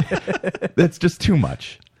 That's just too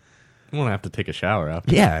much. You won't have to take a shower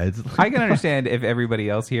after. Yeah, it's I can understand if everybody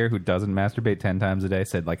else here who doesn't masturbate 10 times a day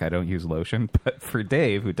said, like, I don't use lotion. But for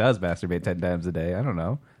Dave, who does masturbate 10 times a day, I don't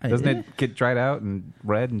know. Doesn't it get dried out and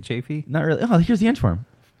red and chafy? not really. Oh, here's the inchworm.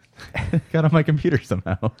 Got on my computer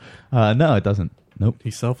somehow. No, it doesn't. Nope.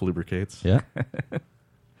 He self lubricates. Yeah.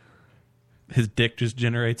 His dick just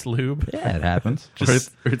generates lube. Yeah, it happens. Or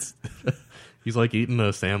it's he's like eating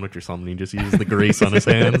a sandwich or something. He just uses the grease on his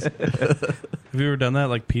hands. Have you ever done that,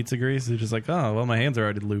 like pizza grease? You're just like, oh, well, my hands are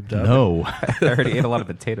already lubed up. No. I already ate a lot of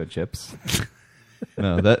potato chips.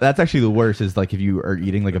 No, that's actually the worst. Is like if you are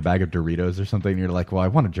eating like a bag of Doritos or something, and you're like, well, I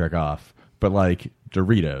want to jerk off, but like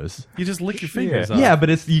Doritos. You just lick your fingers off. Yeah,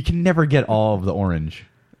 but you can never get all of the orange.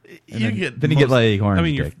 And then you get like orange. I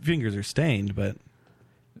mean, your dick. fingers are stained, but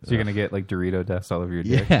So you're going to get, like, Dorito dust all over your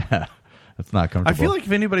dick? Yeah. That's not comfortable. I feel like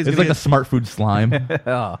if anybody's it's gonna like get- a smart food slime.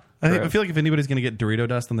 Oh, I feel like if anybody's going to get Dorito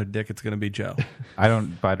dust on their dick, it's going to be Joe. I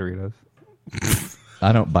don't buy Doritos.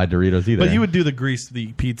 I don't buy Doritos either. But you would do the grease,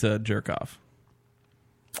 the pizza jerk off.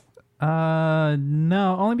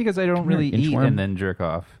 No, only because I don't Come here, really eat inchworm. and then jerk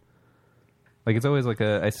off. Like, it's always like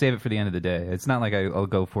I save it for the end of the day. It's not like I'll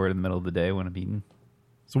go for it in the middle of the day when I'm eating.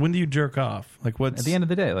 So when do you jerk off? Like what's At the end of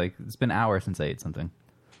the day, like, it's been hours since I ate something.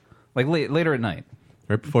 Like, later at night.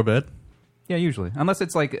 Right before bed? Yeah, usually. Unless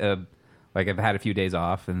it's like I've had a few days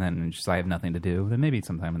off and then just I have nothing to do, then maybe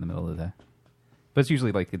sometime in the middle of the day. But it's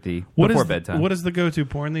usually like at the before bedtime. What is the go-to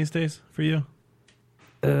porn these days for you?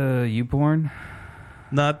 YouPorn?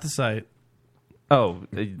 Not the site. Oh,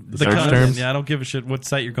 The search content. terms? Yeah, I don't give a shit what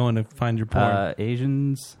site you're going to find your porn.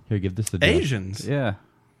 Asians. Here, give this to Joe. Asians? Yeah.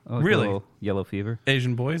 Oh, like a Really? little yellow fever.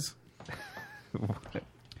 Asian boys? The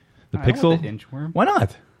I pixel? want the inchworm. Why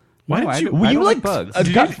not? Why No, I did you... don't- Well, I you don't like like bugs.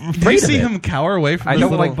 Did Did you see him cower away from I this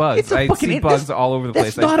don't little... like bugs. It's a I fucking see bugs all over the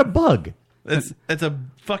place. That's not a bug. It's a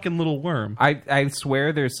fucking little worm. I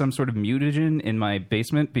swear there's some sort of mutagen in my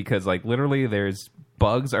basement because, like, literally there's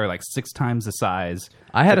bugs are like 6 times the size.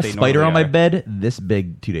 I had that a they spider on normally my are. bed this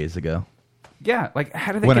big 2 days ago. Yeah, like,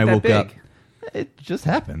 how did they When get I that woke big? up. It just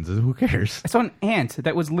happens. Who cares? I saw an ant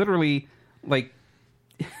that was literally like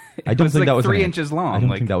I don't was think like that was 3 an ant. inches long. I don't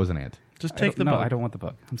like, think that was an ant. Just I take the don't- bug. No, I don't want the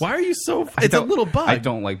bug. Why are you so... I It's a don't- little bug. I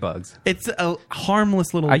don't like bugs. It's a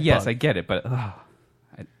harmless little Yes, bug. I get it, but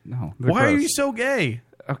no. they're Why are gross. you so gay?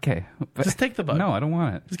 Okay, but Just take the bug. No, I don't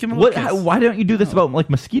want it. Just give him a What? little kiss. Why don't you do this about like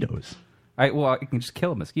mosquitoes? I can just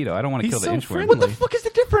kill a mosquito. I don't want to He's kill the so inchworm. friendly. What the fuck is the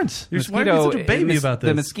difference? Why are you such a baby about The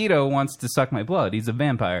this? mosquito wants to suck my blood. He's a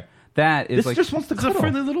vampire. That is This like just wants to It's a cuddle.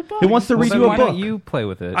 friendly little bug. It wants to Well, read then you a why book. don't you play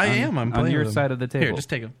with it? I am. I'm on playing your with him. side of the table. Here, just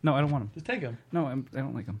take him. No, I don't want him. Just take him. No, I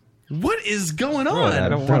don't like him. What is going Throw it on?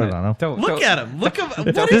 at him. Throw it on him. Look at him. Look at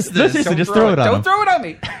what Don't- is this? Seriously, just throw it on him. Don't throw it on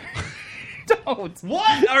me. Don't.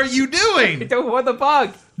 What are you doing? I don't want the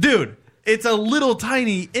bug. Dude, it's a little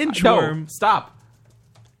tiny inchworm. No, stop.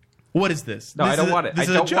 What is this? No, I don't want it. This I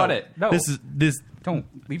is a don't joke. want it. No. This. Don't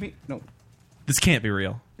leave me. No. This can't be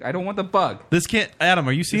real. I don't want the bug. This can't. Adam,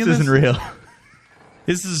 are you seeing this? This isn't real.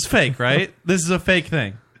 This is fake, right? This is a fake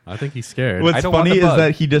thing. I think he's scared. What's funny is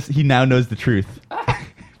that he now knows the truth,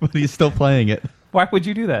 but he's still playing it. Why would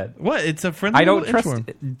you do that? What? It's a friendly I don't little trust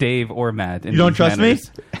inchworm. Dave or Matt. in You don't these trust me?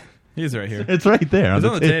 manners. He's right here. It's right there It's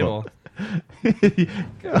on on the the table.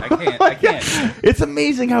 I can't. It's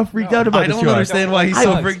amazing how freaked out about I this don't you are. understand why he's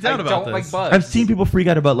so freaked out about don't this. like bugs. I've seen people freak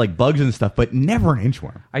out about like bugs and stuff, but never an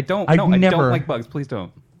inchworm. I don't. I've No, I never don't like bugs. Please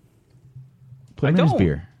don't. Put I him in his don't.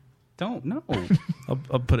 beer. Don't. No.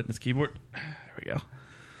 I'll put it in his keyboard. There we go.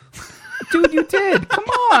 Dude, you did. Come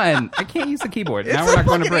on. I can't use the keyboard. Now we're not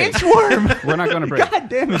going to break. Inchworm. We're not going to break. God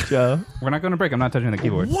damn it, Joe. We're not going to break. I'm not touching the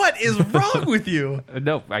keyboard. What is wrong with you?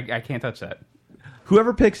 No, I can't touch that.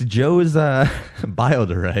 Whoever picks Joe's bio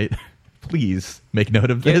to write, please make note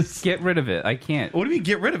of this. Get rid of it. I can't. What do you mean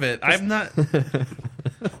get rid of it? I'm not. The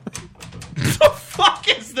fuck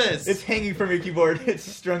is this? It's hanging from your keyboard. It's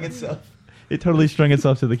strung itself. It totally strung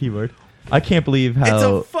itself to the keyboard. I can't believe how It's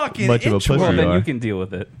a fucking much of a pussy Well, you then are. you can deal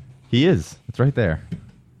with it. He is. It's right there.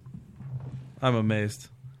 I'm amazed.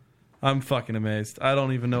 I'm fucking amazed. I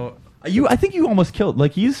don't even know. I think you almost killed.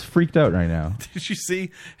 Like he's freaked out right now. Did you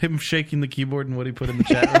see him shaking the keyboard and what he put in the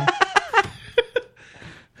chat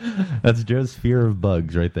room? That's Joe's fear of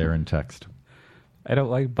bugs right there in text. I don't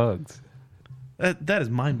like bugs. That is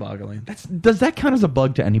mind-boggling. Does that count as a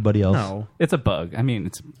bug to anybody else? No. It's a bug. I mean,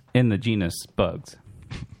 it's in the genus bugs.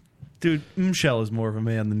 Dude, Michelle is more of a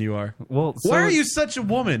man than you are. Well, why are you such a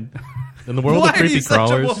woman? In the world Why of are creepy you such a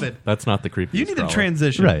crawlers, woman? that's not the creepy. You need to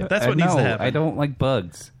transition. Right. That's what needs to happen. I don't like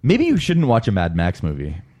bugs. Maybe you shouldn't watch a Mad Max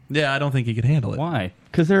movie. Yeah, I don't think he could handle it. Why?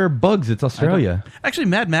 Because there are bugs. It's Australia. Actually,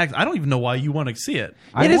 Mad Max, I don't even know why you want to see it.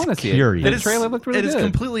 I It is want to see curious. it. It The is- trailer looked really It is good.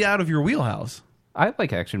 completely out of your wheelhouse. I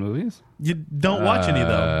like action movies. You don't watch any,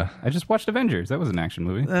 though. I just watched Avengers. That was an action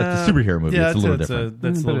movie. That's a superhero movie. Yeah, it's a little different.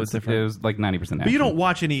 That's a But little bit it's- different. It was like 90% action. But you don't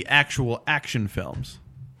watch any actual action films.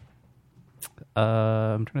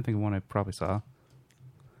 I'm trying to think of one I probably saw.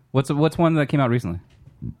 What's one that came out recently?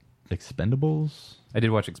 Expendables? I did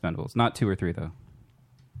watch Expendables. Not 2 or 3, though.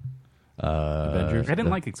 Avengers? I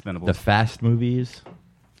didn't like Expendables. The Fast movies?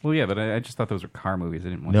 Well, yeah, but I just thought those were car movies. I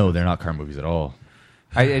didn't watch No, those. they're not car movies at all.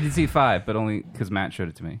 I did see 5, but only because Matt showed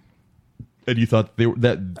it to me. And you thought they were,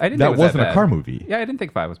 that I didn't think it that was wasn't that a bad. car movie? Yeah, I didn't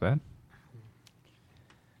think 5 was bad.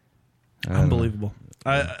 Unbelievable.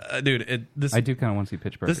 Dude, I do kind of want to see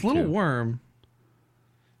Pitch Perfect. this little too. worm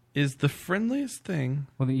is the friendliest thing.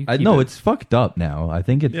 Well, then you I keep know it. it's fucked up now. I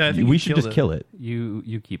think it. Yeah, I think we you should killed just it. kill it.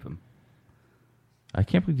 You keep him. I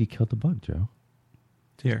can't believe you killed the bug, Joe.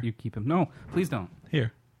 Here. You keep him. No, please don't.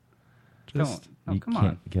 Here. Don't. Just, No, you come can't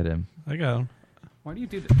on. get him. I got him. Why do you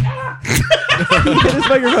do this? He hit his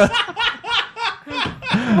microphone.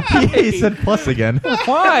 He said plus again.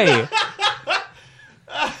 Why?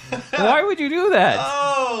 Why would you do that?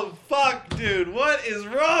 Oh, fuck, dude. What is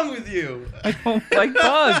wrong with you? I don't like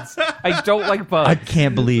bugs. I don't like bugs. I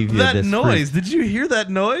can't believe you're That this noise. freaked. Did you hear that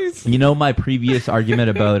noise? You know my previous argument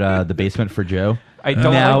about the basement for Joe? I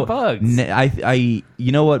don't like bugs. I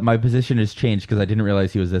you know what? My position has changed because I didn't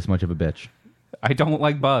realize he was this much of a bitch. I don't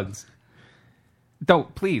like bugs.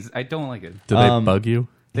 Don't, please. I don't like it. Do they bug you?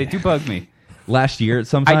 They do bug me. Last year,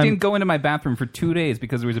 sometime I didn't go into my bathroom for 2 days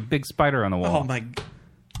because there was a big spider on the wall. Oh, my.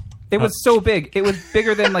 It was so big. It was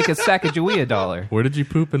bigger than like a Sacagawea dollar. Where did you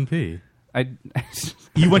poop and pee?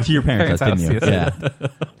 You went to your parents' house, didn't you? yes. Yeah.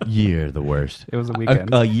 You're the worst. It was a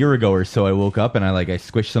weekend. A year ago or so, I woke up and I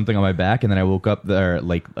squished something on my back, and then I woke up there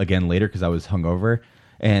like again later because I was hungover,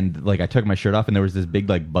 and like I took my shirt off and there was this big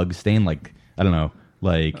like bug stain, like I don't know,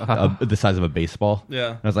 like the size of a baseball.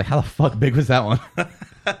 Yeah. And I was like, how the fuck big was that one?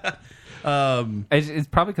 It's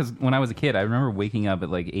probably because when I was a kid, I remember waking up at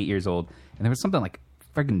like 8 years old, and there was something like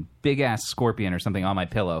freaking big ass scorpion or something on my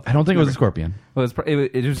pillow. I don't think it was a scorpion. Well,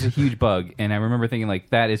 it was a huge bug, and I remember thinking like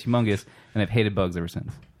that is humongous, and I've hated bugs ever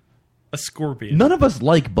since. A scorpion. None of us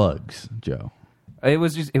like bugs, Joe. It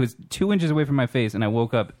was 2 inches away from my face, and I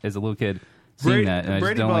woke up as a little kid seeing that, and I just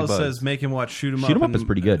Brady don't Ball like bugs. says make him watch Shoot 'em Up. Shoot 'em Up and- is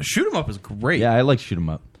pretty good. Shoot 'em Up is great. Yeah, I like Shoot 'em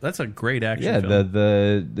Up. That's a great action Yeah, film.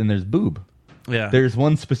 then there's boob. Yeah. There's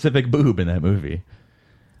one specific boob in that movie.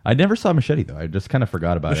 I never saw Machete though. I just kind of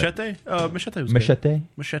forgot about it. Machete? Machete was Machete? good.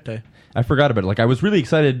 Machete. I forgot about it. Like I was really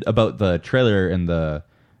excited about the trailer and the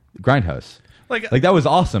Grindhouse. Like that was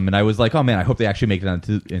awesome, and I was like, oh man, I hope they actually make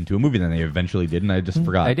it into a movie. Then they eventually did, and I just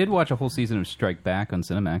forgot. I did watch a whole season of Strike Back on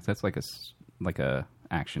Cinemax. That's like a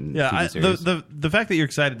action TV series. The fact that you're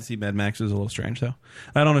excited to see Mad Max is a little strange, though.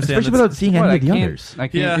 I don't understand. Especially without seeing any of the others. I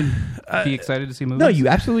can't be excited to see movies. No, you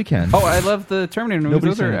absolutely can. Oh, I love the Terminator movies.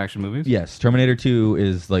 Nobody's Those are saying- action movies. Yes, Terminator 2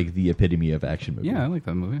 is like the epitome of action movie. Yeah, I like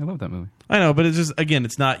that movie. I love that movie. I know, but it's just again,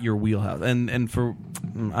 it's not your wheelhouse, and for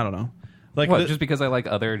I don't know, like What, just because I like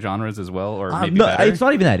other genres as well, or maybe no, better? it's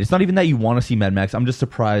not even that. It's not even that you want to see Mad Max. I'm just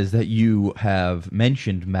surprised that you have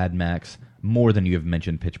mentioned Mad Max more than you have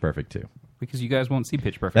mentioned Pitch Perfect 2. Because you guys won't see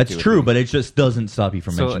Pitch Perfect. That's 2 with true, me. but it just doesn't stop you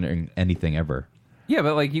from So- mentioning anything ever. Yeah,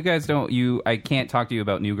 but like you guys don't. I can't talk to you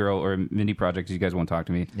about New Girl or Mindy Project. You guys won't talk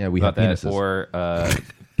to me. Yeah, we about have that. penises. Or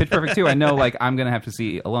Pitch Perfect 2. I know, like I'm gonna have to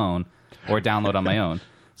see alone or download on my own.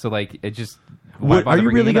 So like it just. why What, are bother you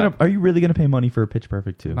bringing really it gonna up? Are you really gonna pay money for Pitch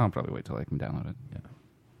Perfect 2? I'll probably wait till I can download it. Yeah.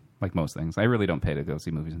 Like most things, I really don't pay to go see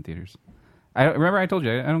movies in theaters. Remember I told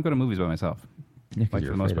you I don't go to movies by myself. Yeah, 'cause like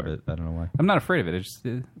you're for the most afraid part. of it. I don't know why. I'm not afraid of it. It's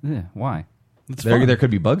just why? There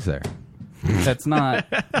could be bugs there. That's not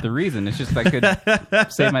the reason. It's just I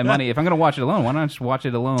could save my money. If I'm going to watch it alone, why not just watch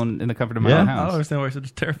it alone in the comfort of my own I don't house? understand why you're such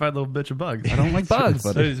a terrified little bitch of bugs. I don't like bugs.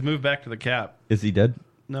 So he's moved back to the cap. Is he dead?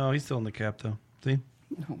 No, he's still in the cap though. See?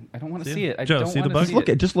 No, I don't want to See see it? it. I Joe, don't see the wanna bug? see Look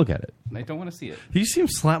it. at just look at it. I don't want to see it. You see him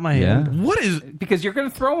slap my Yeah. hand. What is? Because you're going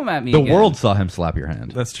to throw them at me. The again. world saw him slap your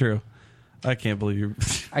hand. That's true. I can't believe you.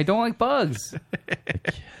 I don't like bugs.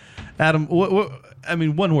 Adam, what? I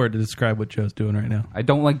mean, one word to describe what Joe's doing right now. I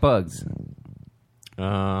don't like bugs.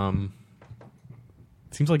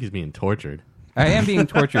 Seems like he's being tortured. I am being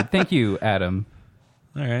tortured. Thank you, Adam.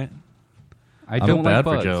 All right. I don't like bad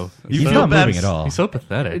bugs. for Joe. He's not moving at all. He's so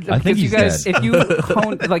pathetic. I think Because you he's guys, dead. if you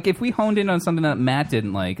if we honed in on something that Matt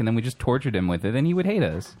didn't like, and then we just tortured him with it, then he would hate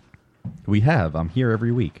us. We have. I'm here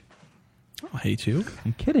every week. I hate you.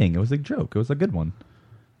 I'm kidding. It was a joke. It was a good one.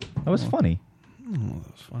 That was funny. Oh,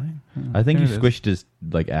 that was funny. I think you There it is. squished his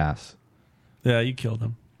ass. Yeah, you killed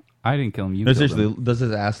him. I didn't kill him. You No, killed seriously, him. does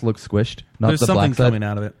his ass look squished? Not There's the something black side? coming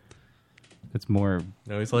out of it. It's more.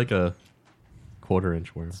 No, he's like a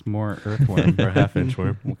quarter-inch worm. It's more earthworm or a half-inch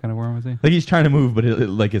worm. What kind of worm was he? Like he's trying to move, but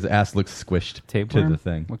like his ass looks squished to Tapeworm? the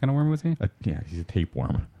thing. What kind of worm was he? Yeah, he's a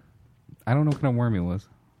tapeworm. I don't know what kind of worm he was.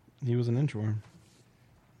 He was an inchworm.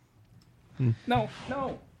 No.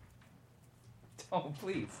 Oh,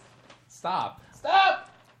 please. Stop. Stop.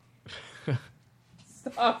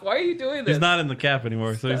 Stop. Why are you doing this? He's not in the cap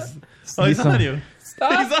anymore, so he's. Stop. He's on you.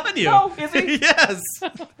 Stop. He's on you. No, is he? Yes.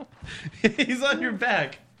 He's on your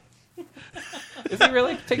back. Is he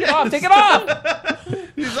really? Take it off. Take it off.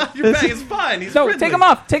 He's on your back. It's fine. He's No, friendly. take him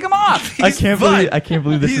off. Take him off. I can't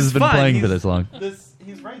believe this He's has been fine. playing He's- for this long.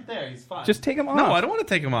 He's right there. He's fine. Just take him off. No, I don't want to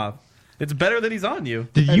take him off. It's better that he's on you.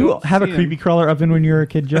 Did I you don't have a see him. creepy crawler oven when you were a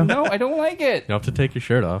kid, Joe? No, I don't like it. You have to take your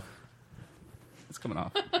shirt off. It's coming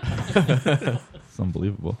off. It's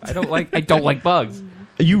unbelievable. I don't like bugs.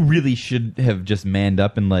 You really should have just manned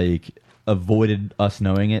up and like avoided us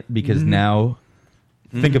knowing it because now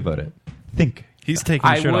think about it. Think. He's taking the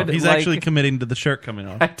I shirt off. would He's like- actually committing to the shirt coming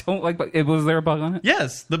off. I don't like bugs. Was there a bug on it?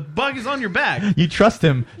 Yes, the bug is on your back. You trust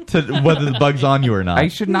him to whether the bug's on you or not. I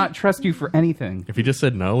should not trust you for anything. If he just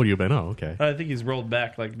said no, would you have been, okay. I think he's rolled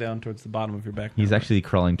back, like down towards the bottom of your back. He's actually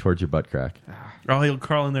crawling towards your butt crack. Oh, he'll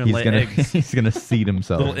crawl in there and He's lay gonna eggs. he's gonna seed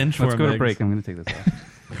himself. Little inchworm Let's go to eggs. break. I'm going to take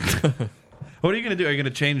this off. What are you going to do? Are you going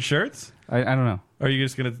to change shirts? I don't know. Or are you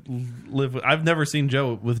just going to live with... I've never seen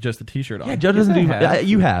Joe with just a T-shirt on. Yeah, Joe doesn't Yes, do. I have.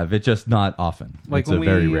 You have. It's just not often. Like it's when a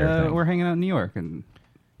very we rare thing. were hanging out in New York and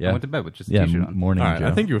Yeah. I went to bed with just a Yeah, t-shirt on. morning. All right, Joe.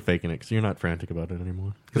 I think you were faking it because you're not frantic about it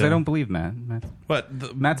anymore. Because Yeah. I don't believe Matt.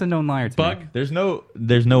 What? Matt's a known liar to Bug? me. There's no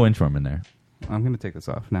inchworm in there. I'm going to take this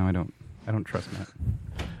off. Now I don't trust Matt.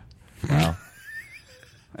 Wow.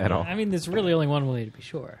 At all. I mean, there's really only one way to be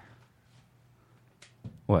sure.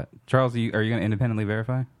 What? Charles, are you going to independently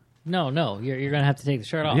verify? No, you're going to have to take the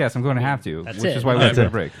shirt off. Yes, I'm going to have to. That's which it. is why we All have to go right.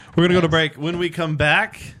 to break. We're going to go to break. When we come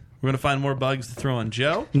back, we're going to find more bugs to throw on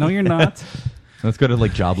Joe. No, you're not. Let's go to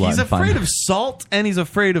like Joblot. He's and find- afraid of salt and he's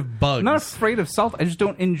afraid of bugs. I'm not afraid of salt. I just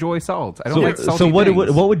don't enjoy salt. I don't like salty So what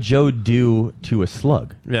things. would Joe do to a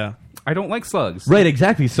slug? Yeah. I don't like slugs. Right,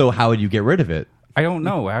 exactly. So how would you get rid of it? I don't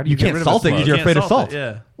know. How do you, You get can't rid salt of it a 'cause slug? you're You afraid can't of salt. it,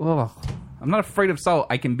 Yeah. Ugh. I'm not afraid of salt.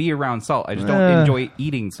 I can be around salt. I just don't enjoy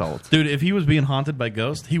eating salt. Dude, if he was being haunted by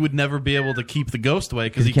ghosts, he would never be able to keep the ghost away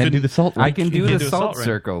because he can't couldn't do the salt ring. I can He do can't the do a salt salt ring.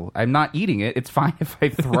 circle. I'm not eating it. It's fine if I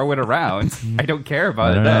throw it around. I don't care about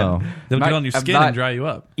I it don't then. know. They'll I'm get not- on your I'm skin not and dry you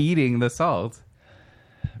up. Eating the salt.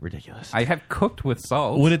 ridiculous. I have cooked with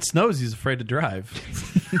salt. When it snows, he's afraid to drive.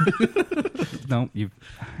 No, you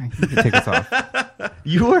can take this off.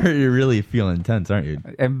 You're really feeling tense, aren't you?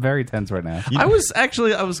 I'm very tense right now. I was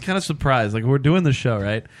kind of surprised. Like, we're doing the show,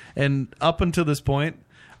 right? And up until this point,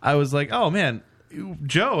 I was like, oh man,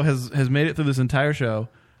 Joe has made it through this entire show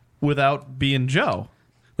without being Joe.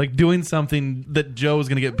 Like, doing something that Joe was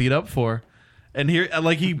going to get beat up for. And here,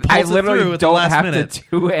 like, he pulls it through at the last minute. I literally don't have to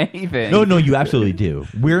do anything. No, you absolutely do.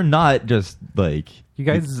 We're not just like... You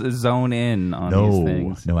guys zone in on these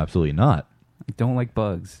things. No, absolutely not. I don't like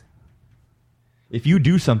bugs. If you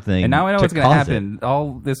do something, and now I know what's going to cause happen.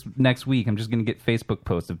 All this next week, I'm just going to get Facebook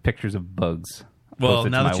posts of pictures of bugs. Well,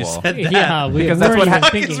 posted now to that my you wall. said that, Yeah, because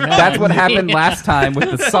that's what happened last time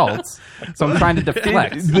with the salts. So I'm trying to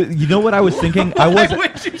deflect. You know what I was thinking? Why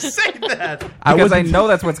would you say that? Because I know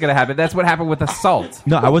that's what's going to happen. That's what happened with the salt.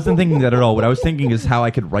 No, I wasn't thinking that at all. What I was thinking is how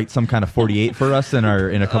I could write some kind of 48 for us in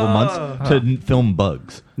a couple months to film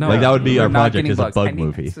bugs. No, like that would be we're our not project getting as a bugs. bug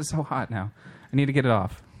movie. This is so hot now. I need to get it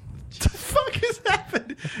off. What the fuck has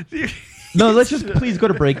happened? No, let's just please go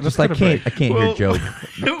to break. Just I can't hear Joe.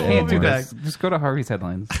 Can't do this. Just go to Harvey's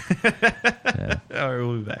headlines. All right,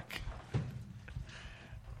 we'll be back.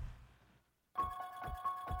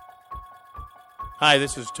 Hi,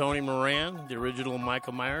 this is Tony Moran, the original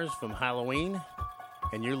Michael Myers from Halloween,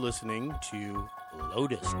 and you're listening to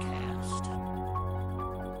Lotus Cast.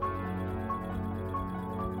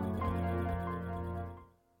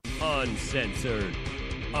 Uncensored,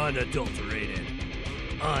 unadulterated,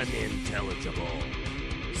 unintelligible.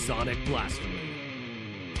 Sonic Blasphemy.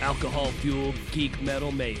 Alcohol-fueled geek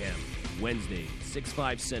metal mayhem. Wednesday,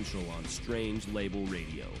 6/5 Central on Strange Label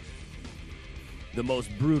Radio. The most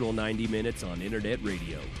brutal 90 minutes on internet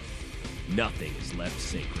radio. Nothing is left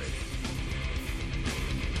sacred.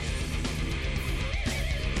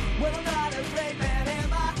 Well, I'm not a great man,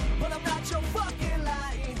 am I? But I'm not your fucking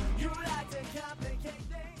lying. You like to complicate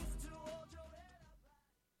things to hold your head up.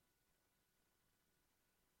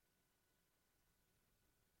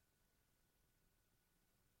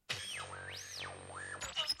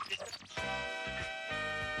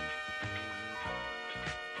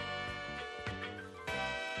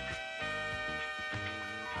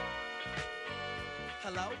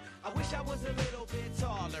 Hello? I wish I was a little bit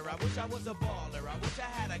taller. I wish I was a baller. I wish I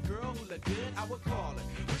had a girl who looked good, I would call her.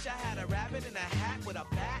 Wish I had a rabbit in a hat with a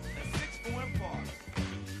bat and a 6'4" baller.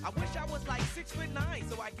 I wish I was like 6'9"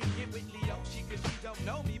 so I could get with Leoshi, cause she don't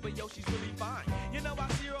know me, but yo, she's really fine. You know, I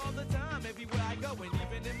see her all the time, everywhere I go, and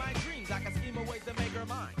even in my dreams, I can scheme a way to make her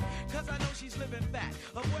mine. Cause I know she's living fat.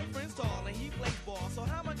 Her boyfriend's tall and he plays ball, so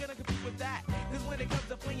how am I gonna compete with that? Cause when it comes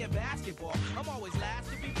to playing basketball, I'm always last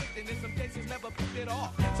to be picked, and in some cases never picked it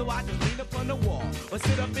off. So I just lean up on the wall, or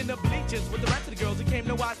sit up in the bleachers with the rest of the girls who came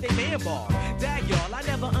to watch they man ball. Dag y'all, I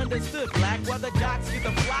never understood black, why the jocks get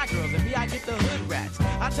the fly girls, and me I get the hood rats.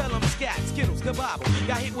 I tell them scat, skittles, kabobble,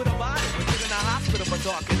 got hit with a bottle, and sit in the hospital for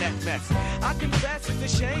talking that mess. I confess it's a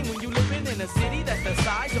shame when you living in a city that's the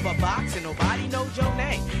size of a box and nobody knows your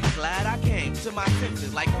name. Glad I came to my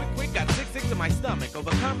senses, like quick, got sick to my stomach,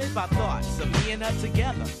 overcome it by thoughts of me and her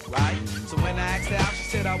together, right? So when I asked her out, she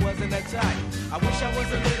said I wasn't a type. I wish I was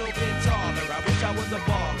a little bit taller, I wish I was a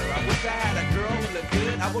baller, I wish I had a girl who looked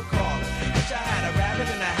good, I would call her. Wish I had a rabbit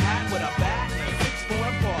in a hat with a bat and a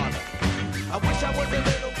 6'4" baller. I wish I was a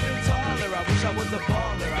little bit taller, I wish I was a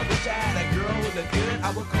baller, I wish I had a girl who looked good,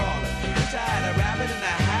 I would call her. Wish I had a rabbit in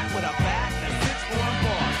a hat with a bat and a 6'4"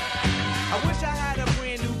 baller. I wish I had a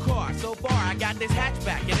brand new car. So far, I got this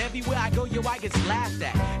hatchback, and everywhere I go, yo, I get laughed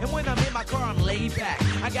at. And when I'm in my car, I'm laid back.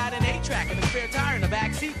 I got an 8-track and a spare tire in the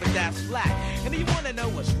back seat, but that's flat. And do you wanna know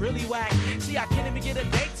what's really whack? See, I can't even get a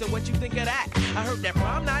date, so what you think of that? I heard that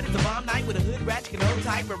prom night is a bomb night with a hood rat, you can hold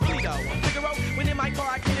tight, but really though, I'm Figaro. When in my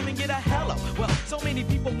car, I can't even get a hello. Well, so many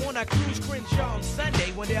people wanna cruise Crenshaw on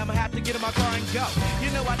Sunday. One day I'm gonna have to get in my car and go. You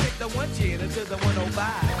know, I take the 110 until the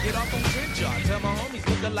 105. Get off on Crenshaw, tell my homies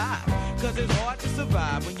look alive. Cause it's hard to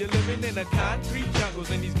survive when you're living in the concrete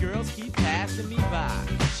jungles and these girls keep passing me by.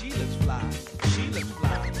 She looks fly, she looks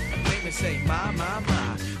fly. Make me say, my.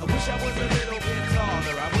 I wish I was a little bit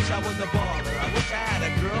taller. I wish I was a baller. I wish I had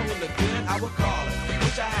a girl who looked good, I would call her.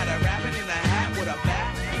 Wish I had a rabbit in a hat with a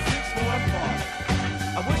bat and a 6'4" baller.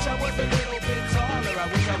 I wish I was a little bit taller. I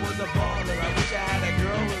wish I was a baller. I wish I had a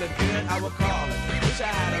girl who looked good, I would call her. Wish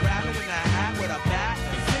I had a rabbit in a hat with a bat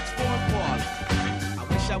and a 6'4" baller. I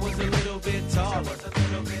wish I was a little bit taller. I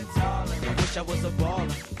wish I was a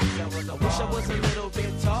baller. I wish I was a little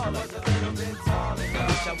bit taller. I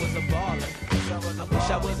wish I was a baller. I wish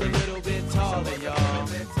I was a little bit taller, y'all.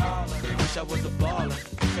 I wish wish I was a baller.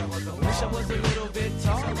 Wish I was a little bit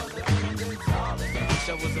taller. Wish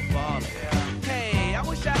I was a baller. Hey, I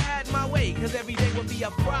wish I had my way, cause every day would be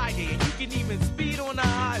a Friday, and you can even speed on the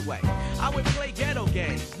highway. I would play ghetto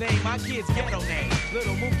games, name my kids ghetto names.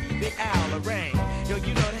 Little Mookie, Big Al, Lorraine. Yo,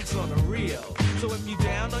 you know that's on the real. So if you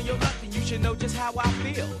down on your luck, then you should know just how I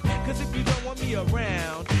feel. Cause if you don't want me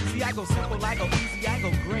around, see I go simple, I go easy, I go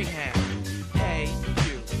Greyhound. Hey,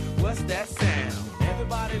 you, what's that sound?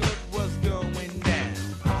 Everybody look what's going down.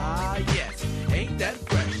 Ah, yes, ain't that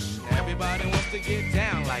fresh? Everybody wants to get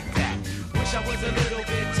down like that. Wish I was a little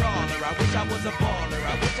bit taller. I wish I was a baller.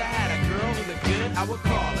 I wish I had a girl who looked good, I would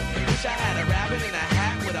call her. Wish I had a rabbit in a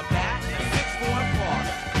hat with a bat and a 6'4"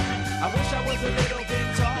 father. I wish I was a little bit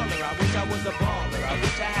taller. I wish I was a baller. I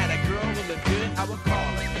wish I had a girl who looked good, I would call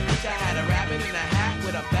her. Wish I had a rabbit in a hat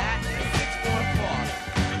with a bat and a 6'4" father.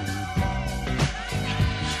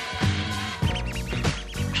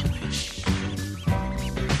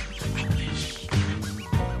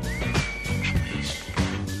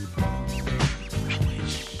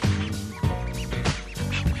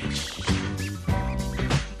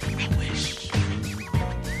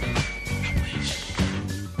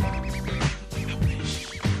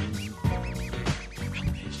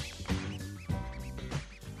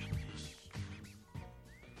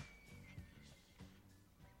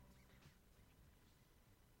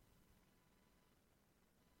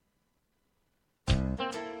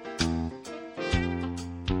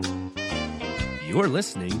 You're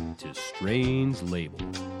listening to Strange Label,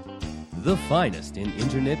 the finest in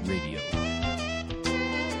internet radio.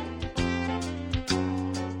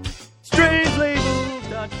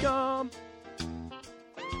 Strangelabel.com.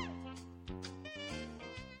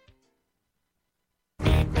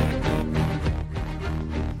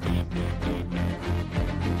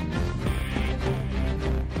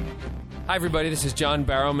 Hi, everybody. This is John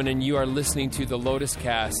Barrowman, and you are listening to the Lotus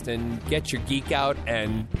Cast. And get your geek out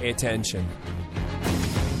and pay attention.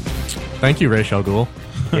 Thank you, Ra's al Ghul.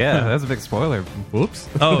 Yeah, that's a big spoiler. Whoops.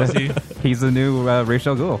 Oh, is he? He's the new Ra's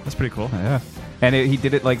al Ghul. That's pretty cool. Yeah, and he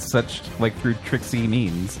did it through tricksy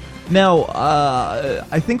means. Now,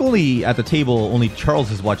 I think only at the table, only Charles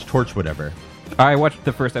has watched Torchwood ever. I watched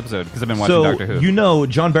the first episode because I've been watching Doctor Who. You know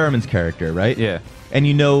John Barrowman's character, right? Yeah. And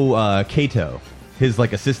you know Kato, his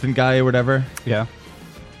assistant guy or whatever. Yeah.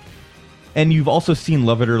 And you've also seen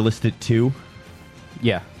Love It or List It too.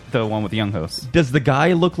 Yeah, the one with the young hosts. Does the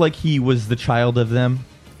guy look like he was the child of them?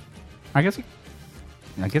 I guess he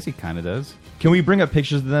kind of does. Can we bring up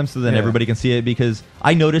pictures of them so then everybody can see it? Because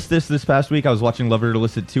I noticed this past week. I was watching Love It or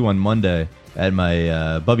List It 2 on Monday at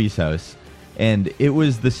my Bubby's house, and it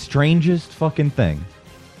was the strangest fucking thing.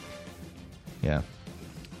 Yeah.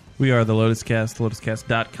 We are the Lotus Cast.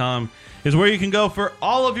 LotusCast.com is where you can go for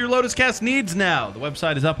all of your Lotus Cast needs now. The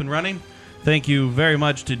website is up and running. Thank you very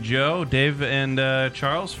much to Joe, Dave, and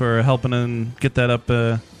Charles for helping and get that up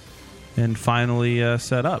and finally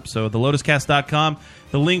set up. So the LotusCast.com.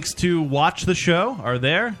 The links to watch the show are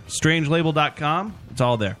there. Strangelabel.com. It's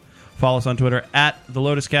all there. Follow us on Twitter at the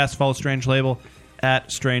Lotus Cast. Follow Strange Label at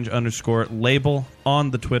Strange_Label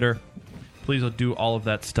on the Twitter. Please do all of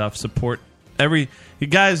that stuff. Support you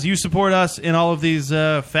guys. You support us in all of these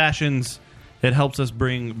fashions. It helps us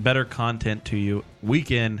bring better content to you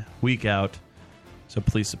week in, week out. So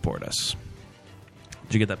please support us.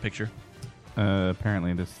 Did you get that picture?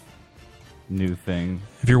 Apparently this new thing.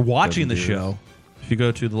 If you're watching the show, if you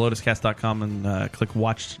go to thelotuscast.com and click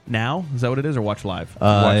Watch Now, is that what it is, or Watch Live?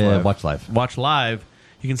 Watch Live. Watch Live.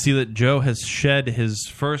 You can see that Joe has shed his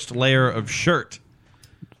first layer of shirt.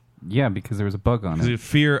 Yeah, because there was a bug on it. The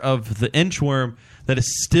fear of the inchworm that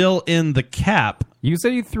is still in the cap. You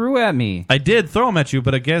said you threw at me. I did throw him at you,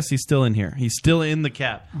 but I guess he's still in here. He's still in the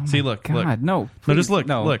cap. Oh see, look, God, look. no. No, just please, look.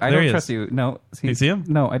 No, look, I there don't he trust is. you. No. You see him?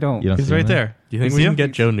 No, I don't. He's right there. Do you think we can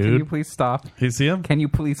get Joe nude? Can you please stop? You see him? Can you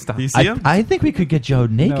please stop? You see him? I think we could get Joe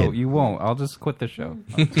naked. No, you won't. I'll just quit the show.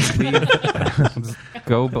 I'll just leave. I'll just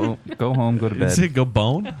go home, go to Did bed. you say go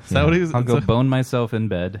bone? Is that what he was? I'll go bone myself in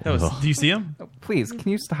bed. Do you see him? No, please,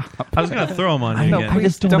 can you stop? I was going to throw him on you again. I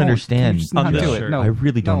just don't understand. Can you just not do it? No, I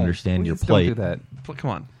really don't no, understand your please plight. Don't do that.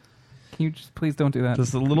 Come on. Can you just please don't do that?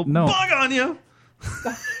 Just a little bug on you.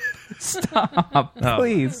 Stop,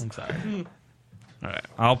 please. I'm sorry. All right,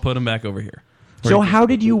 I'll put him back over here. So how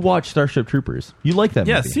did you watch Starship Troopers? You like that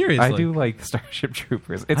movie? Yeah, seriously. I do like Starship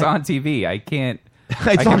Troopers. It's on TV. I can't.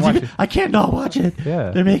 It's on TV. I can't not watch it. Yeah.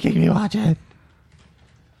 They're making me watch it.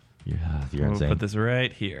 You're We'll insane. put this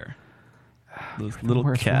right here. This little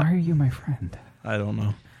Why cap. are you my friend? I don't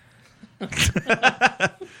know.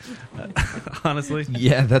 Honestly,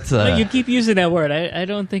 Yeah, that's No, you keep using that word. I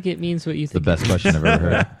don't think it means what you the think. best question I've ever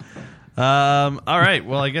heard. All right.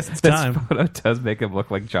 Well, I guess it's This time. photo does make him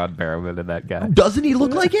look like John Barrowman and that guy. Doesn't he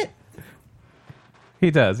look like it?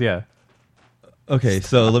 He does, yeah. Okay,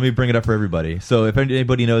 so let me bring it up for everybody. So if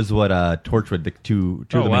anybody knows what Torchwood, the two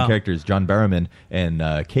of the main characters, John Barrowman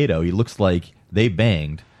and Kato, he looks like they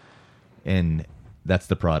banged, and that's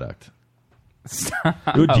the product.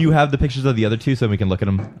 Do you have the pictures of the other two so we can look at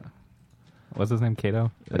them? What's his name,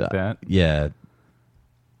 Kato? Like that? Yeah,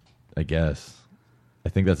 I guess. I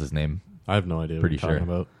think that's his name. I have no idea Pretty what you're sure.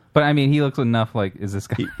 talking about. But I mean, he looks enough like, is this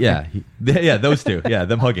guy? Yeah, those two. Yeah,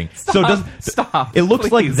 them hugging. So Stop. It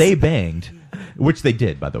looks like please. they banged, which they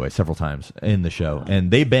did, by the way, several times in the show.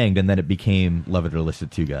 And they banged, and then it became Love It or List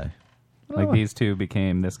It 2 guy. Like these two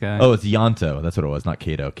became this guy? Oh, it's Yanto. That's what it was, not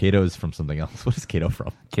Kato. Kato is from something else. What is Kato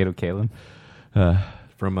from? Kato Kalin?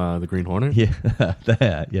 From the Green Hornet? Yeah.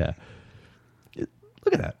 Yeah.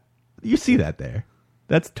 Look at that. You see that there.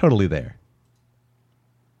 That's totally there.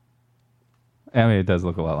 I mean, it does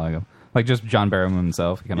look a lot like him. Like just John Barrowman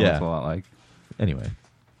himself. He kind of Yeah. looks a lot like. Anyway.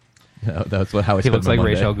 That's how I He spent looks my like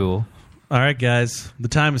Monday. Ra's al Ghul. All right, guys. The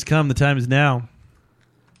time has come. The time is now.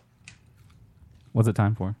 What's it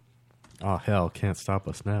time for? Oh, hell. Can't stop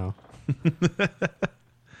us now.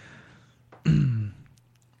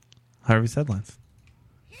 Harvey's headlines.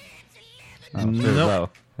 Oh, it's really low.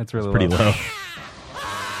 That's really pretty low.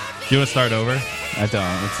 Do you want to start over? I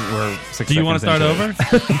don't. We're 6 Do you want to start seconds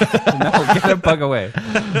over? into it. No, get that bug away.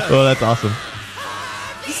 Oh, that's awesome.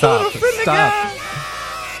 Stop. Stop.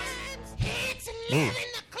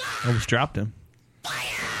 Almost dropped him.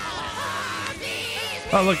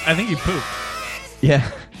 Oh, look. I think he pooped.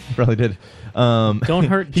 Yeah, probably did. Don't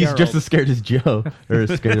hurt He's Gerald. just as scared as Joe. Or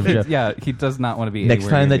as scared of Joe. Yeah, he does not want to be Next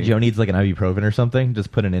anywhere time near that me. Joe needs like an ibuprofen or something,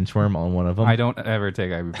 just put an inchworm on one of them. I don't ever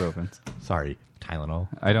take ibuprofen. Sorry, Tylenol.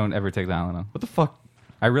 I don't ever take Tylenol. What the fuck?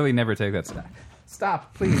 I really never take that stuff.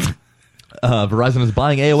 Stop, please. Verizon is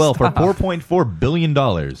buying AOL for $4.4 billion.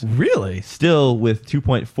 Really? Still with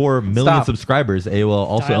 2.4 million Stop. subscribers, AOL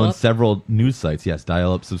also Dial-up? owns several news sites. Yes,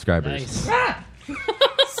 dial-up subscribers. Nice.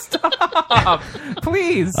 Stop,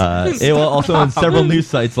 please. AOL also owns several news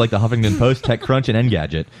sites like the Huffington Post, TechCrunch, and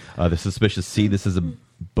Engadget. The suspicious see this as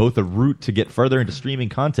both a route to get further into streaming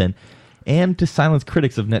content and to silence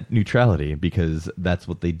critics of net neutrality, because that's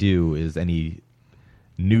what they do. Is any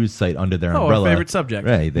news site under their Oh, our umbrella, favorite subject,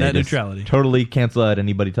 right? They net just neutrality. Totally cancel out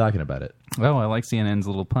anybody talking about it. Oh, I like CNN's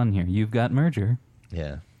little pun here. You've got merger.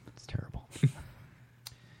 Yeah, it's terrible.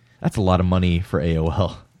 That's a lot of money for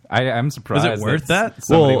AOL. I'm surprised. Is it worth that?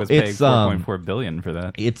 Somebody Well, was paying it's, $4.4 billion for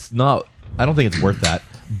that. It's not. I don't think it's worth that.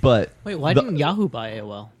 But Wait, why didn't Yahoo buy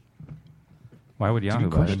AOL? Why would Yahoo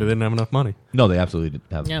buy They it? didn't have enough money. no, they absolutely did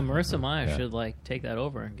have. Yeah, Marissa Maya Yeah. should like take that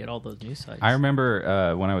over and get all those news sites. I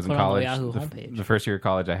remember when I was in Put it on the college, Yahoo homepage. the first year of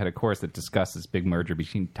college, I had a course that discussed this big merger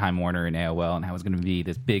between Time Warner and AOL, and how it's going to be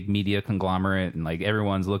this big media conglomerate, and like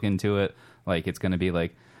everyone's looking to it, like it's going to be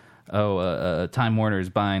like, Time Warner is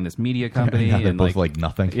buying this media company, Now they're and both like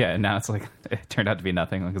nothing. yeah, and now it's like it turned out to be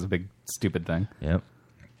nothing. Like it's a big stupid thing. Yep.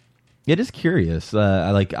 It is curious.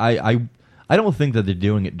 I don't think that they're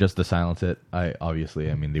doing it just to silence it. I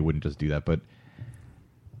mean, they wouldn't just do that, but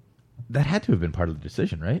that had to have been part of the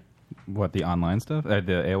decision, right? What, the online stuff? The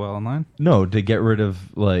AOL online? No, to get rid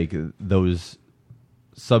of like those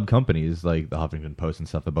sub companies like the Huffington Post and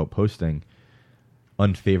stuff about posting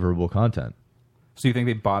unfavorable content. So you think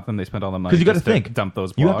they bought them? They spent all the money Because you got to just think, dump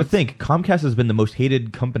those blogs? you have to think. Comcast has been the most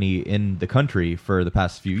hated company in the country for the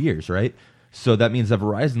past few years, right? So that means that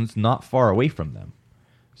Verizon's not far away from them.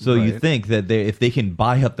 So you Right. think that if they can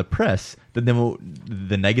buy up the press, then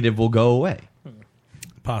the negative will go away.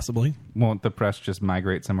 Possibly. Won't the press just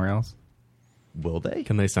migrate somewhere else? Will they?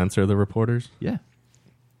 Can they censor the reporters? Yeah.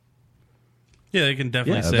 Yeah, they can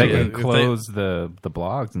definitely say They that can if close the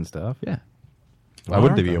blogs and stuff. Yeah. Why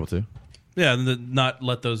wouldn't they be able to? Yeah, and not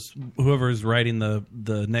let those whoever's writing the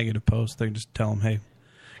negative post. They can just tell them, hey,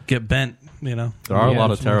 get bent. You know, There are a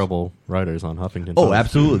lot of Just- terrible writers on Huffington Oh, Post.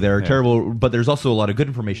 absolutely. There are Yeah. terrible, but there's also a lot of good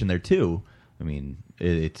information there too. I mean,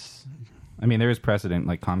 it's I mean, there is precedent.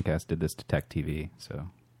 Like Comcast did this to Tech TV, so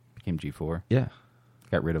it became G4. Yeah.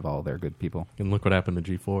 Got rid of all their good people. And look what happened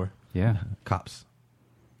to G4. Yeah. Cops.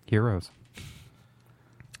 Heroes.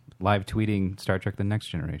 Live tweeting Star Trek The Next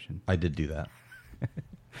Generation. I did do that.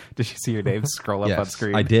 Did you see your name scroll up Yes, on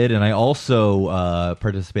screen? I did, and I also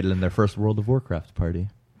participated in their first World of Warcraft party.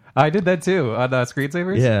 I did that too on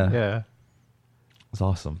Screensavers. Yeah. Yeah. It was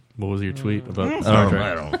awesome. What was your tweet about I Star don't, Trek?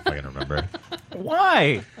 I don't fucking remember.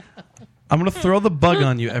 Why? I'm going to throw the bug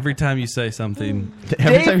on you every time you say something.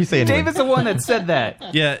 Dave is the one that said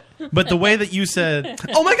that. Yeah, but the way that you said,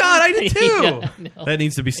 "Oh my God, I did too," Yeah, no. that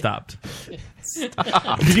needs to be stopped.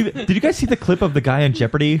 Did you guys see the clip of the guy on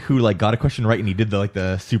Jeopardy who like got a question right and he did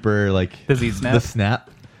the super like Does he snap? the snap?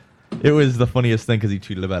 It was the funniest thing because he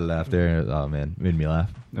tweeted about it after. Oh man, made me laugh.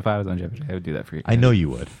 If I was on Jeopardy, I would do that for you. I know you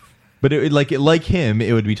would, but like him,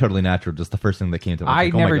 it would be totally natural. Just the first thing that came to mind. I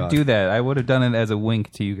like, oh my never God. do that. I would have done it as a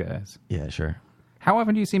wink to you guys. Yeah, sure. How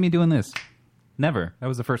often do you see me doing this? Never. That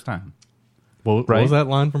was the first time. What Right? was that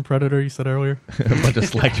line from Predator you said earlier? A bunch of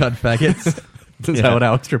slack-jawed faggots. Is that what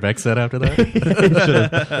Alex Trebek said after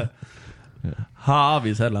that?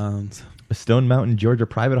 Harvey's headlines. A Stone Mountain, Georgia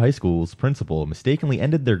private high school's principal mistakenly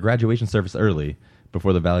ended their graduation service early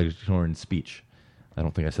before the valedictorian speech. I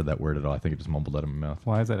don't think I said that word at all. I think it just mumbled out of my mouth.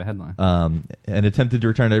 Why is that a headline? And attempted to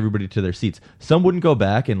return everybody to their seats. Some wouldn't go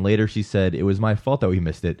back, and later she said, "It was my fault that we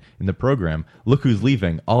missed it in the program. Look who's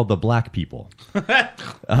leaving, all the black people."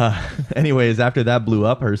 Anyways, after that blew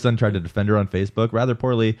up, her son tried to defend her on Facebook rather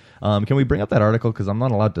poorly. Can we bring up that article? Because I'm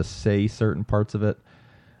not allowed to say certain parts of it.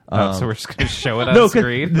 So we're just going to show it on no,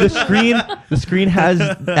 screen? The screen has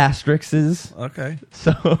asterisks. Okay.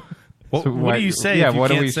 So... What do you say if you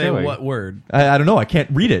can't say what word? I don't know. I can't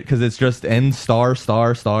read it because it's just N star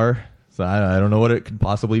star star. So I don't know what it could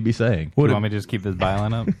possibly be saying. Do you want me to just keep this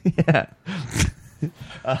byline Yeah.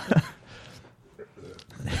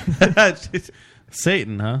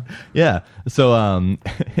 Satan, huh? Yeah. So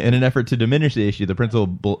in an effort to diminish the issue, the principal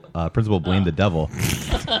blamed the devil.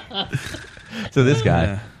 So this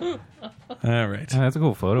guy. All right. That's a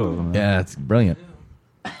cool photo of him. Yeah, it's brilliant.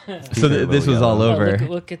 So this was all over.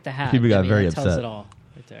 Look at the hat. People got I mean, very that tells upset. it all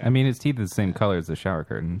right there. I mean, his teeth are the same color as the shower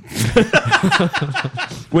curtain.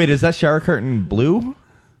 Wait, is that shower curtain blue?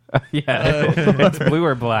 Yeah, it's blue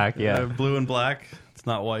or black. Yeah, blue and black. It's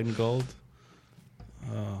not white and gold.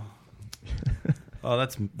 Oh,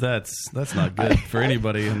 that's not good for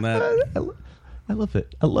anybody in that. I love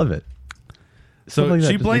it. I love it. So Stuff like that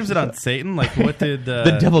she just blames makes it me on sad. Satan. Like, what did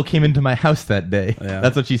The devil came into my house that day. Yeah.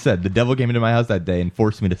 That's what she said. The devil came into my house that day and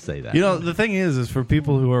forced me to say that. You know, the thing is for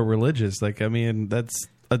people who are religious, like, I mean, that's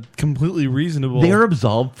a completely reasonable. They are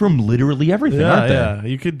absolved from literally everything, aren't they? Yeah,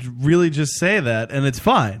 you could really just say that, and it's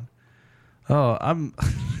fine. Oh, I'm.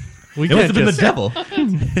 We It must have been the devil. I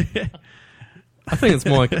think it's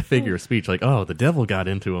more like a figure of speech. Like, oh, the devil got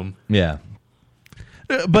into him. Yeah.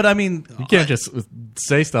 But I mean, you can't just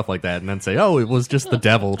say stuff like that and then say, "Oh, it was just the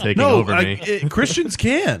devil taking over me." Christians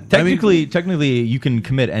can Technically, you can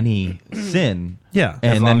commit any sin. Yeah. and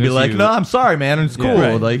As then long be as like, you- "No, I'm sorry, man. It's cool."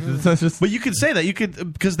 Right. Like, it's just. But you could say that you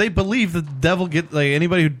could because they believe that the devil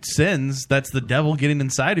anybody who sins, that's the devil getting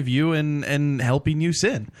inside of you and helping you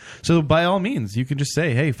sin. So by all means, you can just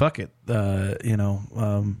say, "Hey, fuck it," the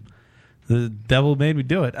devil made me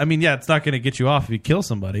do it. I mean, yeah, it's not going to get you off if you kill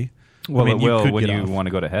somebody. Well, I mean, it will could when get you off. want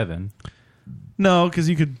to go to heaven. No, because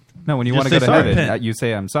you could. No, when you just want to go say to sorry, heaven, repent. you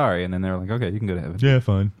say I'm sorry, and then they're like, "Okay, you can go to heaven." Yeah,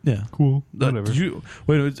 fine. Yeah, cool. Whatever. Did you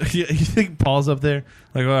wait? You think Paul's up there?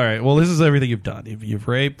 Like, all right, well, this is everything you've done. You've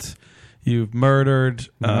raped, you've murdered.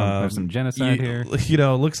 There's some genocide here. You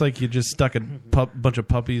know, looks like you just stuck a bunch of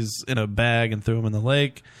puppies in a bag and threw them in the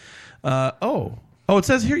lake. Oh, it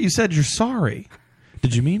says here you said you're sorry.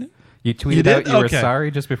 Did you mean it? You tweeted did? out you were Okay. sorry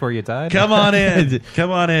just before you died? Come on in. Come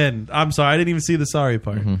on in. I'm sorry. I didn't even see the sorry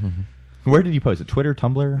part. Where did you post it? Twitter,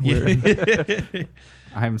 Tumblr? Where?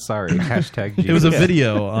 I'm sorry. Hashtag It was a Jesus.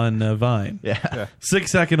 video on Vine. Yeah.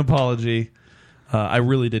 6-second apology. I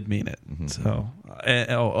really did mean it. So,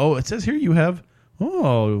 it says here you have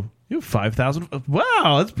 5,000.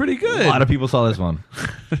 Wow, that's pretty good. A lot of people saw this one.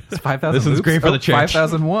 It's 5,000. This is great for the church.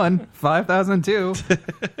 5,001, 5,002.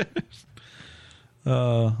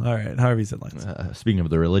 All right, Harvey's headlines. Speaking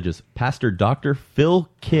of the religious, Pastor Dr. Phil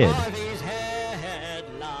Kidd. Harvey's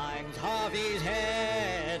headlines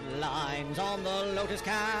on the Lotus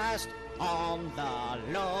Cast. On the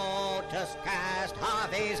Lotus Cast,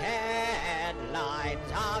 Harvey's headlines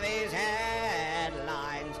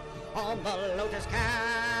on the Lotus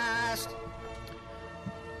Cast.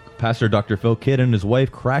 Pastor Dr. Phil Kidd and his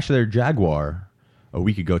wife crashed their Jaguar a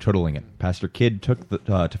week ago, totaling it. Pastor Kidd took to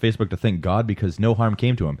Facebook to thank God because no harm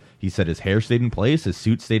came to him. He said his hair stayed in place, his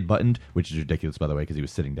suit stayed buttoned, which is ridiculous, by the way, because he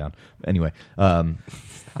was sitting down. Anyway, and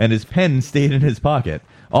his pen stayed in his pocket,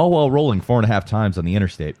 all while rolling 4.5 times on the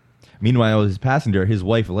interstate. Meanwhile, his passenger, his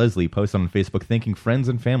wife Leslie, posted on Facebook thanking friends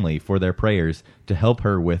and family for their prayers to help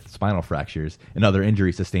her with spinal fractures and other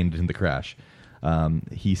injuries sustained in the crash.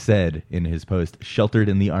 He said in his post, "Sheltered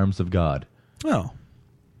in the arms of God." Oh,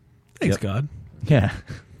 thanks, God. Yeah,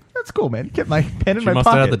 that's cool, man. Kept my pen in She my must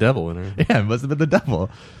have pocket. had the devil in her. Yeah, it must have been the devil.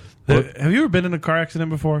 Have you ever been in a car accident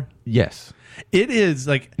before? Yes. It is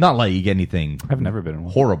like not like you get anything. I've never been in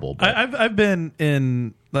one. Horrible. But I've been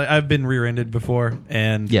in like I've been rear-ended before,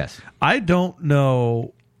 and yes, I don't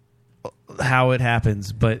know how it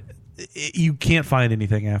happens, but you can't find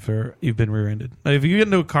anything after you've been rear-ended. Like, if you get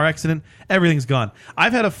into a car accident, everything's gone.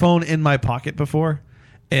 I've had a phone in my pocket before,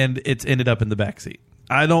 and it's ended up in the backseat.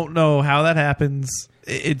 I don't know how that happens.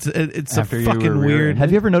 It's After a you fucking were weird.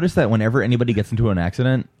 Have you ever noticed that whenever anybody gets into an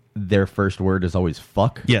accident, their first word is always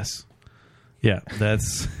 "fuck"? Yes. Yeah,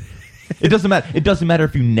 that's. It doesn't matter. It doesn't matter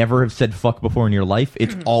if you never have said "fuck" before in your life.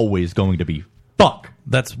 It's always going to be "fuck."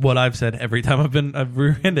 That's what I've said every time I've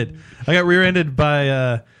rear-ended. I got rear-ended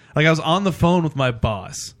by like I was on the phone with my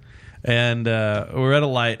boss, and we're at a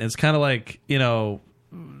light, and it's kind of like, you know,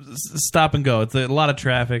 stop and go. It's a lot of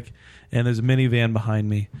traffic, and there's a minivan behind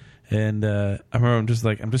me, and I remember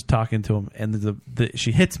I'm just talking to him, and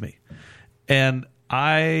she hits me, and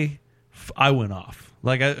I went off.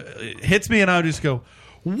 Like it hits me, and I would just go,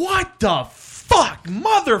 "What the fuck,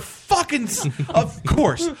 motherfucking!"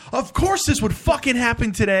 Of course, this would fucking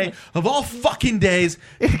happen today. Of all fucking days,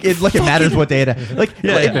 it matters what day it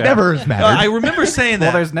it never has mattered. I remember saying that.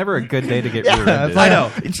 Well, there's never a good day to get Yeah, rear-ended. I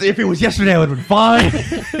know. If it was yesterday, I would have been fine.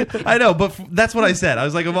 I know, but that's what I said. I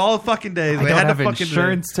was like, of all the fucking days, I I don't had have to fucking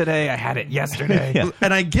insurance today. I had it yesterday.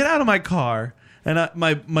 And I get out of my car, and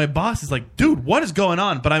my boss is like, "Dude, what is going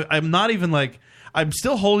on?" But I'm not even like. I'm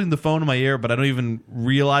still holding the phone in my ear, but I don't even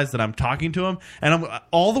realize that I'm talking to him. And I'm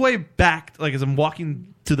all the way back, like as I'm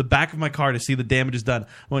walking to the back of my car to see the damage is done.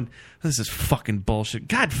 I'm going, this is fucking bullshit.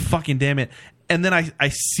 God fucking damn it. And then I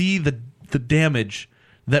see the damage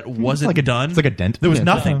that wasn't done. It's like a dent. There was Yeah.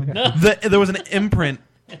 nothing. There was an imprint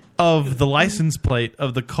of the license plate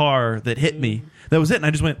of the car that hit me. That was it. And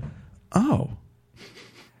I just went, oh,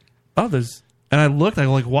 there's... And I looked, I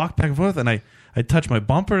like walked back and forth, and I touched my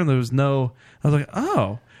bumper, and there was no... I was like,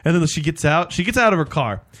 oh. And then she gets out of her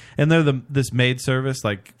car, and they're this maid service,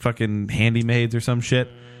 like fucking handy maids or some shit,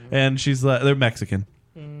 and she's like, they're Mexican.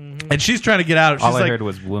 And she's trying to get out. She's All I like, heard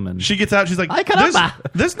was woman. She gets out. She's like,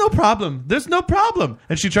 there's no problem. There's no problem.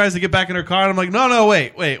 And she tries to get back in her car, and I'm like, no,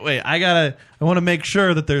 wait. I want to make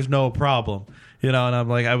sure that there's no problem. You know, and I'm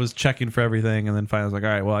like, I was checking for everything, and then finally I was like, all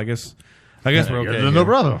right, well, I guess we're okay. No here.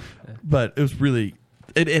 problem. But it was really,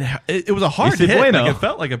 it was a hard hit. Bueno. Like, it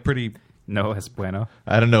felt like a pretty... No es bueno.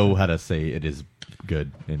 I don't know how to say it is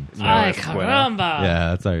good. Ay, caramba.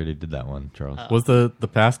 Yeah, I already did that one, Charles. Was the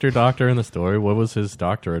pastor doctor in the story? What was his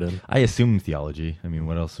doctorate in? I assume theology. I mean,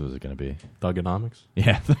 what else was it going to be? Thugonomics?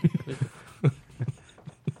 Yeah.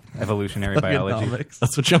 Evolutionary biology.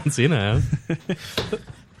 That's what John Cena has.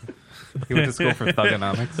 He went to school for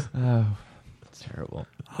thugonomics. Oh, that's terrible.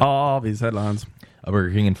 All these headlines. A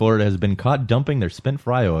Burger King in Florida has been caught dumping their spent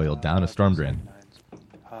fry oil down a storm drain.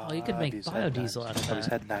 Oh, you could make biodiesel out of that.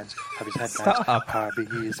 Headlines. Stop.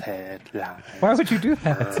 Harvey's headlines. Why would you do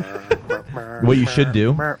that? What you should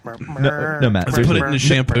do? No, Matt. Put seriously. it in the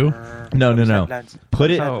shampoo.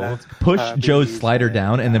 No. Push Joe's slider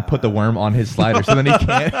down and then put the worm on his slider, so then he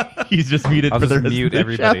can't. He's just muted I'll for just the rest mute of the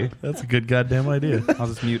everybody. show. That's a good goddamn idea. I'll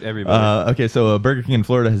just mute everybody. Okay, so Burger King in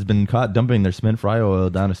Florida has been caught dumping their spent fry oil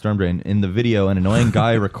down a storm drain. In the video, an annoying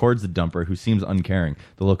guy records the dumper who seems uncaring.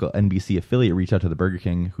 The local NBC affiliate reached out to the Burger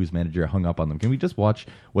King, whose manager hung up on them. Can we just watch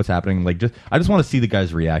what's happening? I just want to see the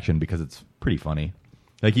guy's reaction because it's pretty funny.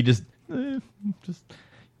 Like he just the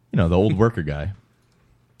old worker guy.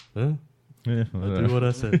 Huh? Yeah, I do what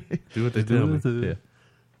I said. Do what they tell me. Yeah.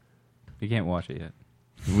 You can't watch it yet.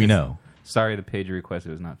 We know. Sorry, the page you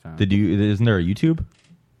requested was not found. Isn't there a YouTube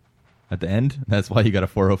at the end? That's why you got a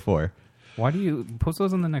 404. Why do you post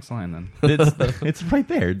those on the next line then? It's right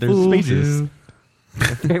there. There's spaces.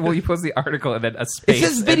 Okay, well, you post the article and then a space. It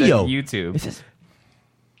says video. And then YouTube.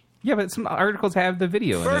 Yeah, but some articles have the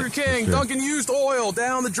video. Burger in it. King, dunking used oil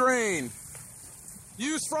down the drain.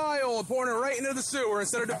 Used fry oil, pouring it right into the sewer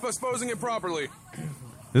instead of disposing it properly.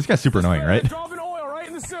 This guy's super annoying, right? Dropping oil right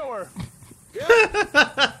in the sewer.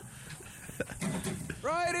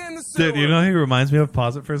 Right in the sewer. Dude, you know who he reminds me of?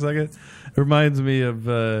 Pause it for a second. It reminds me of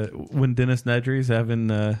when Dennis Nedry's having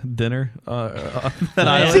dinner on that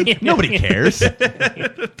island. Nobody cares.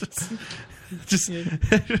 just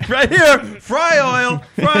right here, fry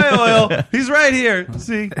oil. He's right here.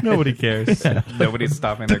 See, nobody cares. Nobody's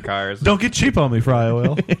stopping their cars. Don't get cheap on me, fry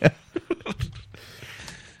oil.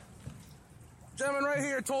 Gentleman right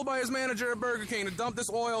here told by his manager at Burger King to dump this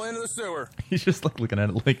oil into the sewer. He's just like looking at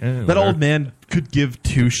it like That old man could give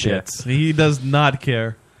two shits. He does not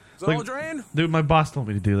care. Is it all drained? Dude, my boss told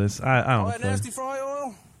me to do this. I All don't that know. nasty fry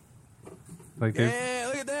oil? Like Yeah,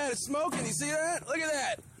 look at that. It's smoking. You see that? Look at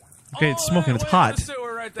that. Okay, it's smoking. It's hot.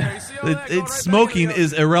 Sewer right there. You see all that? Going It's right smoking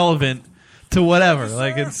is irrelevant to whatever.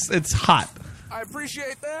 Like it's hot. I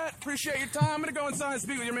appreciate that. Appreciate your time. I'm gonna go inside and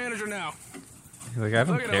speak with your manager now. He's like, I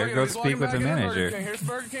don't Look at care. him, Go he's speak walking with the back into Burger manager. King. Here's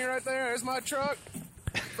Burger King right there. There's my truck.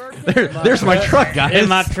 There's my truck, guys. In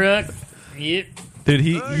my truck. Yep. Dude,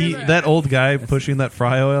 he that old guy pushing that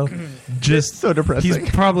fry oil, just so depressing. He's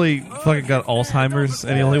probably fucking got Alzheimer's,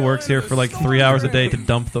 and he only works here for like 3 hours a day to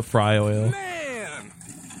dump the fry oil.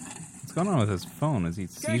 What's going on with his phone? Is he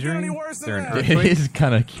seizuring? Is there an It earthquake? is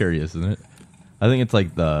kind of curious, isn't it? I think it's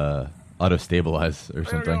like the auto stabilize or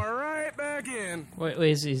something. Right back in. Wait,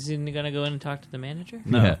 is he going to go in and talk to the manager?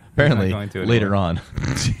 No, Yeah, apparently he's not going to later anymore. on.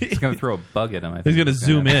 He's going to throw a bug at him. I think He's gonna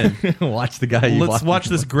zoom in. Watch the guy. You Let's watch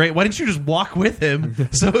this great. Why didn't you just walk with him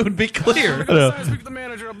so it would be clear? I'm gonna speak with the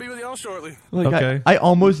manager. I'll be with you all shortly. Like, Okay. I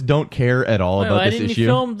almost don't care at all Wait, about why this didn't issue. you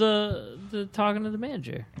film the talking to the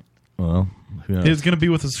manager? Well, who knows? He's gonna be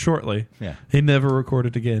with us shortly. Yeah. He never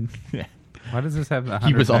recorded again. Yeah. Why does this have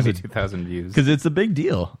He was also 192,000 views? because it's a big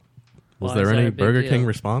deal. Was there any Burger King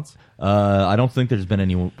response? I don't think there's been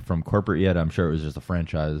any from corporate yet. I'm sure it was just a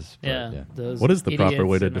franchise. but Yeah, those What is the proper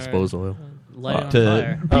way to idiots in dispose our- oil? Light it on To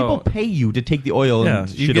fire. people pay you to take the oil Yeah, and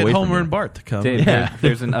you shit get away Homer from you. and Bart to come. Dave, Yeah.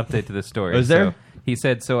 there's an update to the story. Oh, is there? So he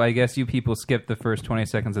said, so I guess you people skipped the first 20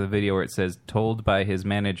 seconds of the video where it says, told by his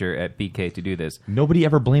manager at BK to do this. Nobody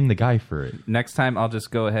ever blamed the guy for it. Next time, I'll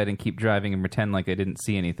just go ahead and keep driving and pretend like I didn't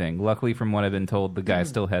see anything. Luckily, from what I've been told, the guy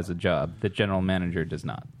still has a job. The general manager does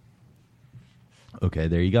not. Okay,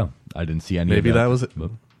 there you go. I didn't see any. Maybe of that was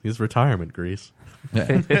his retirement, Grease.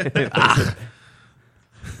 The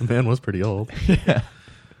man was pretty old. Yeah.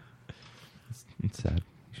 It's sad.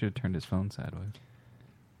 He should have turned his phone sideways.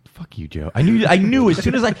 Fuck you, Joe. I knew as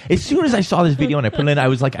soon as I saw this video and I put it in, I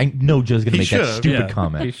was like, I know Joe's gonna He make that should've, stupid yeah.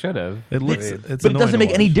 comment. He should have. It looks, but it's it annoying doesn't to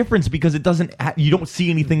make any watch. difference because it doesn't. You don't see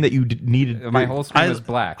anything that you needed. My whole screen was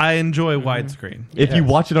black. I enjoy widescreen. If you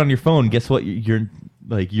watch it on your phone, guess what? You're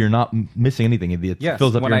not missing anything. It Yes,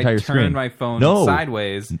 fills up when your entire I screen. turn my phone no.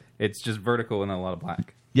 sideways, it's just vertical and a lot of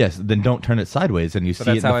black. Yes, then don't turn it sideways, and you But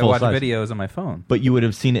see it that's in how the I full watch size. videos on my phone. But you would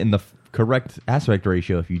have seen it in the correct aspect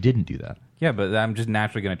ratio if you didn't do that. Yeah, but I'm just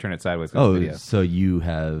naturally going to turn it sideways. 'cause Oh, it's video. so you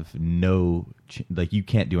have no, you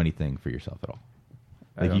can't do anything for yourself at all.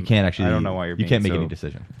 I Like you don't- can't actually. I don't know why you're You can't make being any so-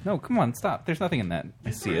 decision. No, come on, stop. There's nothing in that.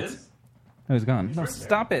 I see it. Oh, it's gone. No,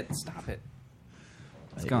 stop it. Stop it.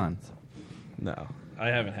 It's gone. No, I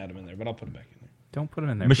haven't had him in there, but I'll put him back in there. Don't put it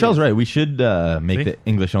in there. Michelle's please. right. We should make See? the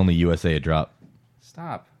English only USA a drop.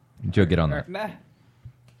 Stop. Joe, get on that. Nah.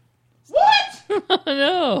 What?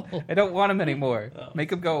 No. I don't want him anymore.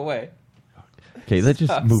 Make him go away. Okay, let's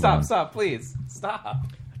just Stop, move stop, on. Stop, please. Stop.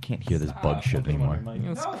 I can't hear this bug shit anymore.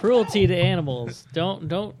 It's cruelty to animals.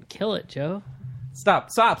 Don't kill it, Joe. Stop.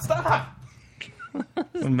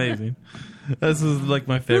 It's amazing. This is like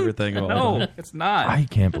my favorite thing of all. No, it's not. I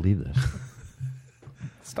can't believe this.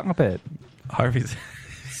 Stop it. Harvey's.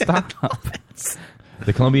 Stop.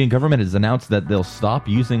 The Colombian government has announced that they'll stop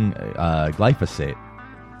using glyphosate,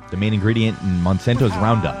 the main ingredient in Monsanto's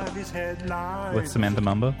Roundup. With Samantha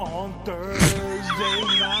Mumbo? Is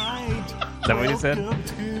that what you said?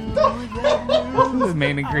 The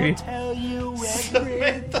main ingredient.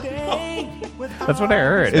 That's what I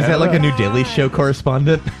heard. Is that like a new Daily Show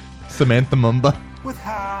correspondent? Samantha Mumba?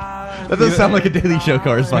 That does sound like a Daily Show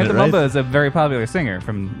correspondent, Samantha right? Mumba is a very popular singer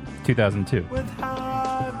from 2002.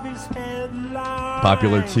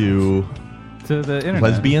 Popular to the internet.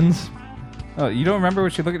 lesbians? Oh, you don't remember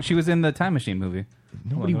what she looked at? She was in the Time Machine movie.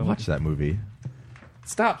 Nobody watched that movie.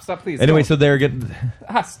 Stop, please. Anyway, don't. so they're getting...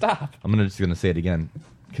 Stop. I'm just going to say it again,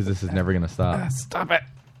 because this is never going to stop. Stop it.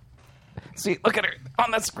 See, look at her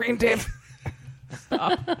on that screen, Dave.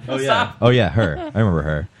 Stop. Oh, yeah. Stop. Oh, yeah, her. I remember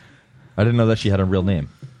her. I didn't know that she had a real name.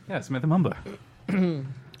 Yeah, Samantha Mumba.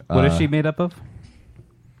 What is she made up of?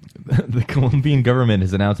 The Colombian government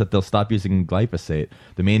has announced that they'll stop using glyphosate,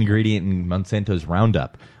 the main ingredient in Monsanto's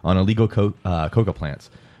Roundup, on illegal coca plants,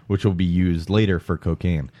 which will be used later for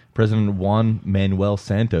cocaine. President Juan Manuel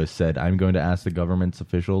Santos said, "I'm going to ask the government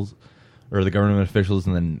officials and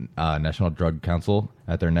the National Drug Council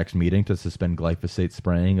at their next meeting to suspend glyphosate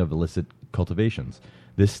spraying of illicit cultivations."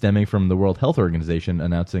 This stemming from the World Health Organization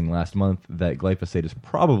announcing last month that glyphosate is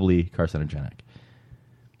probably carcinogenic.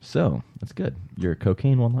 So, that's good. Your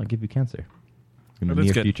cocaine will not give you cancer in the That's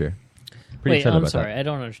near good. future. Pretty Wait, excited I'm about sorry. that. I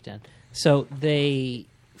don't understand. So they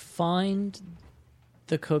find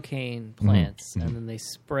the cocaine plants Mhm. and then they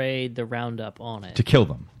sprayed the Roundup on it To kill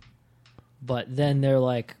them. But then they're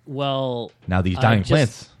like, well, Now these dying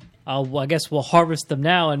plants. I guess we'll harvest them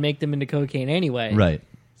now and make them into cocaine anyway. Right.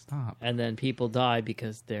 Stop. And then people die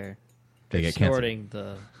because They get cancer. snorting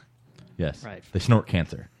the. Yes. Right. They snort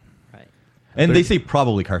cancer. Right. And they say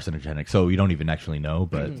probably carcinogenic, so you don't even actually know.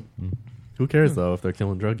 But Who cares though if they're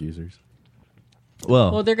killing drug users?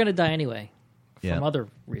 Well, they're going to die anyway Yeah. from other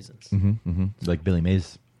reasons. Like Billy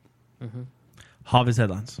Mays. Harvey's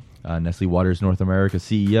headlines. Nestle Waters North America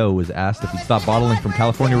CEO was asked if he'd stop bottling from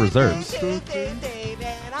California reserves.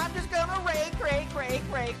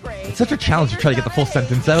 It's such a challenge to try to get the full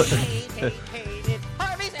sentence out.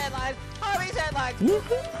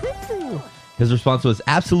 His response was,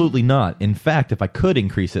 absolutely not. In fact, if I could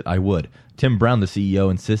increase it, I would. Tim Brown, the CEO,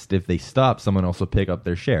 insists if they stop, someone else will pick up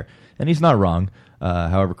their share. And he's not wrong.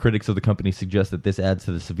 However, critics of the company suggest that this adds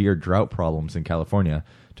to the severe drought problems in California.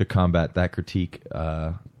 To combat that critique,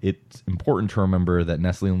 it's important to remember that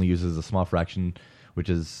Nestle only uses a small fraction, which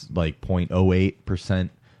is like 0.08%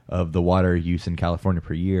 of the water use in California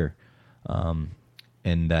per year.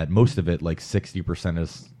 And that most of it, like 60%,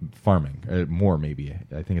 is farming. More, maybe.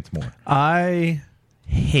 I think it's more. I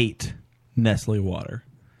hate Nestle water.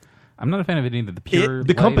 I'm not a fan of it either.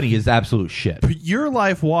 The company is absolute shit. Pure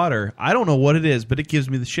Life water, I don't know what it is, but it gives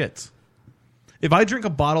me the shits. If I drink a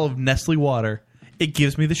bottle of Nestle water, it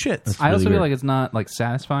gives me the shits. I also feel like it's not like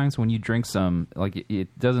satisfying. So when you drink some, like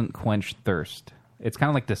it doesn't quench thirst. It's kind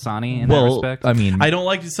of like Dasani in that respect. I mean, I don't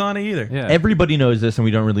like Dasani either. Yeah. Everybody knows this, and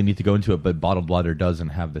we don't really need to go into it. But bottled water doesn't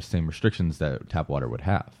have the same restrictions that tap water would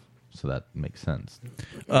have, so that makes sense.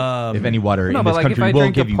 If any water in this country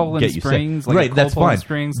will get you sick, right? That's fine.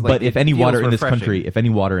 But if any water in this country,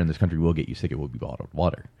 will get you sick, it will be bottled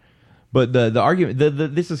water. But the argument,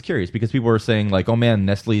 this is curious because people are saying like, oh man,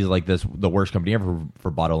 Nestle is like the worst company ever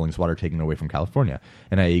for bottling water taken away from California,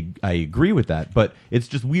 and I agree with that. But it's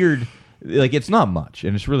just weird. Like, it's not much,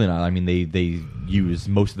 and it's really not. I mean, they use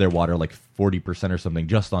most of their water, like 40% or something,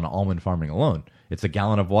 just on almond farming alone. It's a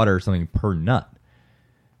gallon of water or something per nut,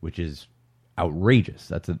 which is outrageous.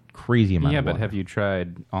 That's a crazy amount of water. Yeah, but have you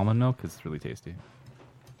tried almond milk? Because it's really tasty.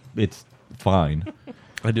 It's fine.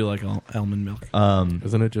 I do like almond milk.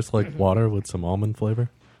 Isn't it just like water with some almond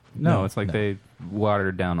flavor? No, it's like they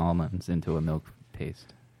watered down almonds into a milk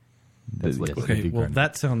paste. That's liquid. Okay, well,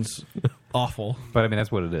 that sounds awful. But I mean,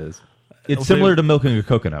 that's what it is. It's similar to milking a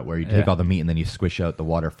coconut, where you take all the meat and then you squish out the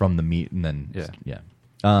water from the meat, and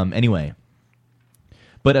then anyway.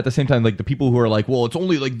 But at the same time, like the people who are like, well, it's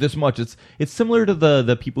only like this much. It's similar to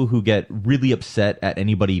the people who get really upset at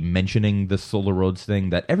anybody mentioning the Solar Roads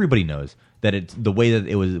thing. That everybody knows that it's the way that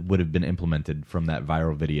it would have been implemented from that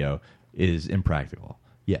viral video is impractical.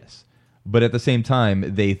 Yes. But at the same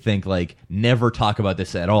time, they think like never talk about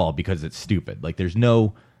this at all because it's stupid. Like there's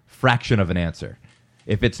no fraction of an answer.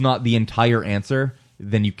 If it's not the entire answer,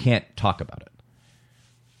 then you can't talk about it.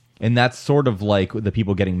 And that's sort of like the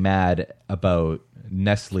people getting mad about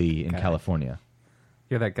Nestle in California.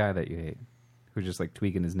 You're that guy that you hate, who's just like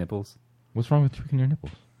tweaking his nipples. What's wrong with tweaking your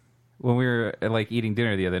nipples? When we were like eating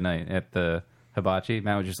dinner the other night at the hibachi,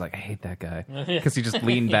 Matt was just like, I hate that guy. Because he just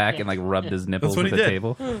leaned back and like rubbed his nipples at the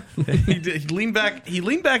table. He leaned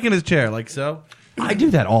back in his chair like so. I do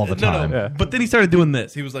that all the time. No. But then he started doing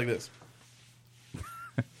this. He was like this.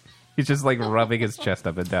 He's just like rubbing his chest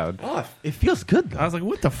up and down. Oh, it feels good though. I was like,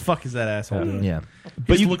 what the fuck is that asshole doing? Yeah.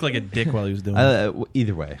 But you looked like a dick while he was doing it.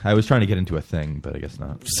 Either way, I was trying to get into a thing, but I guess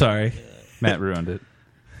not. Sorry. Matt ruined it.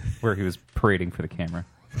 Where he was parading for the camera.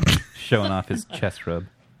 Showing off his chest rub.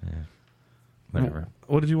 Yeah. Whatever.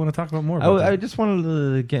 What did you want to talk about more about? I just wanted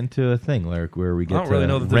to get into a thing where we get I don't really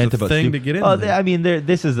know that there's rant a about thing to get into. I mean,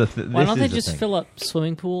 this is a Why don't they just fill up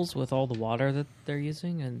swimming pools with all the water that they're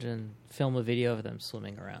using and then film a video of them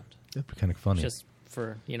swimming around? That'd be kind of funny. Just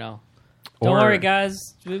for, don't worry, guys.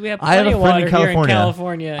 We have I have plenty a of friend water in California. here in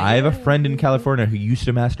California. I have a friend in California who used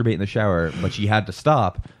to masturbate in the shower, but she had to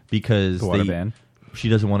stop because The water ban? She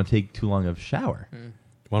doesn't want to take too long of a shower.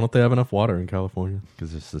 Why don't they have enough water in California?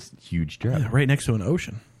 Because it's this huge drought. Yeah, right next to an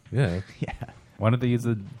ocean. Yeah. Yeah. Why don't they use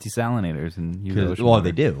the desalinators and use the ocean Well, water?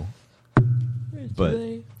 they do. But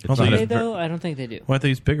Do it's they, not though? I don't think they do. Why don't they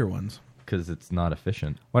use bigger ones? Because it's not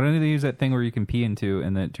efficient. Why don't they use that thing where you can pee into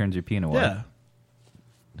and then it turns your pee into water?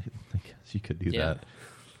 Yeah. I guess you could do Yeah. that.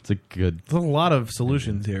 It's a good. There's a lot of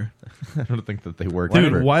solutions here. I don't think that they work. Dude,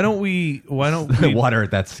 ever. why don't we water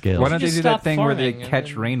at that scale? Why don't they Just do that stop thing where they farming and catch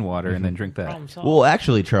then- rainwater and then drink that? Problem solved. Well,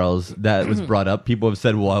 actually, Charles, that was brought up. People have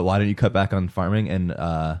said, "Well, why don't you cut back on farming?" And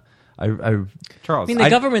I Charles, I mean, the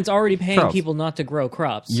government's already paying Charles, people not to grow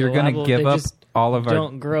crops. You're so gonna how about give they up just all of our-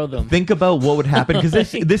 don't grow them. think about what would happen because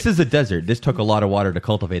this is a desert. This took a lot of water to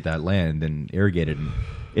cultivate that land and irrigate it. And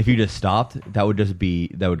if you just stopped, that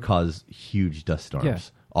would cause huge dust storms. Yeah.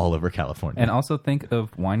 all over California. And also think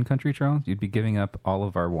of wine country, Charles. You'd be giving up all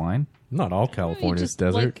of our wine. Not all California is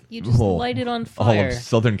desert. You just light it on all fire. of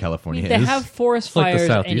Southern California They is. have forest It's like the fires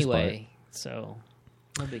southeast anyway, so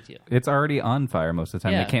no big deal. It's already on fire most of the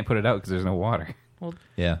time. Yeah. They can't put it out because there's no water. Well,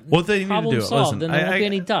 Yeah. What they need to problem do, solved. listen, Then there won't I- be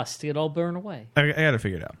any dust. It'll all burn away. I got to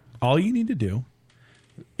figure it out. All you need to do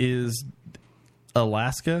is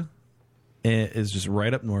Alaska is just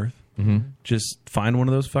right up north. Mhm. Just find one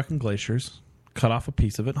of those fucking glaciers, cut off a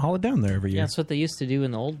piece of it, and haul it down there every Yeah, year. that's what they used to do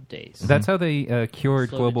in the old days. That's how they cured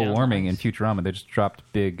Slowed it global down warming in ice. Futurama. They just dropped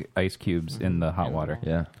big ice cubes in the hot water.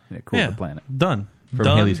 Yeah. And it cooled Yeah, the planet. done. From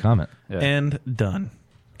Done Halley's Comet. Yeah. And done.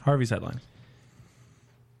 Harvey's headlines.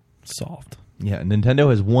 Solved. Yeah,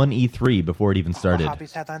 Nintendo has won E3 before it even started. All the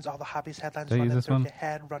hobbies headlines, all the hobbies headlines Did I use running this through one? your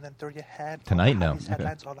head, running through your head. Tonight, all the no. hobbies Okay.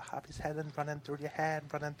 headlines, all the hobbies headlines running through your head,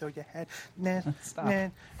 running through your head. Nah, Stop. nah,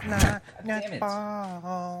 nah, Damn it.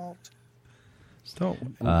 fault. Stop.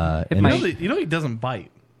 It you, might- know he doesn't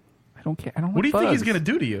bite. I don't care. I don't What do like you think he's bugs. going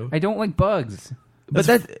to do to you? I don't like bugs. But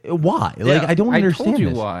why? Like, Yeah, I don't I understand told you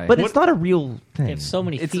this. why. But it's not a real thing. They have so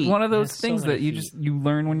many It's feet. one of those They have things so many that you feet. just you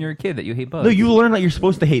learn when you're a kid that you hate bugs. No, you learn that you're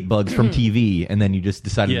supposed to hate bugs from TV, and then you just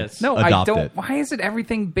decide Yes. to No, adopt I don't. it. Why is it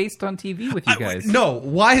everything based on TV with you guys? No,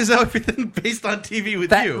 why is everything based on TV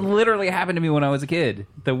with That you? literally happened to me when I was a kid.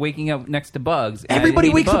 The waking up next to bugs. and I Everybody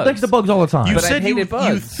hated wakes up bugs. next to bugs all the time. You But I said you hated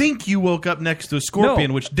bugs. you think you woke up next to a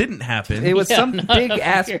scorpion, No. which didn't happen. It was Yeah, some no, big no,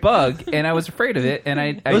 ass here. bug, and I was afraid of it. And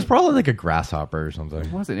I It was probably like a grasshopper or something.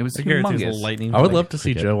 it wasn't. It was I guarantee it's a humongous. little lightning. I would like- love to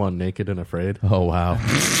see Joe on Naked and Afraid. Oh, wow.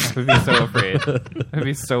 I would be so afraid. I'd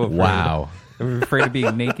be so afraid. Wow. I'd be afraid of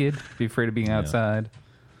being naked. Be afraid of being outside.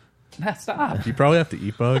 Nah, stop. You probably have to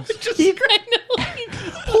eat bugs.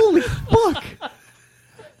 Holy fuck.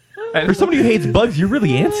 For somebody who hates bugs, you're really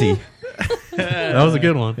antsy. That was a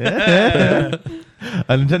good one.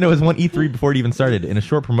 Nintendo has won E3 before it even started. In a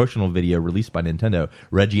short promotional video released by Nintendo,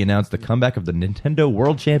 Reggie announced the comeback of the Nintendo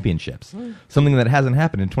World Championships, something that hasn't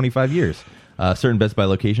happened in 25 years. Certain Best Buy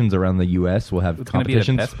locations around the U.S. will have It's gonna be at a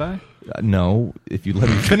competitions. Best Buy? No, if you let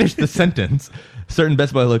me finish the sentence. Certain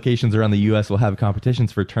Best Buy locations around the U.S. will have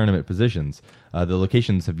competitions for tournament positions. The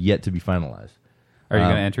locations have yet to be finalized. Are you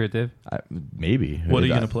going to enter it, Dave? Maybe. What are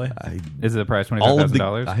you going to play? Is it a prize All of the-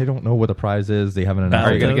 $25,000? I don't know what the prize is. They haven't announced.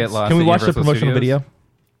 Are you going it. to get lost? Can we at watch the Universal promotional Studios?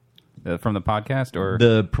 video? From the podcast or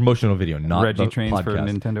The promotional video, not Reggie the Trains for podcast.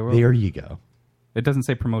 Nintendo World? There you go. It doesn't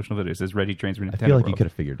say promotional video. It says Reggie Trains for Nintendo I feel like World. you could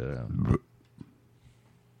have figured it out.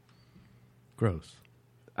 Gross.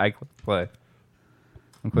 I click play.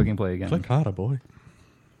 I'm clicking play again. Click harder, boy.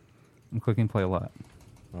 I'm clicking play a lot.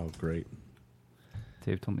 Oh, great.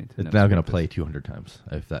 Dave told me to. It's now going to play 200 times.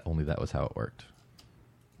 If that only that was how it worked.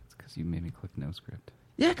 It's because you made me click no script.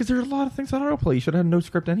 Yeah, because there are a lot of things on autoplay. You should have no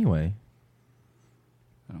script anyway.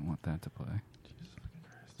 I don't want that to play.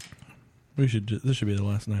 We should. This should be the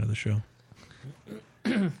last night of the show. It's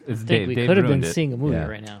I think Dave. we Dave could have been ruined it. seeing a movie Yeah.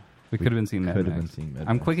 right now. We could have been seeing Mad could have Max. been seeing Mad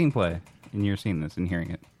I'm Max. clicking play, and you're seeing this and hearing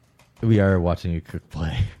it. We are watching you cook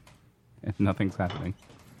play. And nothing's happening.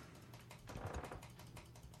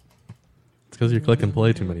 It's because you're clicking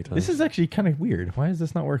play too many times. This is actually kind of weird. Why is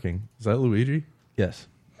this not working? Is that Luigi? Yes.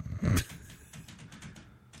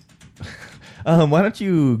 Why don't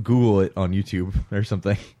you Google it on YouTube or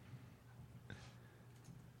something?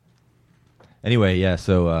 Anyway, yeah.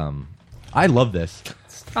 So I love this.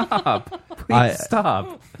 Stop! Please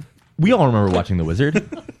stop! We all remember watching The Wizard,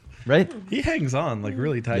 right? He hangs on like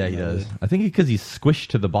really tight. Yeah, he in that does. bit. I think because he's squished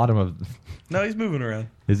to the bottom of. No, he's moving around.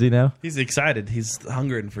 Is he now? He's excited. He's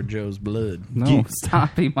hungering for Joe's blood. No,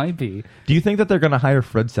 stop. He might be. Do you think that they're going to hire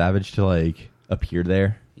Fred Savage to like appear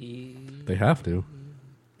there? They have to.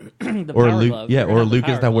 The Or power Luke, glove. yeah, They're or gonna have the Lucas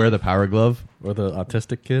power that wear glove. the power glove, or the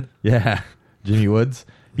autistic kid. Yeah, Jimmy Woods.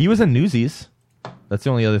 He was in Newsies. That's the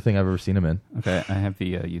only other thing I've ever seen him in. Okay, I have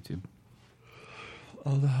the YouTube.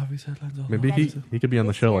 All the hobbies headlines. All Maybe the he hobbies. he could be on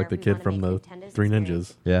the show like the kid from the Three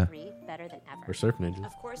Ninjas. Yeah. Better than ever. Or Surf Ninjas.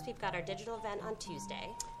 Of course, we've got our digital event on Tuesday.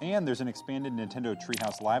 And there's an expanded Nintendo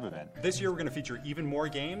Treehouse Live event. This year we're going to feature even more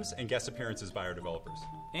games and guest appearances by our developers.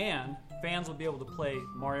 And fans will be able to play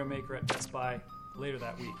Mario Maker at Best Buy later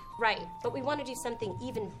that week. Right, but we want to do something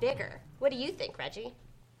even bigger. What do you think, Reggie?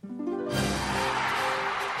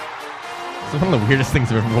 It's one of the weirdest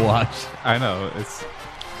things I've ever watched. I know, it's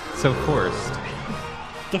so forced.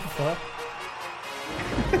 The fuck?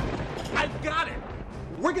 I've got it!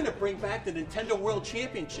 We're gonna bring back the Nintendo World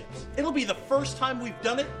Championships. It'll be the first time we've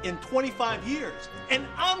done it in 25 years. And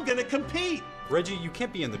I'm gonna compete! Reggie, you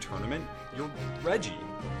can't be in the tournament. You're Reggie.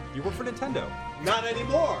 You work for Nintendo. Not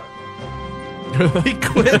anymore! He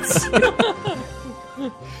quits.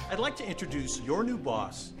 I'd like to introduce your new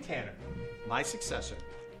boss, Tanner, my successor,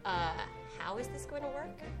 How is this going to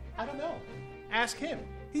work? I don't know. Ask him.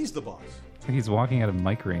 He's the boss. He's walking out of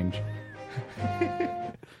mic range.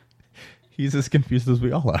 He's as confused as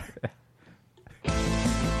we all are.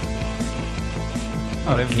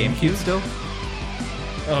 Oh, they have GameCube still?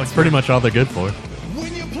 Oh, it's pretty much all they're good for.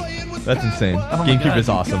 That's insane. Oh my GameCube God, is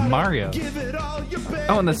awesome. Mario.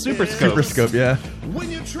 Oh, and the Super Scope. Super Scope, yeah.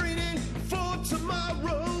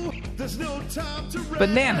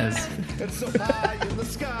 Bananas.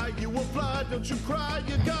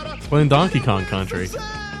 Playing Donkey Kong Country.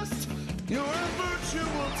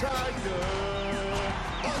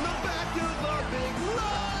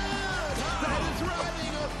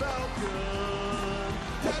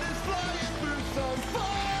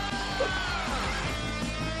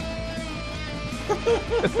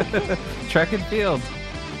 Track and field.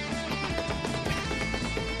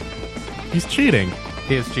 He's cheating.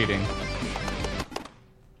 He is cheating.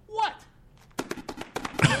 What?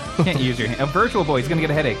 Can't use your hand. A Virtual Boy. He's gonna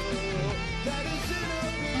get a headache.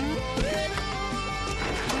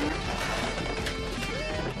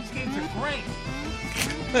 These games are great.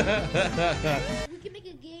 We can make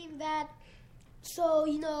a game that, so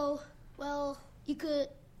well, you can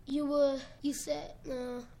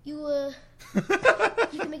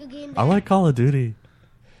make a game that I like Call of Duty.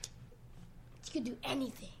 you could do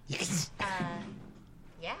anything.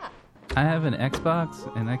 Yeah. I have an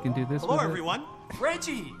Xbox, and I can do this Hello, with it. everyone.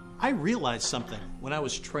 Reggie. I realized something when I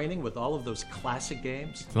was training with all of those classic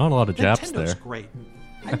games. There's not a lot of Japs Nintendo's there. great.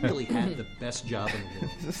 I really had the best job in the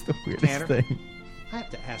world. This is the weirdest Tanner, thing. I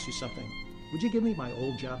have to ask you something. Would you give me my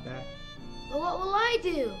old job back? But what will I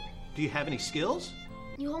do? Do you have any skills?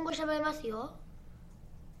 日本語喋れますよ。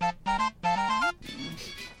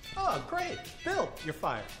 Oh, great. Bill, you're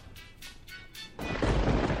fired.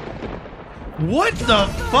 What the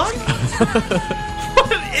fuck?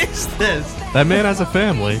 What is this? That man has a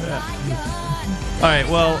family. All right,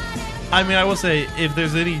 well, I mean, I will say, if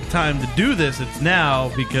there's any time to do this, it's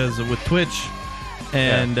now, because with Twitch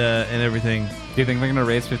and everything. Do you think they're going to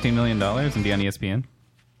raise $15 million and be on ESPN?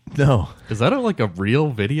 No. Is that like a real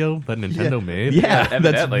video that Nintendo made? Yeah, that's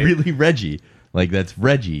evidently. really Reggie. Like, that's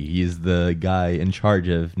Reggie. He's the guy in charge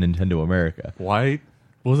of Nintendo America. Why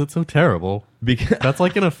was it so terrible? Because that's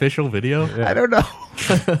like an official video. I don't know.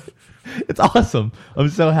 It's awesome. I'm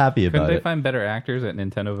so happy Couldn't about they it. find better actors at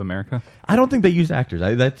Nintendo of America? I don't think they use actors.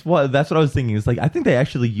 That's what I was thinking. It's like, I think they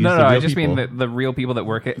actually use No, the real I just people. mean the real people that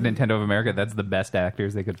work at Nintendo of America. That's the best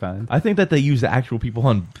actors they could find. I think that they use the actual people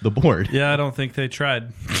on the board. Yeah, I don't think they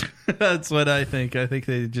tried. That's what I think. I think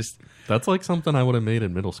they just... That's like something I would have made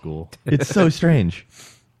in middle school. It's so strange.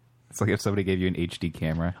 It's like if somebody gave you an HD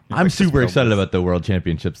camera. I'm super excited about the World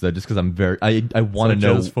Championships, though, just because I want to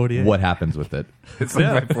know Joe's 48? what happens with it. It's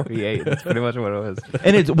like my 48. That's pretty much what it was.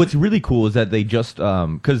 And what's really cool is that they just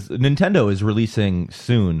because Nintendo is releasing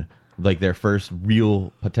soon, like their first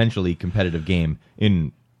real potentially competitive game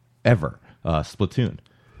in ever, Splatoon.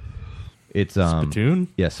 It's Splatoon?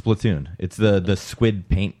 Yeah, Splatoon. It's the squid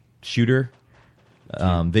paint shooter.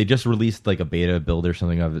 They just released like a beta build or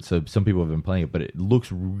something of it, so some people have been playing it, but it looks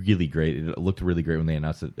really great. It looked really great when they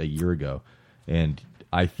announced it a year ago, and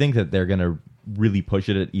I think that they're going to really push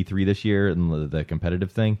it at E3 this year and the competitive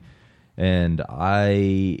thing. And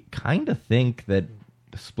I kind of think that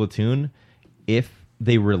Splatoon, if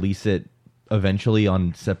they release it eventually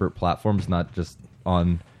on separate platforms, not just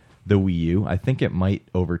on the Wii U, I think it might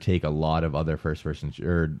overtake a lot of other first-person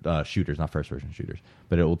shooters, not first-person shooters,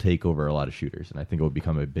 but it will take over a lot of shooters, and I think it will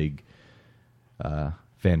become a big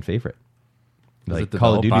fan favorite. Is Like it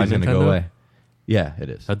Call of developed by Duty is going to go Nintendo? away. Yeah, it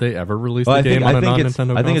is. Had they ever released Well, a game on a non-Nintendo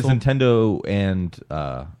console? I think it's Nintendo and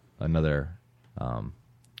another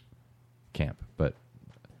camp, but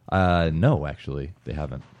no, actually, they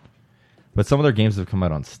haven't. But some of their games have come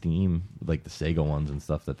out on Steam, like the Sega ones and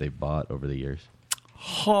stuff that they've bought over the years.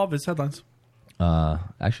 Harvest headlines.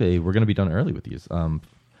 Actually, we're going to be done early with these.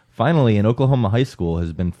 Finally, an Oklahoma high school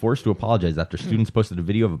has been forced to apologize after students posted a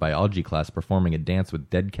video of a biology class performing a dance with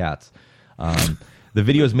dead cats. The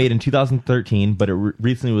video was made in 2013, but it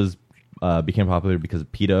recently was became popular because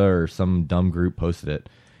PETA or some dumb group posted it.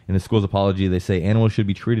 In the school's apology, they say animals should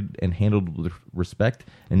be treated and handled with respect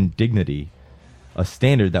and dignity, a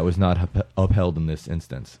standard that was not upheld in this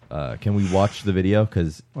instance. Can we watch the video?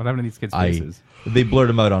 Because what happened to these kids' faces? They blurred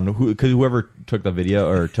them out on because whoever took the video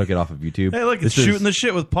or took it off of YouTube. Hey, look, it's shooting the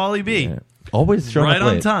shit with Pauly B. Yeah. Always showing right up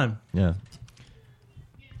on late. time. Yeah.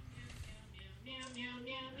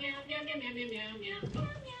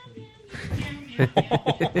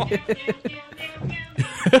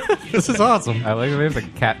 This is awesome. I like that there's a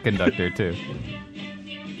cat conductor too.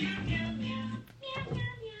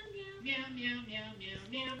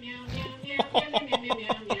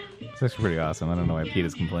 It's actually pretty awesome. I don't know why Pete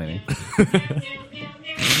is complaining. The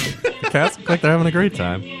cats look like they're having a great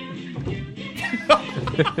time.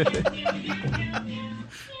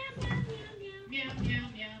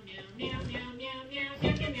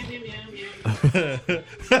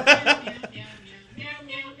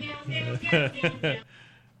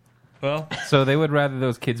 Well, so they would rather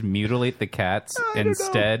those kids mutilate the cats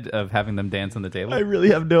instead of having them dance on the table? I really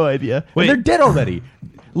have no idea. Wait. And they're dead already.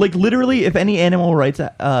 Like, literally, if any animal rights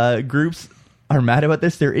groups are mad about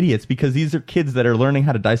this, they're idiots, because these are kids that are learning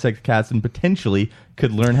how to dissect cats and potentially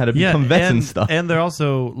could learn how to become vets and stuff. And they're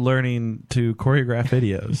also learning to choreograph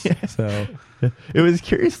videos. So it was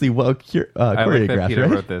curiously well I like that choreographed, Peter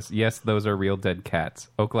right? wrote this. Yes, those are real dead cats.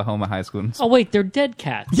 Oklahoma high school. Oh wait, they're dead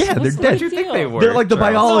cats. Yeah, What's they're the dead. big deal? They were. They're like the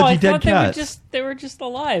Charles. biology No, I dead thought cats. they were just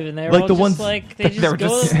alive, and they were Like all the just ones- like They were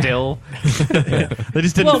just still. They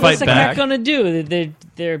just didn't well, fight what's the back. cat gonna do?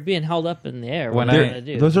 They're being held up in the air. What When are they I- gonna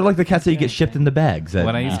do? Those are like the cats that you get shipped in the bags.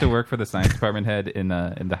 When I used to work for the science department head in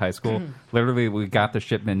the high school, literally we got the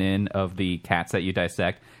shipment in of the cats that you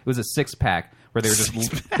dissect. It was a 6-pack where they were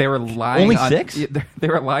just they were lying Only on, 6? They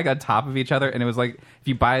were lying on top of each other, and it was like if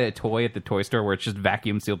you buy a toy at the toy store where it's just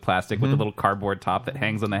vacuum sealed plastic with a little cardboard top that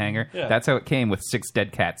hangs on the hanger. Yeah. That's how it came with 6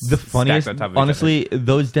 dead cats. The stacked funniest, on top of honestly,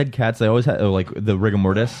 those dead cats, they always had like the rigor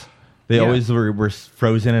mortis. They Yeah. always were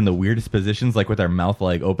frozen in the weirdest positions, like with their mouth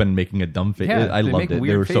like open, making a dumb face. Yeah, I they loved make it. They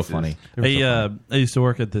weird were so faces. funny. They were so funny. I used to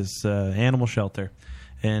work at this animal shelter,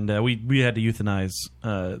 and we had to euthanize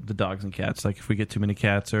the dogs and cats. Like if we get too many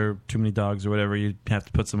cats or too many dogs or whatever, you have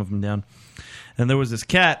to put some of them down. And there was this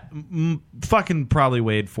cat, fucking probably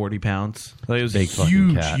weighed 40 pounds. Like it was Big a fucking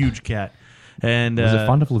huge, cat. huge cat. And Was it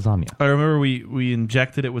fond of lasagna? I remember we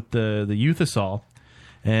injected it with the Euthasol,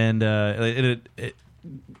 and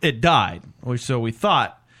it died. So we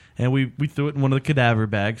thought, and we threw it in one of the cadaver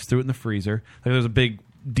bags, threw it in the freezer. Like there was a big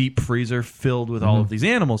deep freezer filled with all of these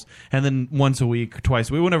animals, and then once a week, twice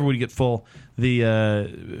a week, whenever we'd get full, the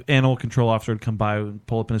animal control officer would come by and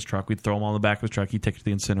pull up in his truck. We'd throw them all in the back of his truck. He'd take it to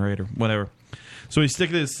the incinerator, whatever. So we stick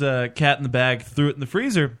this cat in the bag, threw it in the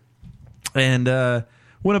freezer, and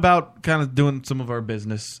went about kind of doing some of our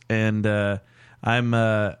business. And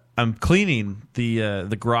I'm cleaning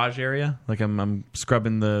the garage area, like I'm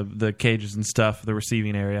scrubbing the cages and stuff, the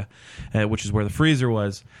receiving area, which is where the freezer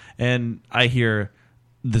was, and I hear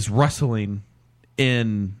this rustling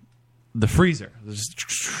in the freezer. I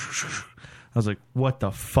was like, "What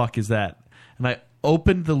the fuck is that?" And I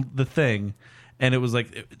opened the thing, and it was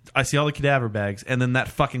like I see all the cadaver bags, and then that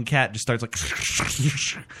fucking cat just starts like,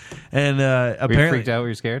 and Were you apparently freaked out? Were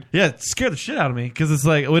you scared? Yeah, it scared the shit out of me because it's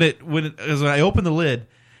like when I opened the lid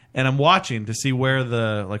and I'm watching to see where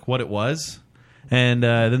what it was, and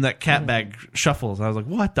then that cat bag shuffles. And I was like,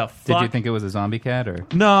 "What the fuck?" Did you think it was a zombie cat or?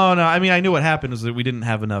 No. I mean, I knew what happened was that we didn't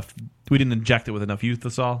have enough. We didn't inject it with enough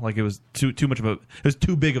Euthasol. Like it was too much of a. It was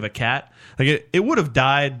too big of a cat. Like it would have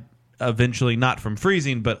died eventually, not from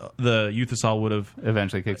freezing, but the Euthasol would have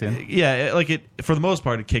eventually kicked in. Yeah, for the most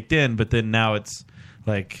part it kicked in, but then now it's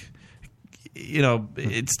like,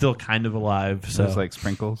 it's still kind of alive. So it's like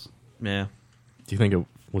sprinkles. Yeah. Do you think it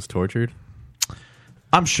was tortured?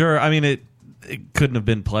 I'm sure. I mean, it couldn't have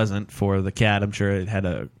been pleasant for the cat. I'm sure it had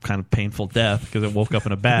a kind of painful death because it woke up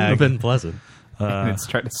in a bag. It would have been pleasant. And it's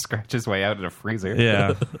trying to scratch his way out in a freezer.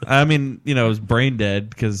 Yeah. I mean, it was brain dead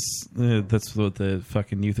because that's what the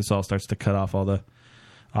fucking Euthasol starts to cut off all the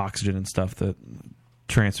oxygen and stuff that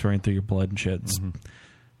transferring through your blood and shit. It's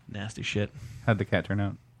nasty shit. How'd the cat turn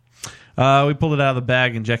out? We pulled it out of the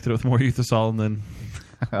bag, injected it with more Euthasol, and then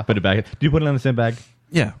put it back. Do you put it in the same bag?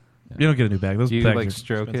 Yeah. You don't get a new bag. Those Do you bags like are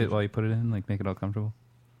stroke expensive. it while you put it in, like make it all comfortable?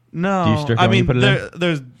 No, Do you stroke it I when you mean, put it in?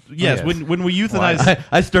 there's yes. Oh, yes. When we euthanize,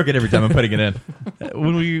 I stroke it every time I'm putting it in.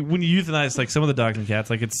 when you euthanize like some of the dogs and cats,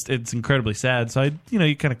 like it's incredibly sad. So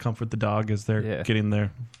you kind of comfort the dog as they're getting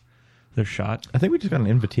their shot. I think we just got an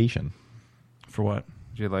invitation. For what?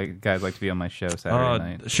 Would you guys like to be on my show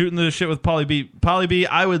Saturday night? Shooting the shit with Polly B. Polly B,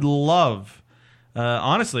 I would love.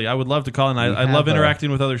 Honestly, I would love to call in. I love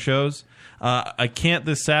interacting with other shows. I can't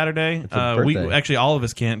this Saturday. It's a We birthday. actually all of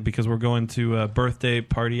us can't because we're going to a birthday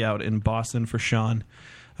party out in Boston for Sean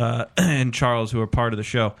and Charles, who are part of the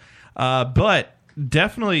show. But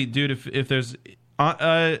definitely, dude, if there's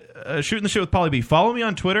shooting the shit with Polly B, follow me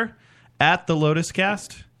on Twitter at the Lotus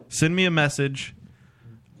Cast. Send me a message,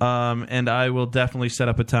 and I will definitely set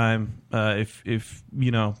up a time if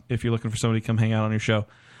you're looking for somebody to come hang out on your show.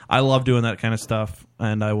 I love doing that kind of stuff,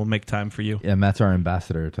 and I will make time for you. Yeah, Matt's our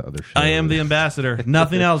ambassador to other shows. I am the ambassador.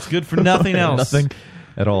 Nothing else. Good for nothing else. Nothing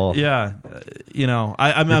at all. Yeah.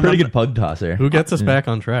 I'm You're a pretty good pug tosser. Who gets us back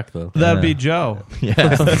on track, though? That'd be Joe.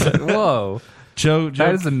 Yeah. Whoa. Joe,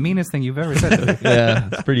 That is the meanest thing you've ever said to me. Yeah,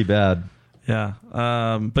 it's pretty bad. Yeah.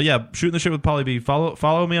 But yeah, shooting the shit with Pauly B.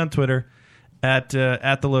 Follow me on Twitter at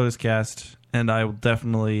the Lotus Cast, and I will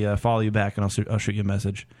definitely follow you back, and I'll shoot you a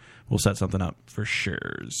message. We'll set something up for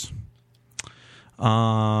sures.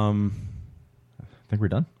 I think we're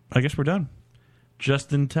done. I guess we're done.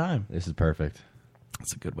 Just in time. This is perfect.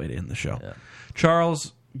 That's a good way to end the show. Yeah.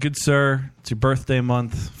 Charles, good sir, it's your birthday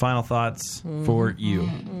month. Final thoughts for you.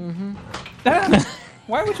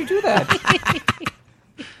 Why would you do that?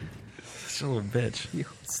 Such a little bitch.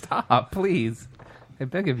 Stop, please. I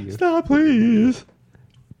beg of you. Stop, please.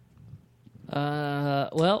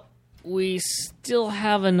 Well, we still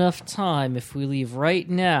have enough time if we leave right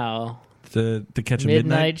now to catch a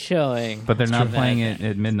midnight showing. But they're not playing it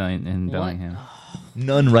at midnight in Bellingham.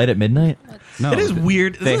 None right at midnight? No. It is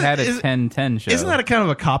weird. They Isn't had it- a is- 10:10 show. Isn't that a kind of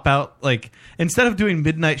a cop-out? Like, instead of doing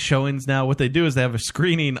midnight showings now, what they do is they have a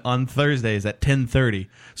screening on Thursdays at 10:30.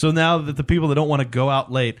 So now that the people that don't want to go out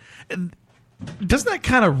late... Doesn't that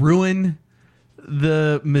kind of ruin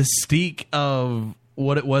the mystique of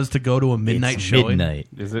what it was to go to a midnight showing?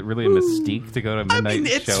 Is it really a mystique to go to a midnight I mean,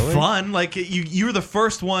 it's showing? fun. Like you're the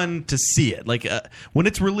first one to see it. Like when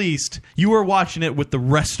it's released, you are watching it with the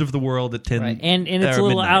rest of the world at 10. Right. And it's a little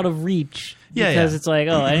midnight. out of reach because it's like,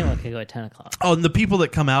 oh, anyone can go at 10 o'clock. Oh, and the people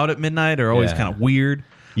that come out at midnight are always Yeah. kind of weird.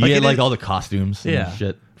 You get it like is- all the costumes and Yeah.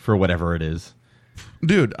 shit for whatever it is.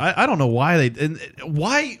 Dude, I don't know why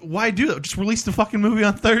why do that? Just release the fucking movie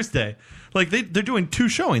on Thursday. Like they're doing two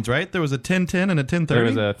showings, right? There was a 10:10 and a 10:30. There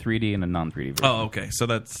was a 3D and a non-3D version. Oh, okay. So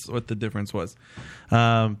that's what the difference was.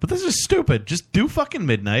 But this is stupid. Just do fucking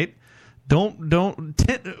midnight. Don't.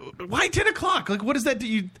 Why 10 o'clock? Like, what does that do?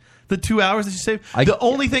 You the 2 hours that you save. The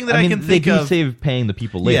only thing that I mean, can they think do of. save paying the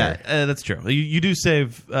people later. Yeah, that's true. You do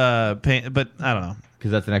save paying, but I don't know.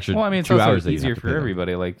 Because that's an extra Well, I mean, it's 2 also hours that you easier have to for pay them.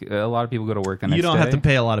 everybody. Like a lot of people go to work the next You don't day. have to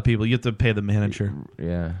pay a lot of people. You have to pay the manager.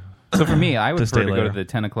 Yeah. So for me, I would To prefer stay to go to later. the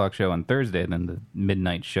 10 o'clock show on Thursday than the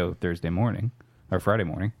midnight show Thursday morning or Friday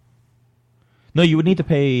morning. No, you would need to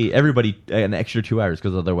pay everybody an extra 2 hours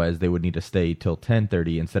because otherwise they would need to stay till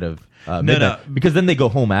 10:30 instead of midnight. no. Because then they go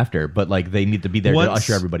home after, but like they need to be there to Once-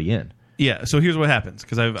 usher everybody in. Yeah. So here's what happens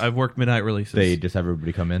because I've worked midnight releases. They just have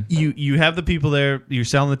everybody come in. You have the people there. You're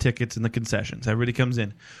selling the tickets and the concessions. Everybody comes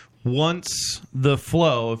in. Once the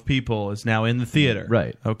flow of people is now in the theater,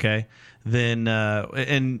 Right. Okay. Then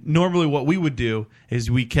and normally what we would do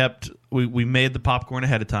is we made the popcorn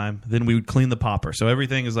ahead of time. Then we would clean the popper, so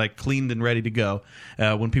everything is like cleaned and ready to go.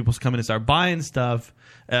 When people come in and start buying stuff,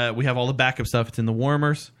 we have all the backup stuff. It's in the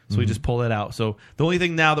warmers, so we just pull it out. So the only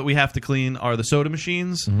thing now that we have to clean are the soda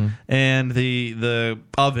machines and the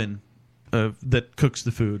oven that cooks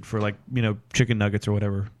the food for chicken nuggets or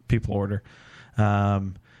whatever people order.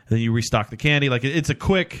 Then you restock the candy. Like it's a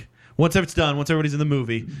quick. Once it's done, once everybody's in the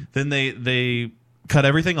movie, then they cut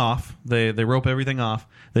everything off. They rope everything off.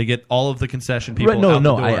 They get all of the concession people. Right, no, out the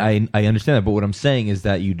door. I understand that, but what I'm saying is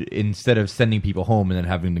that you instead of sending people home and then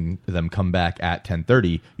having them come back at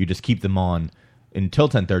 10:30, you just keep them on until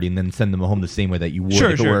 10:30 and then send them home the same way that you would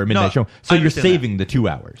if it were a midnight show. So I you're understand saving the 2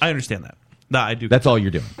 hours. I understand that. No, I do. That's all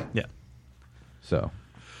you're doing. Yeah. So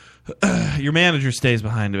your manager stays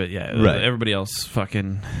behind it. Yeah. Right. Everybody else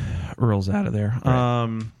fucking rolls out of there.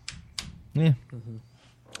 Right. Yeah.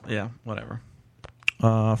 Yeah. Whatever.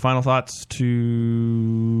 Final thoughts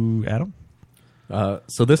to Adam.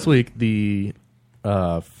 So this week, the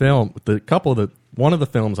one of the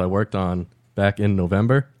films I worked on back in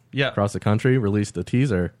November, across the country, released a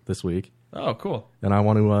teaser this week. Oh, cool. And I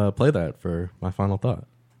want to play that for my final thought.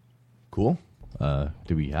 Cool.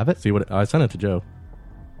 Do we have it? See what I sent it to Joe.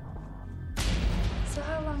 So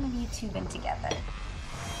how long have you two been together?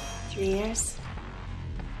 3 years.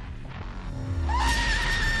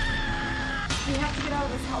 We have to get out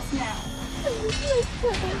of this house now.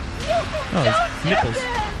 Oh, his nipples.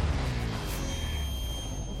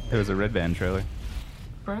 There was a Red Band trailer.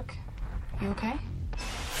 Brooke, you okay?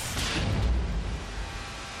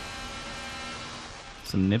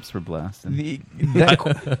 Some nips were blasting.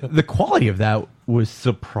 The quality of that was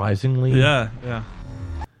surprisingly. Yeah. I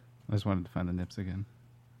just wanted to find the nips again.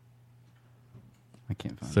 I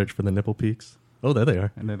can't find Search for the nipple peaks. Oh, there they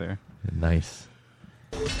are. And they're there. Nice.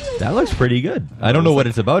 That looks pretty good. I don't know what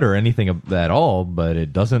it's about or anything at all, but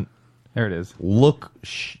it doesn't. There it is. Look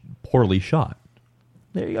poorly shot.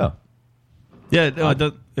 There you go. Yeah.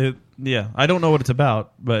 Yeah. I don't know what it's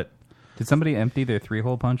about, but did somebody empty their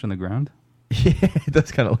 3-hole punch on the ground? Yeah, it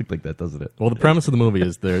does kind of look like that, doesn't it? Well, the premise of the movie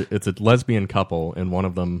is it's a lesbian couple, and one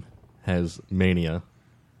of them has mania.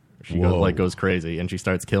 She goes crazy, and she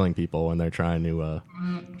starts killing people, and they're trying to.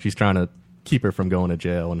 She's trying to keep her from going to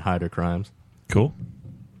jail and hide her crimes. Cool.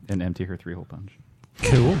 And empty her 3-hole punch.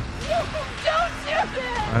 Cool.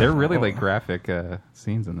 They're really like graphic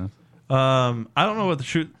scenes in this. I don't know what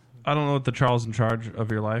the Charles in Charge of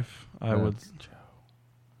your life. I would.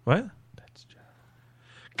 What? That's Joe.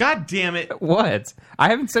 God damn it! What? I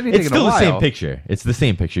haven't said anything It's in a still the while. same picture. It's the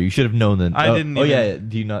same picture. You should have known that. I didn't Oh even- yeah.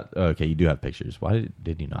 Do you not? Oh, okay, you do have pictures. Why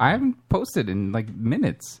did you not? I haven't posted in like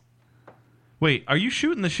minutes. Wait, are you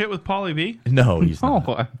shooting the shit with Pauly B? No, he's not.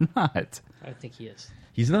 No, I'm not. I think he is.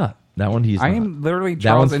 He's not. That one. He's. I not. am literally That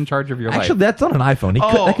Charles one's- in charge of your life. Actually, that's on an iPhone.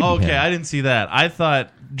 That could be okay. him. I didn't see that. I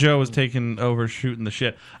thought Joe was taking over shooting the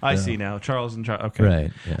shit. I see now. Charles in charge. Okay.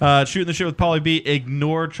 Right, yeah. Shooting the shit with Pauly B.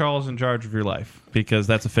 Ignore Charles in charge of your life because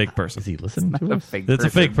that's a fake person. Is he listening to us? It's a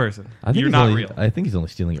fake person. I think You're he's not only, real. I think he's only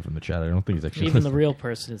stealing it from the chat. I don't think he's actually. Even the listening. real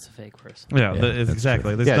person is a fake person. Yeah, that's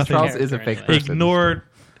exactly. true. There's nothing. Charles is a fake person.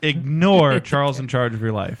 Ignore Charles in charge of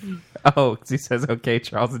your life. Oh, 'cause he says, "Okay,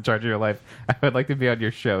 Charles in charge of your life. I would like to be on your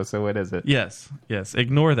show." So what is it? Yes.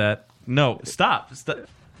 Ignore that. No, stop.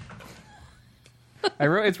 I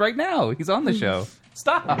wrote it's right now. He's on the show.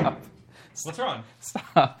 Stop. What's wrong?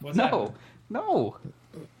 Stop. What's no.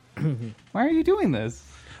 Why are you doing this?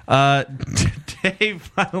 Dave,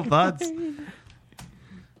 final thoughts?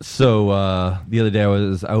 So the other day I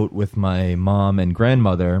was out with my mom and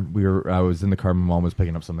grandmother. I was in the car. My mom was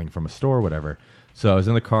picking up something from a store, or whatever. So I was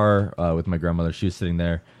in the car with my grandmother. She was sitting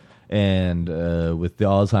there, and with the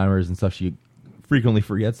Alzheimer's and stuff, she frequently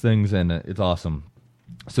forgets things, and it's awesome.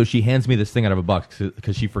 So she hands me this thing out of a box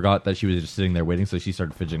because she forgot that she was just sitting there waiting. So she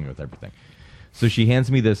started fidgeting with everything. So she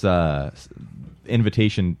hands me this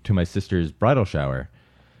invitation to my sister's bridal shower,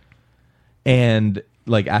 and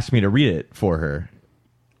like asked me to read it for her.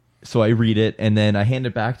 So I read it, and then I hand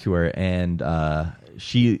it back to her, and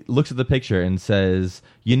she looks at the picture and says,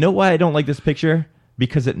 "You know why I don't like this picture?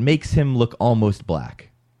 Because it makes him look almost black."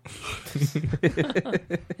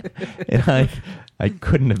 And I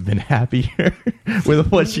couldn't have been happier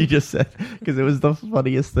with what she just said, because it was the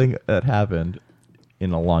funniest thing that happened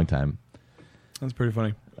in a long time. That's pretty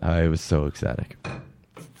funny. I was so ecstatic.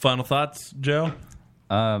 Final thoughts, Joe?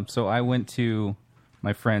 So I went to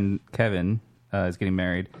my friend Kevin is getting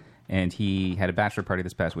married, and he had a bachelor party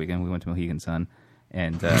this past weekend. We went to Mohegan Sun,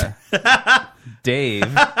 and Dave.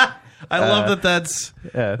 I love that. That's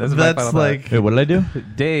my final like. thought. Wait, what did I do?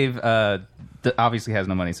 Dave obviously has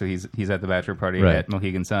no money, so he's at the bachelor party Right. at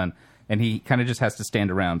Mohegan Sun, and he kind of just has to stand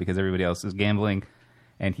around because everybody else is gambling,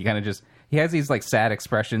 and he kind of just has these like sad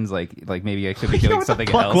expressions, like maybe I should be doing something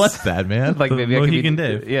else. What's that, man? Like maybe I could Mohegan be,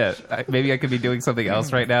 Dave. yeah, maybe I could be doing something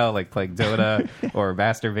else right now, like playing Dota or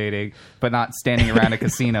masturbating, but not standing around a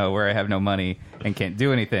casino where I have no money and can't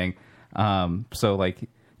do anything. So like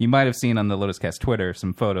you might have seen on the Lotus Cast Twitter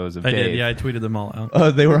some photos of I Dave. did, yeah. I tweeted them all out. Oh,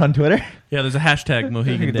 they were on Twitter? Yeah, there's a hashtag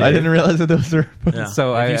Mohegan Dave. I didn't realize that those were. Yeah.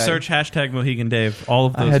 So if I you search hashtag Mohegan Dave, all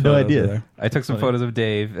of those I had no photos idea. are there. I took some photos of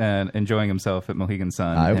Dave and enjoying himself at Mohegan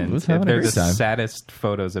Sun. I and was having a they're great the time. saddest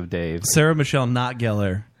photos of Dave. Sarah Michelle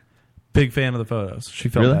Notgeller, big fan of the photos. She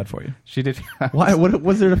felt Really? bad for you. She did. Why? What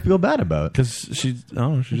was there to feel bad about? Because she just At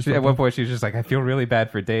felt one bad. point, she was just like, "I feel really bad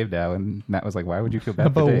for Dave now," and Matt was like, "Why would you feel bad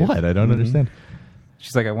About for Dave?" what? I don't understand.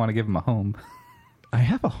 She's like, "I want to give him a home." I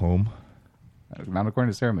have a home. Not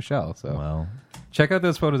according to Sarah Michelle. So Well, check out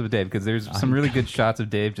those photos of Dave because there's some really good shots of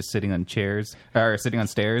Dave just sitting on chairs or sitting on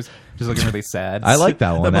stairs, just looking really sad. I like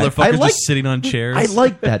that one. That I motherfucker like- just sitting on chairs. I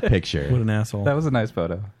like that picture. What an asshole. That was a nice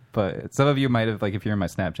photo. But some of you might have, like, if you're in my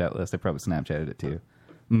Snapchat list, I probably Snapchatted it to you.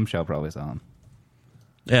 Michelle probably saw him.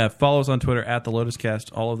 Yeah, follow us on Twitter at the Lotus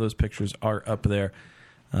Cast. All of those pictures are up there.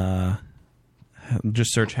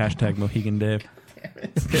 Just search hashtag Mohegan Dave.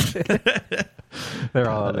 They're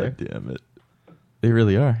all out there. Damn it. They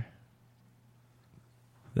really are.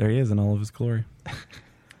 There he is in all of his glory.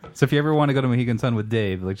 So if you ever want to go to Mohegan Sun with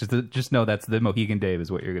Dave, like just know that's the Mohegan Dave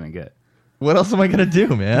is what you're going to get. What else am I going to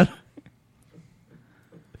do, man?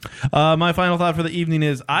 My final thought for the evening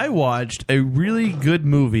is I watched a really good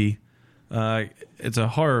movie. It's a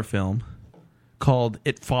horror film called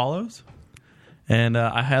It Follows. And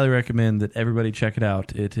I highly recommend that everybody check it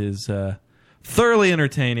out. It is thoroughly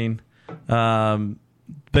entertaining.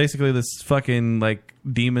 Basically, this fucking like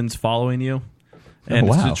demons following you, and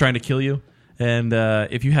it's just trying to kill you. And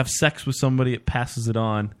if you have sex with somebody, it passes it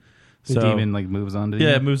on. The demon like moves on to you?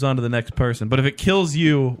 Yeah, it moves on to the next person. But if it kills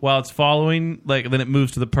you while it's following, like then it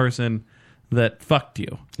moves to the person that fucked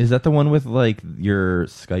you. Is that the one with like your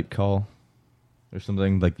Skype call or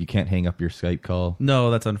something? Like you can't hang up your Skype call? No,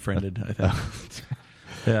 that's unfriended, I think.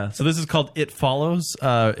 Yeah. So this is called It Follows.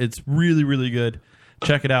 It's really, really good.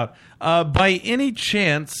 Check it out. By any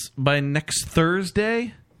chance, by next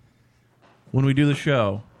Thursday, when we do the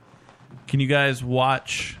show, Can you guys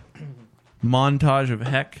watch Montage of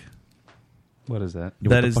Heck? What is that?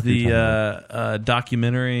 That is the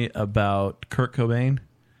documentary about Kurt Cobain.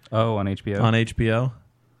 Oh, on HBO? On HBO.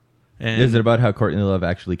 And Is it about how Courtney Love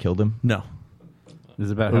actually killed him? No. Is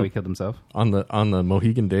it about how he killed himself? On the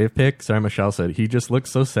Mohegan Dave pick, Sarah Michelle said he just looks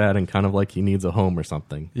so sad and kind of like he needs a home or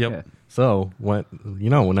something. Yep. Yeah. So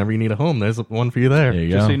whenever you need a home, there's one for you there. There you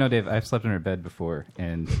Just go. so you know, Dave, I've slept in her bed before,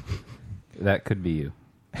 and that could be you.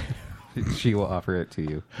 She will offer it to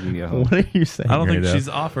you. You need a home. What are you saying? I don't think right now? she's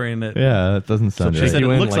offering it. Yeah, that doesn't sound She right. said it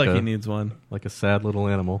You in looks like a- he needs one. Like a sad little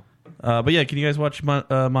animal. But yeah, can you guys watch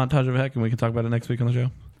Montage of Heck, and we can talk about it next week on the show?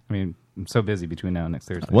 I mean, I'm so busy between now and next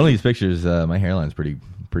Thursday. One of these pictures, my hairline's pretty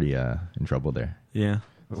in trouble there. Yeah.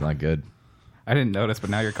 It's not good. I didn't notice, but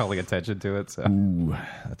now you're calling attention to it. So Ooh,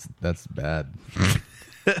 that's bad.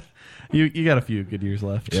 You got a few good years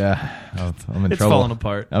left. Yeah, I'm in It's trouble. falling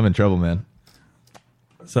apart. I'm in trouble, man.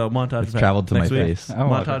 So Montage It's of Heck traveled to next my week? face.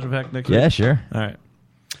 Montage of Heck next week? Yeah, sure. All right.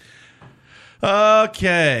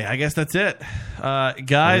 Okay, I guess that's it. Are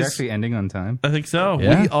Guys, we actually ending on time? I think so.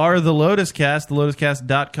 Yeah. We are the Lotus Cast.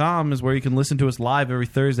 TheLotusCast.com is where you can listen to us live every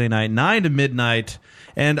Thursday night, 9 to midnight.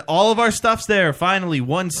 And all of our stuff's there. Finally,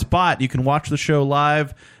 one spot. You can watch the show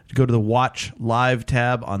live. Go to the Watch Live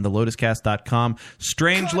tab on TheLotusCast.com.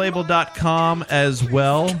 Strangelabel.com as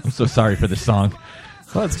well. I'm so sorry for this song.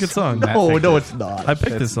 Oh, it's a good song. No, it's not. I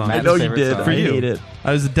picked this song. I know you did. For I you. hate it.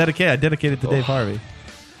 I dedicated to Dave Harvey.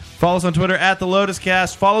 Follow us on Twitter at The Lotus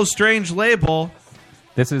Cast. Follow Strange Label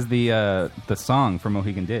This is the song from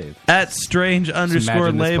Mohegan Dave. at Strange_Label. Just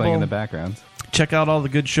imagine this playing in the background. Check out all the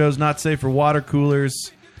good shows. Not Safe for Water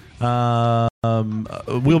Coolers.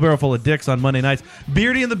 Wheelbarrow Full of Dicks on Monday nights.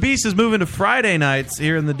 Beardy and the Beast is moving to Friday nights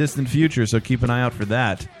here in the distant future, so keep an eye out for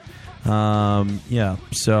that. Yeah.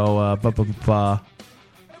 So,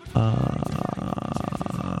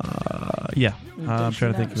 yeah. I'm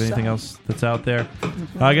trying to think of anything else that's out there.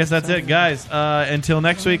 I guess that's it, guys. Until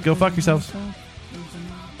next week, go fuck yourselves.